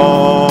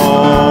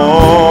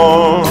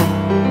heart,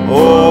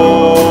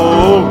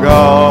 oh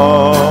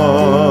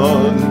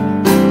God,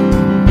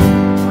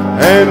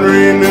 and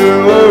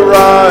renew a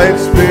right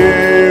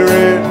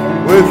spirit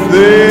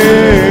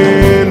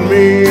within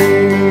me.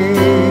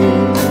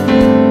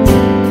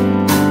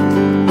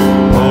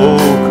 Oh,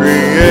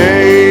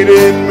 create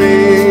in me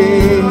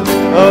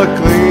a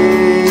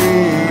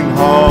clean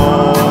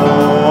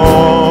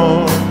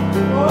heart,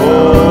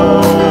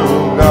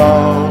 oh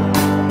God,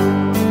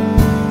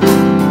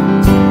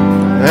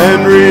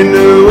 and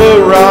renew a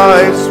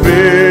right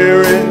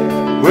spirit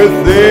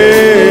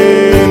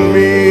within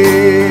me.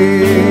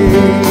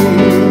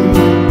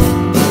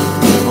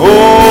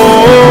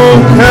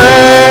 Oh,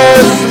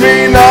 cast me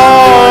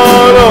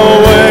not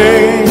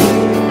away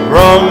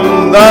from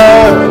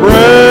thy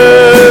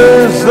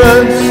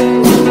presence,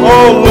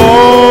 oh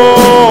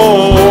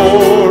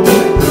Lord.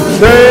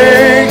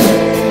 Take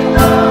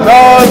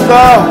not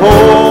thy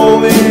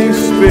Holy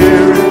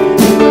Spirit.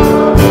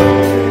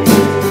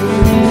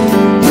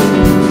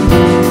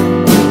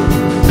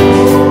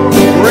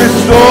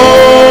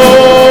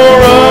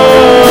 Restore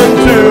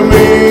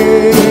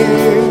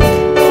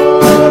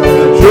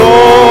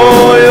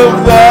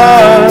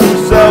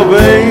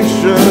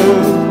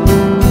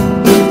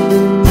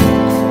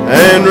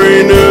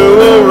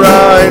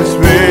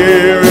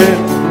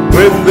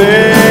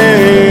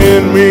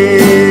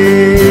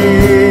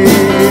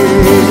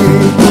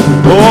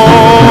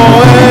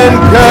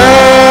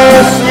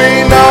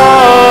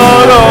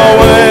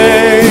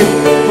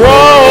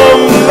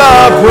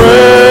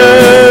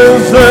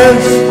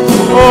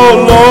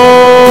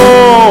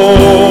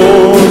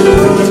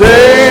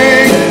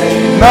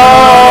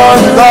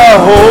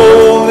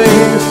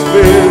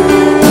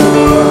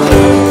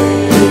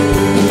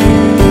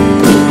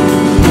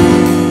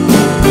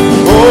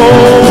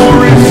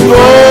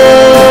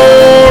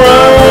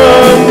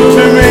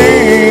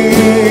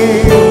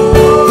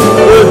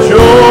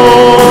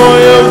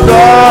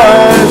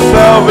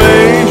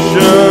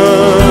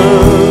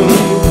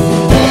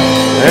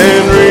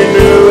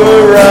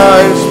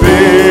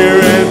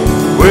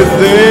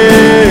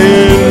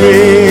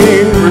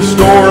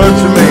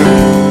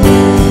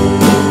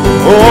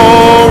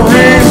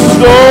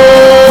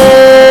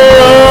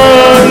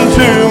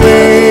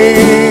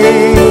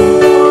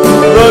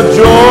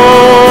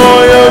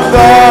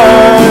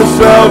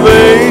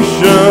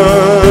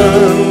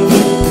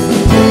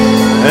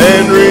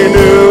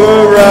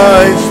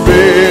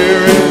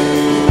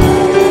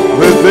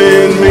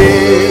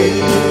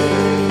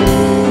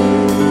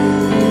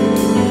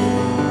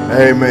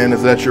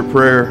If that's your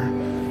prayer,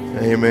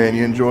 amen.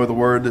 You enjoy the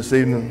word this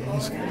evening.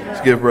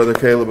 Let's give Brother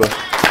Caleb a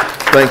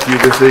thank you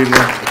this evening.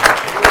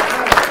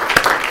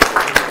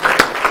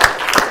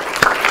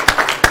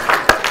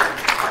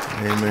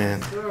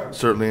 Amen.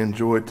 Certainly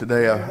enjoyed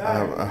today.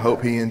 I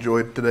hope he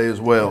enjoyed today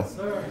as well.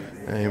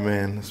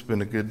 Amen. It's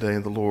been a good day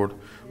in the Lord.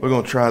 We're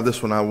going to try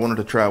this one. I wanted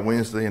to try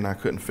Wednesday and I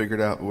couldn't figure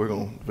it out, but we're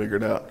going to figure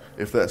it out.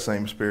 If that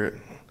same spirit.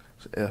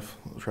 It's F.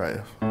 We'll try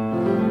F.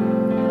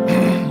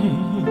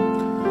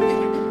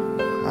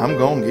 I'm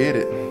going to get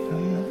it.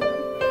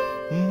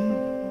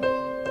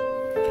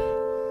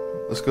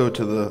 Let's go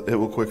to the It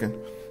Will Quicken.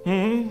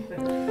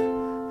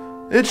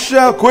 It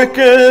shall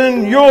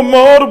quicken your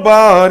mortal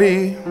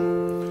body.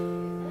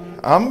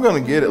 I'm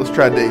going to get it. Let's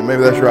try D.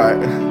 Maybe that's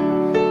right.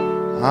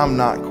 I'm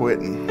not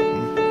quitting.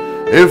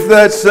 If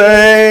that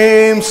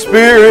same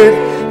spirit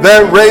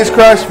that raised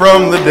Christ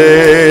from the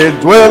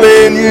dead dwell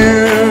in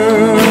you,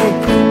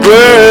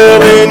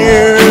 dwell in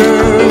you.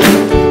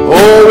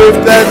 Oh,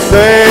 if that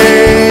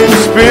same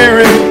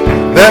spirit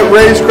that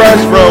raised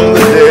Christ from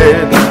the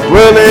dead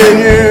dwell in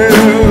you,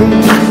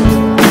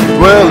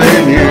 dwell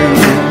in you.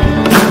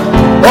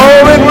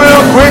 Oh, it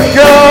will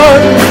quicken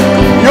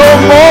your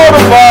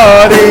mortal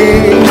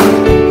body.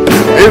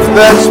 If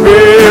that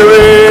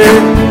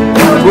spirit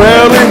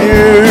dwell in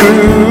you,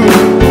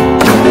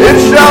 it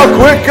shall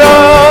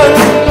quicken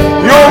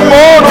your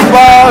mortal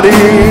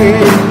body.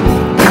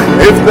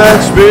 If that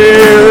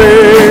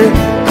spirit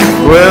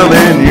dwell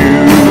in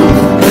you.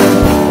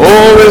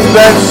 Oh, if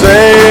that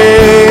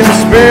same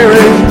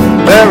spirit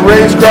that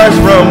raised Christ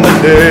from the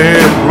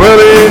dead dwell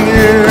in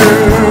you,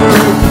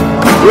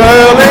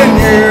 dwell in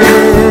you.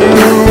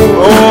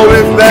 Oh,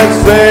 if that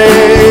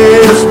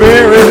same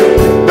spirit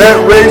that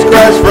raised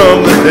Christ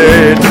from the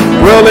dead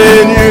dwell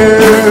in you,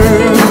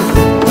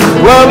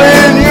 dwell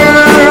in you.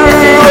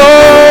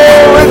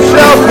 Oh, it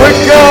shall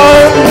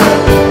quicken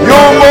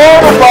your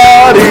mortal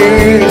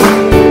body.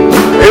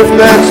 If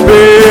that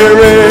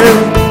spirit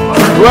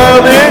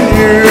dwell in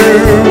you,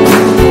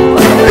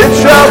 it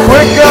shall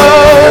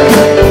quicken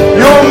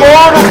your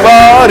mortal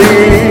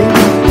body.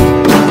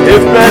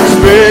 If that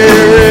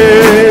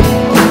spirit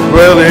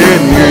dwell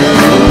in you.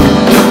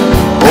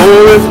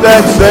 Oh, if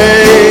that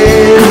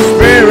same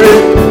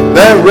spirit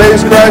that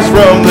raised Christ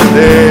from the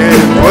dead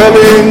dwell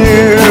in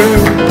you,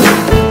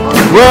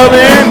 dwell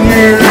in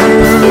you.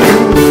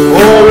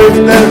 Oh, if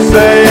that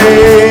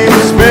same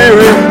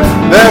spirit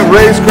that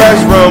raised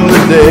Christ from the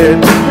dead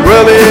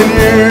dwell in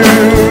you,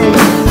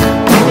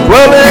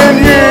 dwell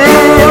in you.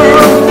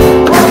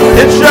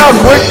 It shall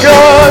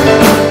quicken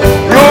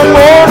your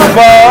mortal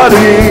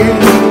body.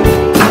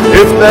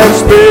 If that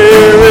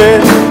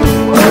spirit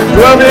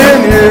dwell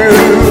in you,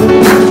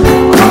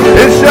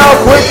 it shall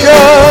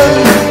quicken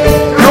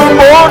your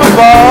mortal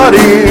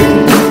body.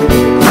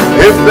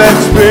 If that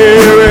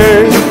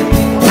spirit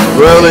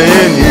dwell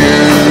in you.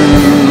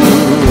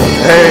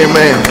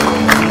 Amen.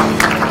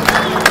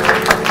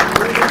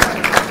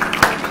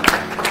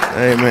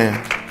 Amen.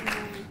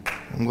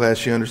 I'm glad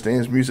she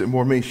understands music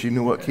more than me. She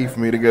knew what key for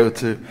me to go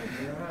to.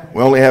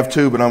 We only have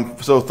two, but I'm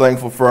so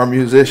thankful for our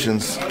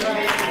musicians.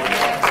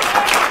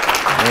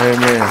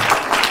 Amen.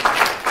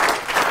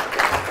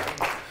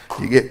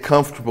 You get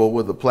comfortable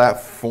with a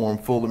platform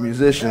full of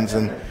musicians,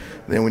 and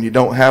then when you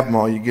don't have them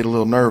all, you get a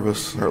little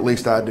nervous, or at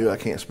least I do. I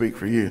can't speak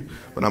for you,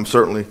 but I'm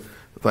certainly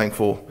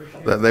thankful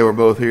that they were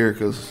both here,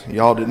 because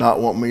y'all did not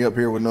want me up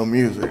here with no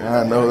music.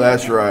 I know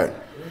that's right.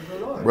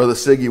 Brother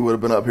Siggy would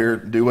have been up here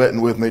duetting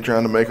with me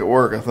trying to make it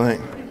work, I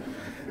think.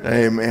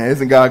 Amen.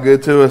 Isn't God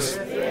good to us?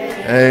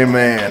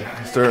 Amen.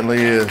 He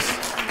certainly is.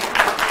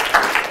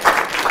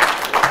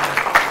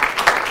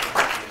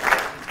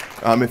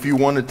 If you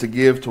wanted to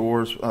give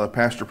towards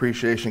Pastor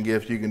Appreciation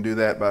Gift, you can do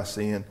that by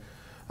seeing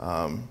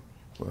one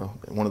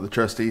of the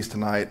trustees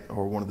tonight,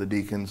 or one of the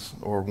deacons,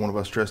 or one of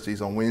us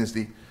trustees on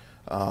Wednesday.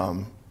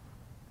 Or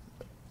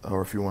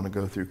if you want to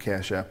go through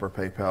Cash App or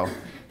PayPal,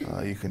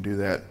 you can do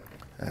that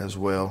as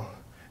well.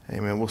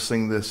 Amen. We'll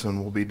sing this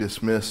and we'll be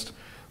dismissed.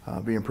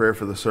 Be in prayer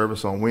for the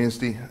service on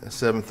Wednesday at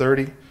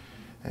 7:30,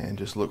 and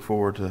just look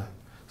forward to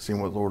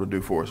seeing what the Lord will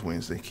do for us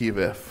Wednesday. Key of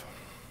F.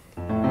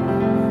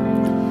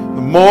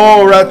 The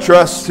more I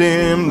trust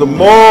Him, the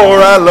more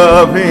I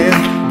love Him.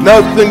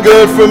 Nothing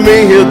good for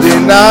me He'll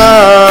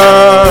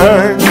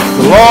deny.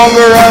 The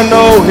longer I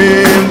know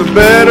Him, the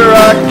better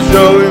I can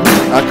show Him.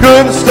 I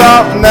couldn't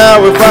stop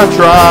now if I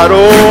tried.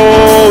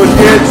 Oh, it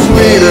gets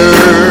sweeter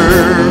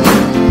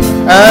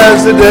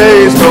as the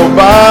days go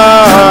by.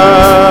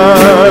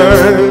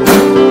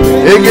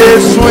 It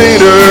gets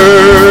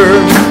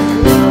sweeter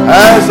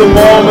as the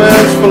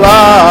moments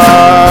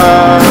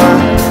fly.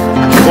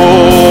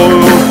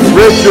 Oh,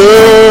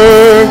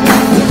 richer,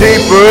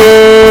 deeper,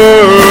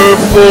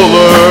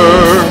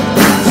 fuller,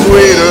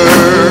 sweeter,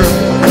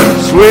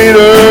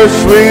 sweeter,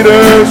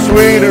 sweeter,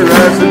 sweeter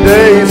as the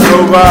days go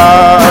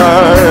by.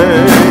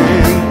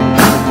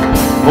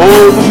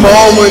 Oh, the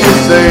moment You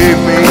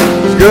saved me,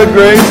 His good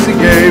grace He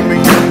gave me.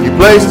 He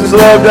placed His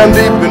love down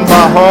deep in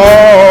my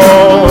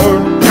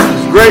heart.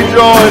 Great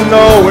joy in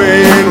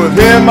knowing with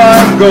Him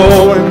I'm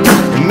going,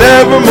 and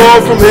never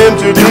more from him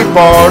to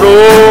depart.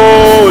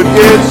 Oh, it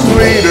gets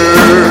sweeter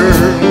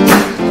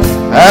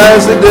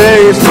as the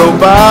days go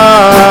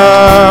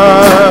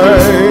by.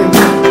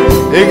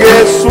 It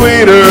gets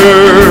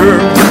sweeter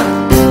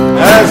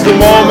as the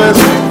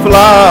moments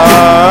fly.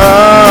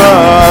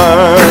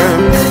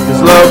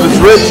 His love is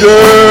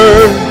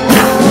richer,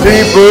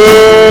 deeper,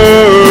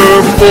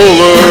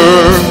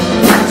 fuller,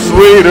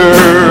 sweeter,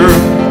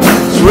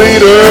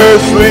 sweeter,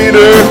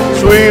 sweeter,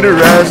 sweeter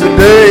as the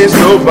days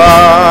go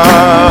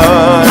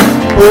by.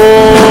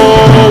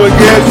 Oh, it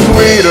gets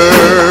sweeter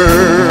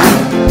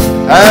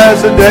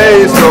as the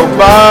days go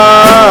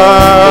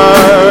by.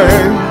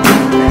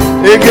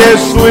 It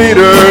gets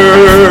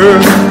sweeter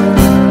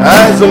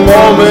as the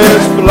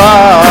moments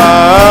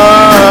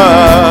fly.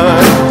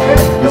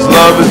 His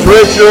love is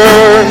richer,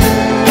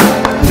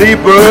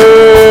 deeper,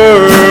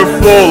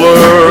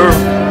 fuller,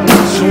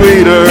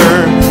 sweeter,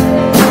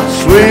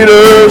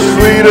 sweeter,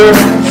 sweeter,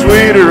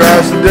 sweeter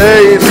as the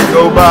days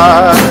go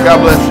by.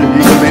 God bless you.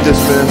 You can be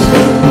dismissed.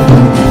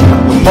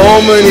 The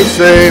moment he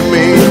saved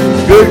me,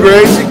 his good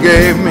grace he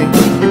gave me,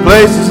 he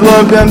placed his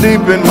love down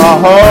deep in my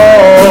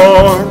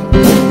heart.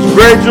 It's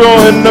great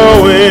joy in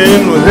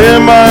knowing with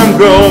him I'm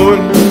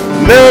going,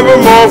 never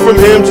more from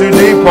him to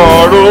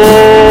depart.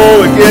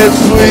 Oh, it gets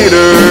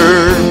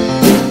sweeter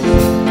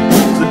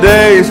as the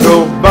days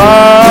go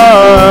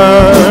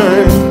by.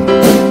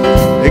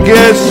 It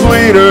gets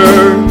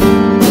sweeter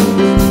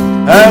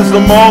as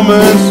the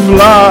moments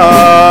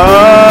fly.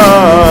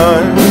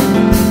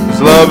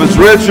 His love is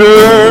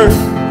richer,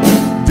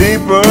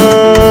 deeper,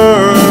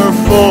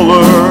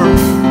 fuller,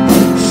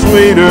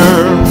 sweeter,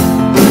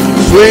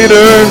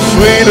 sweeter,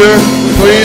 sweeter, sweeter.